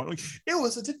talking about?" Like, it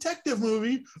was a detective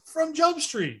movie from Jump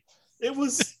Street. It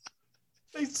was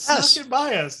they snuck it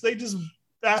by us. They just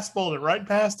fastballed it right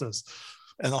past us.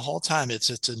 And the whole time it's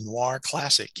a noir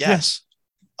classic. Yes.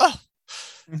 Yeah. Oh.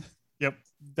 Yep.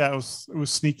 It was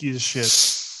sneaky as shit.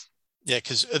 Yeah,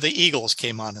 because the Eagles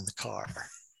came on in the car.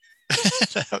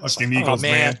 Fucking Eagles,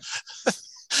 man.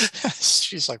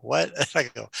 She's like, what? I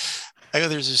go,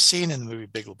 there's a scene in the movie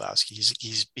Big Lebowski.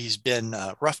 He's been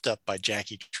roughed up by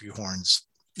Jackie Treehorns.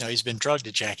 You know, he's been drugged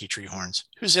to Jackie Treehorns,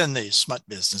 who's in the smut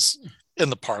business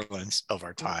in the parlance of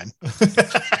our time.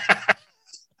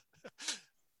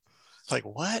 Like,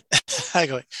 what? I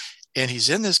go, and he's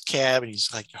in this cab and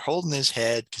he's like holding his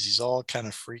head because he's all kind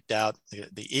of freaked out.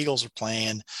 The Eagles are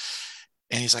playing.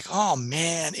 And he's like, "Oh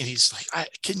man!" And he's like,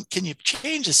 "Can you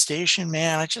change the station,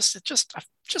 man? I just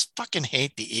fucking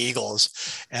hate the Eagles."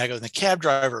 And I go, and the cab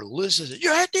driver loses it.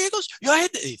 "You hate the Eagles? You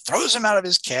hate the..." He throws him out of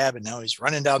his cab, and now he's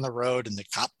running down the road, and the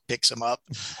cop picks him up.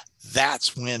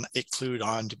 That's when it clued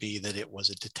on to be that it was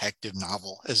a detective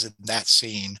novel, as in that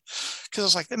scene. Because I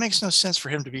was like, that makes no sense for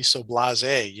him to be so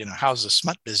blasé. You know, how's the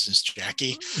smut business,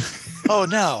 Jackie? Oh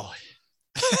no,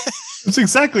 that's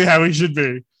exactly how he should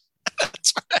be.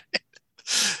 That's right.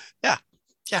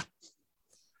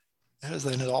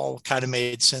 Then it all kind of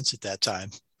made sense at that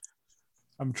time.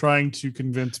 I'm trying to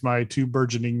convince my 2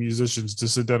 burgeoning musicians to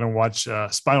sit down and watch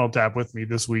Spinal Tap with me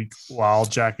this week while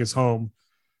Jack is home.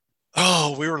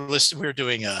 Oh, we were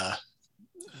doing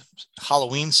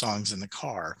Halloween songs in the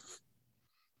car.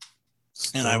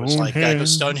 And I was like, I go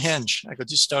Stonehenge. I go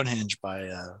do Stonehenge by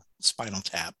Spinal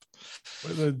Tap.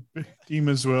 Where the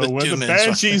demons will, where the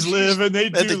banshees live, and they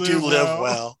do live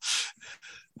well.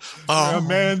 A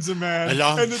man's a man,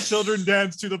 and the children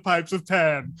dance to the pipes of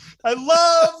Pan. I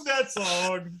love that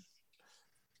song.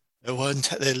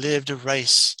 They lived a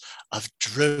race of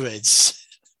druids.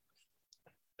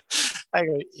 I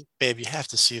go, babe, you have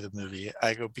to see the movie.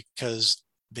 I go, because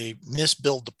they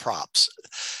misbuild the props.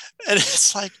 And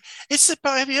it's like,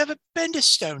 have you ever been to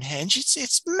Stonehenge?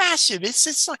 It's massive.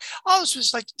 It's like, this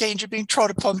was like danger being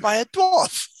trod upon by a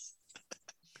dwarf.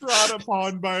 Trod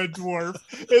upon by a dwarf.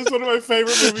 It's one of my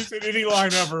favorite movies in any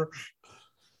line ever.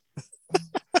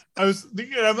 I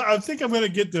think I'm going to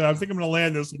get there. I think I'm going to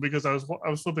land this one because I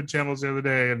was flipping channels the other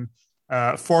day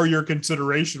and For Your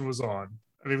Consideration was on.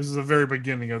 I mean, this is the very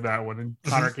beginning of that one. And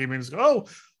Connor came in and goes,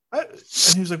 and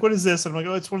he was like, "What is this?" And I'm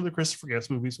like, "Oh, it's one of the Christopher Guest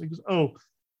movies." So he goes, "Oh,"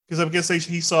 because I guess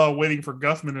he saw Waiting for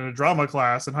Guffman in a drama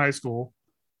class in high school.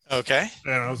 Okay.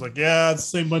 And I was like, "Yeah, it's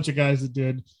the same bunch of guys that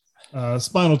did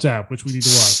Spinal Tap, which we need to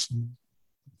watch."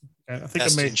 And I think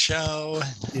Best in Show.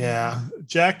 Yeah,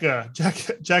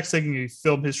 Jack's taking a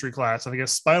film history class, and I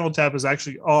guess Spinal Tap is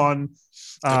actually on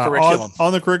the curriculum.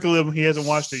 On the curriculum. He hasn't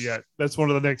watched it yet. That's one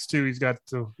of the next 2 he's got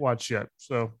to watch yet.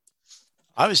 So,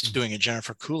 I was doing a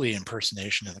Jennifer Cooley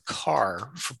impersonation in the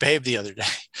car for Babe the other day.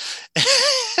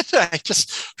 I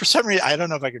just, for some reason, I don't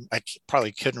know if I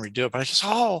probably couldn't redo it, but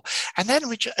and then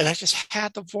and I just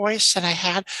had the voice and I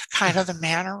had kind of the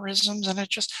mannerisms and I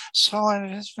just saw it.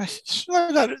 I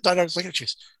was looking at you.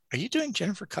 Are you doing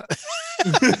Jennifer?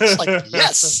 It's like,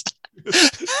 yes.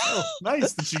 Oh,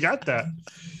 nice that she got that.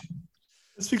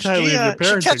 Speaks highly of your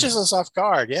parenting. She catches us off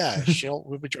guard. Yeah.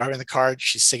 We'll be driving the car.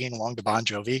 She's singing along to Bon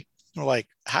Jovi. We're like,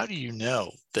 how do you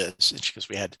know this? And she goes,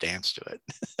 we had to dance to it.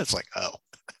 It's like, oh.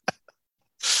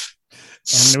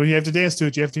 And when you have to dance to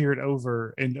it, you have to hear it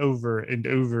over and over and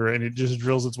over, and it just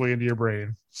drills its way into your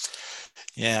brain.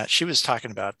 Yeah. She was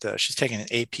talking about, she's taking an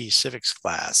AP civics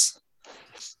class,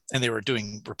 and they were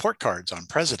doing report cards on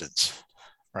presidents,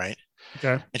 right?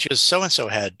 Okay. And she goes, so-and-so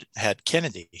had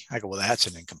Kennedy. I go, well, that's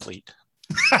an incomplete.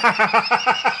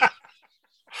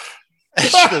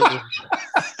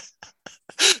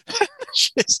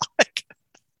 She's like,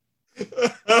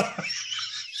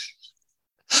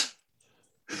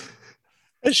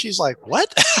 and she's like,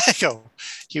 what? I go,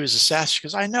 he was assassinated. She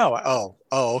goes, I know.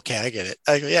 Oh, okay, I get it.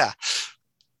 I go, yeah.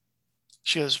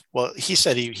 She goes, well, he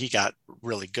said he got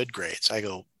really good grades. I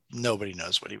go, nobody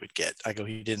knows what he would get. I go,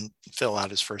 he didn't fill out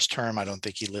his first term. I don't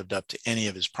think he lived up to any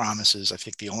of his promises. I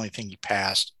think the only thing he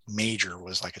passed major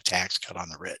was like a tax cut on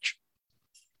the rich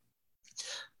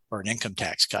or an income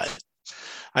tax cut.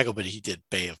 I go, but he did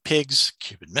Bay of Pigs,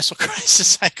 Cuban Missile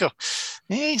Crisis. I go,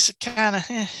 he's kind of,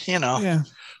 Yeah.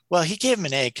 Well, he gave him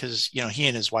an A because, he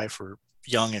and his wife were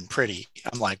young and pretty.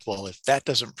 I'm like, well, if that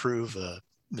doesn't prove a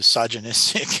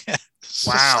misogynistic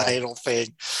societal thing.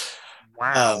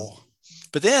 Wow.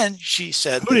 But then she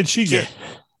said, who did she get?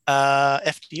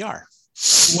 FDR.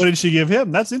 What did she give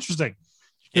him? That's interesting.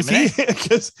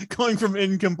 Because going from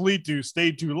incomplete to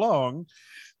stayed too long.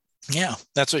 Yeah,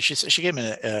 that's what she said. She gave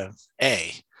him an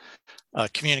A.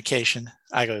 Communication.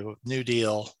 I go, New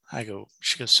Deal. I go,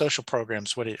 she goes, social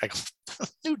programs. I go,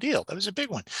 New Deal. That was a big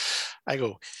one. I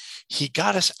go, he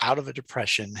got us out of a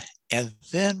depression and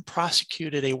then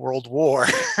prosecuted a world war.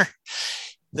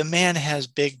 The man has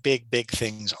big, big, big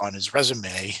things on his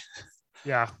resume.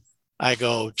 Yeah. I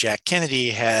go, Jack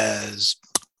Kennedy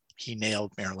he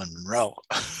nailed Marilyn Monroe.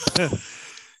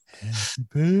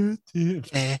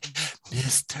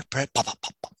 Mr. Brett.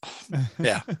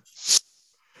 Yeah.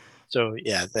 So,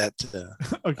 yeah, that.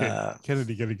 Okay.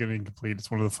 Kennedy getting incomplete. It's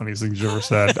one of the funniest things you ever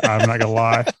said. I'm not going to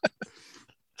lie.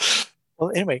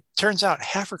 Well, anyway, turns out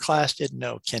half her class didn't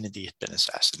know Kennedy had been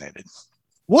assassinated.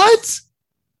 What?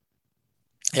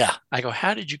 Yeah. I go,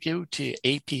 how did you go to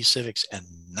AP Civics and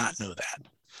not know that?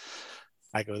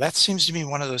 I go, that seems to be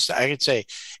one of those. I could say,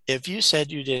 if you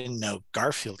said you didn't know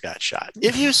Garfield got shot,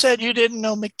 if you said you didn't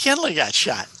know McKinley got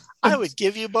shot, I would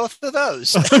give you both of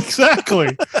those.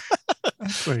 Exactly.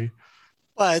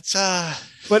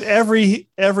 But every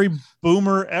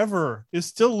boomer ever is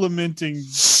still lamenting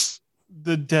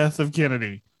the death of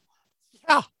Kennedy.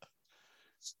 Yeah.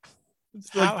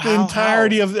 It's like the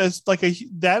entirety of this,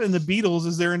 that and the Beatles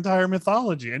is their entire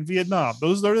mythology, and Vietnam.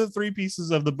 Those are the three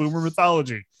pieces of the boomer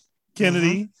mythology.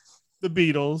 Kennedy, the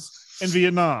Beatles, and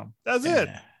Vietnam. That's it.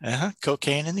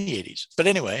 Cocaine in the 80s. But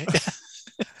anyway.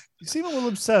 You seem a little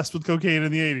obsessed with cocaine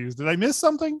in the 80s. Did I miss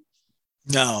something?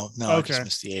 No. Okay. I just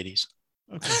missed the 80s.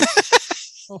 Okay.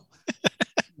 Well,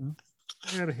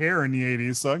 I had hair in the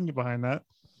 80s, so I can get behind that.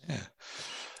 Yeah.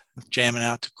 Jamming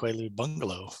out to Quaalude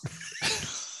Bungalow.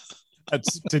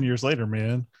 That's 10 years later,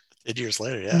 man. 10 years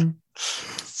later, yeah.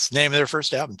 It's the name of their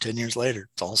first album, 10 years later.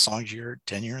 It's all songs you heard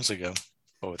 10 years ago.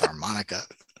 But with harmonica.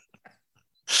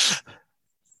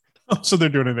 So they're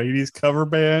doing an 80s cover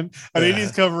band, an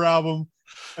 80s cover album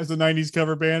as a 90s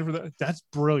cover band for that. That's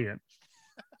brilliant.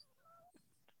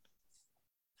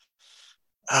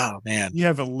 Oh, man. You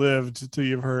haven't lived till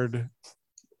you've heard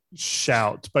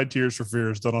Shout by Tears for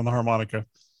Fears done on the harmonica.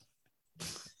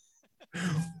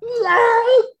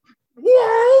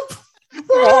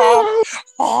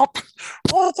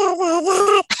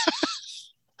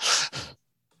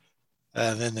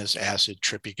 And then this acid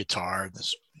trippy guitar and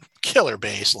this killer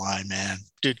bass line, man.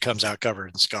 Dude comes out covered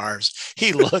in scars.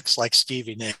 He looks like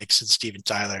Stevie Nicks and Steven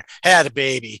Tyler had a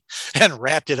baby and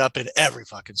wrapped it up in every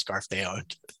fucking scarf they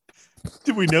owned.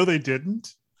 Did we know they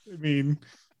didn't? I mean,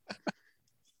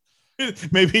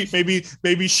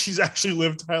 maybe she's actually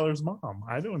Liv Tyler's mom.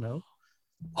 I don't know.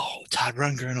 Oh, Todd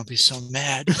Rundgren will be so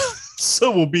mad.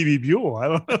 So will B.B. Buell. I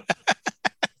don't know.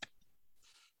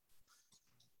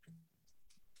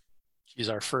 She's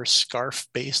our first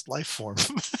scarf-based life form.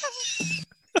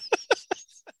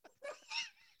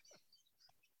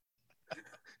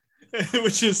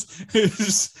 Which is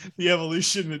the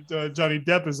evolution that Johnny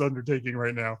Depp is undertaking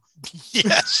right now.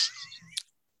 Yes.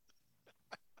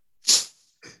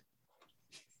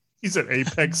 He's an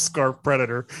apex scarf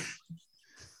predator.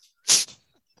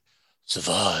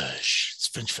 Sauvage. It's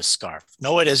French for scarf.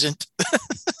 No, it isn't.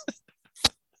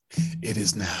 It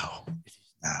is now.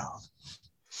 Now.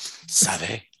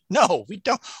 Savvy. No, we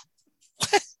don't.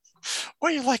 Or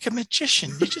you're like a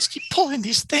magician. You just keep pulling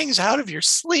these things out of your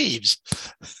sleeves.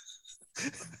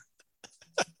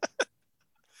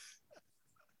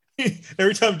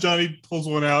 Every time Johnny pulls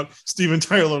one out, Steven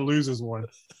Tyler loses one.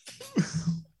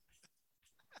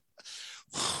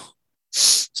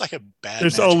 It's like a bad.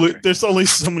 There's only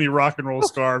so many rock and roll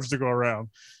scarves to go around.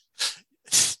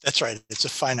 That's right. It's a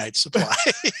finite supply.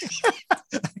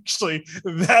 Actually,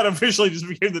 that officially just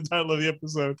became the title of the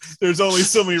episode. There's only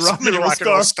so many rock and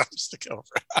roll scarves to go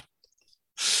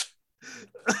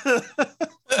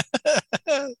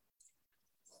around.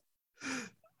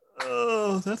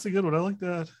 Oh, that's a good one. I like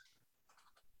that.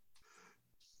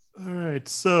 All right.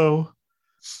 So,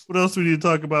 what else do we need to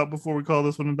talk about before we call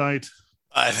this one a night?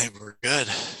 I think we're good.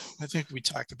 I think we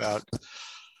talked about.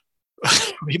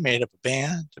 We made up a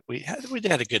band. We had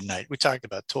a good night. We talked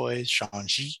about toys,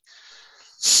 Shang-Chi,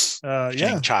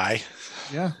 Chai.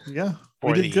 Yeah.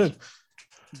 We did good.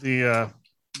 The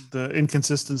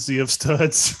inconsistency of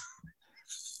studs.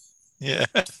 Yeah.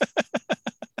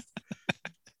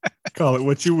 Call it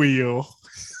what you will.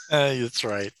 That's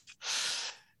right.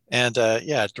 And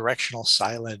directional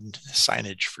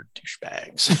signage for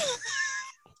douchebags.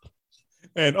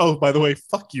 And by the way,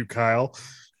 fuck you, Kyle.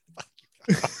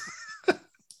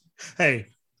 Hey,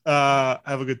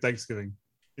 have a good Thanksgiving.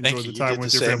 Enjoy the time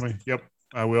with your family. Yep,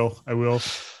 I will.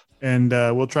 And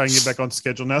we'll try and get back on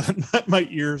schedule now that my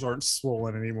ears aren't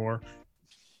swollen anymore.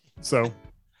 So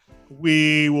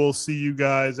we will see you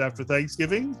guys after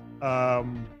Thanksgiving.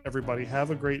 Everybody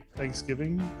have a great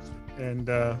Thanksgiving. And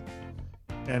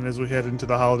as we head into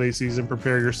the holiday season,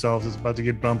 prepare yourselves. It's about to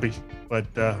get bumpy, but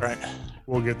right.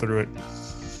 We'll get through it.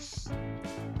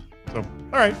 So,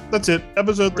 all right, that's it.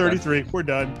 Episode 33. We're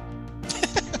done.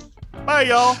 Bye,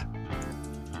 y'all.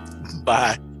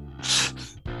 Bye.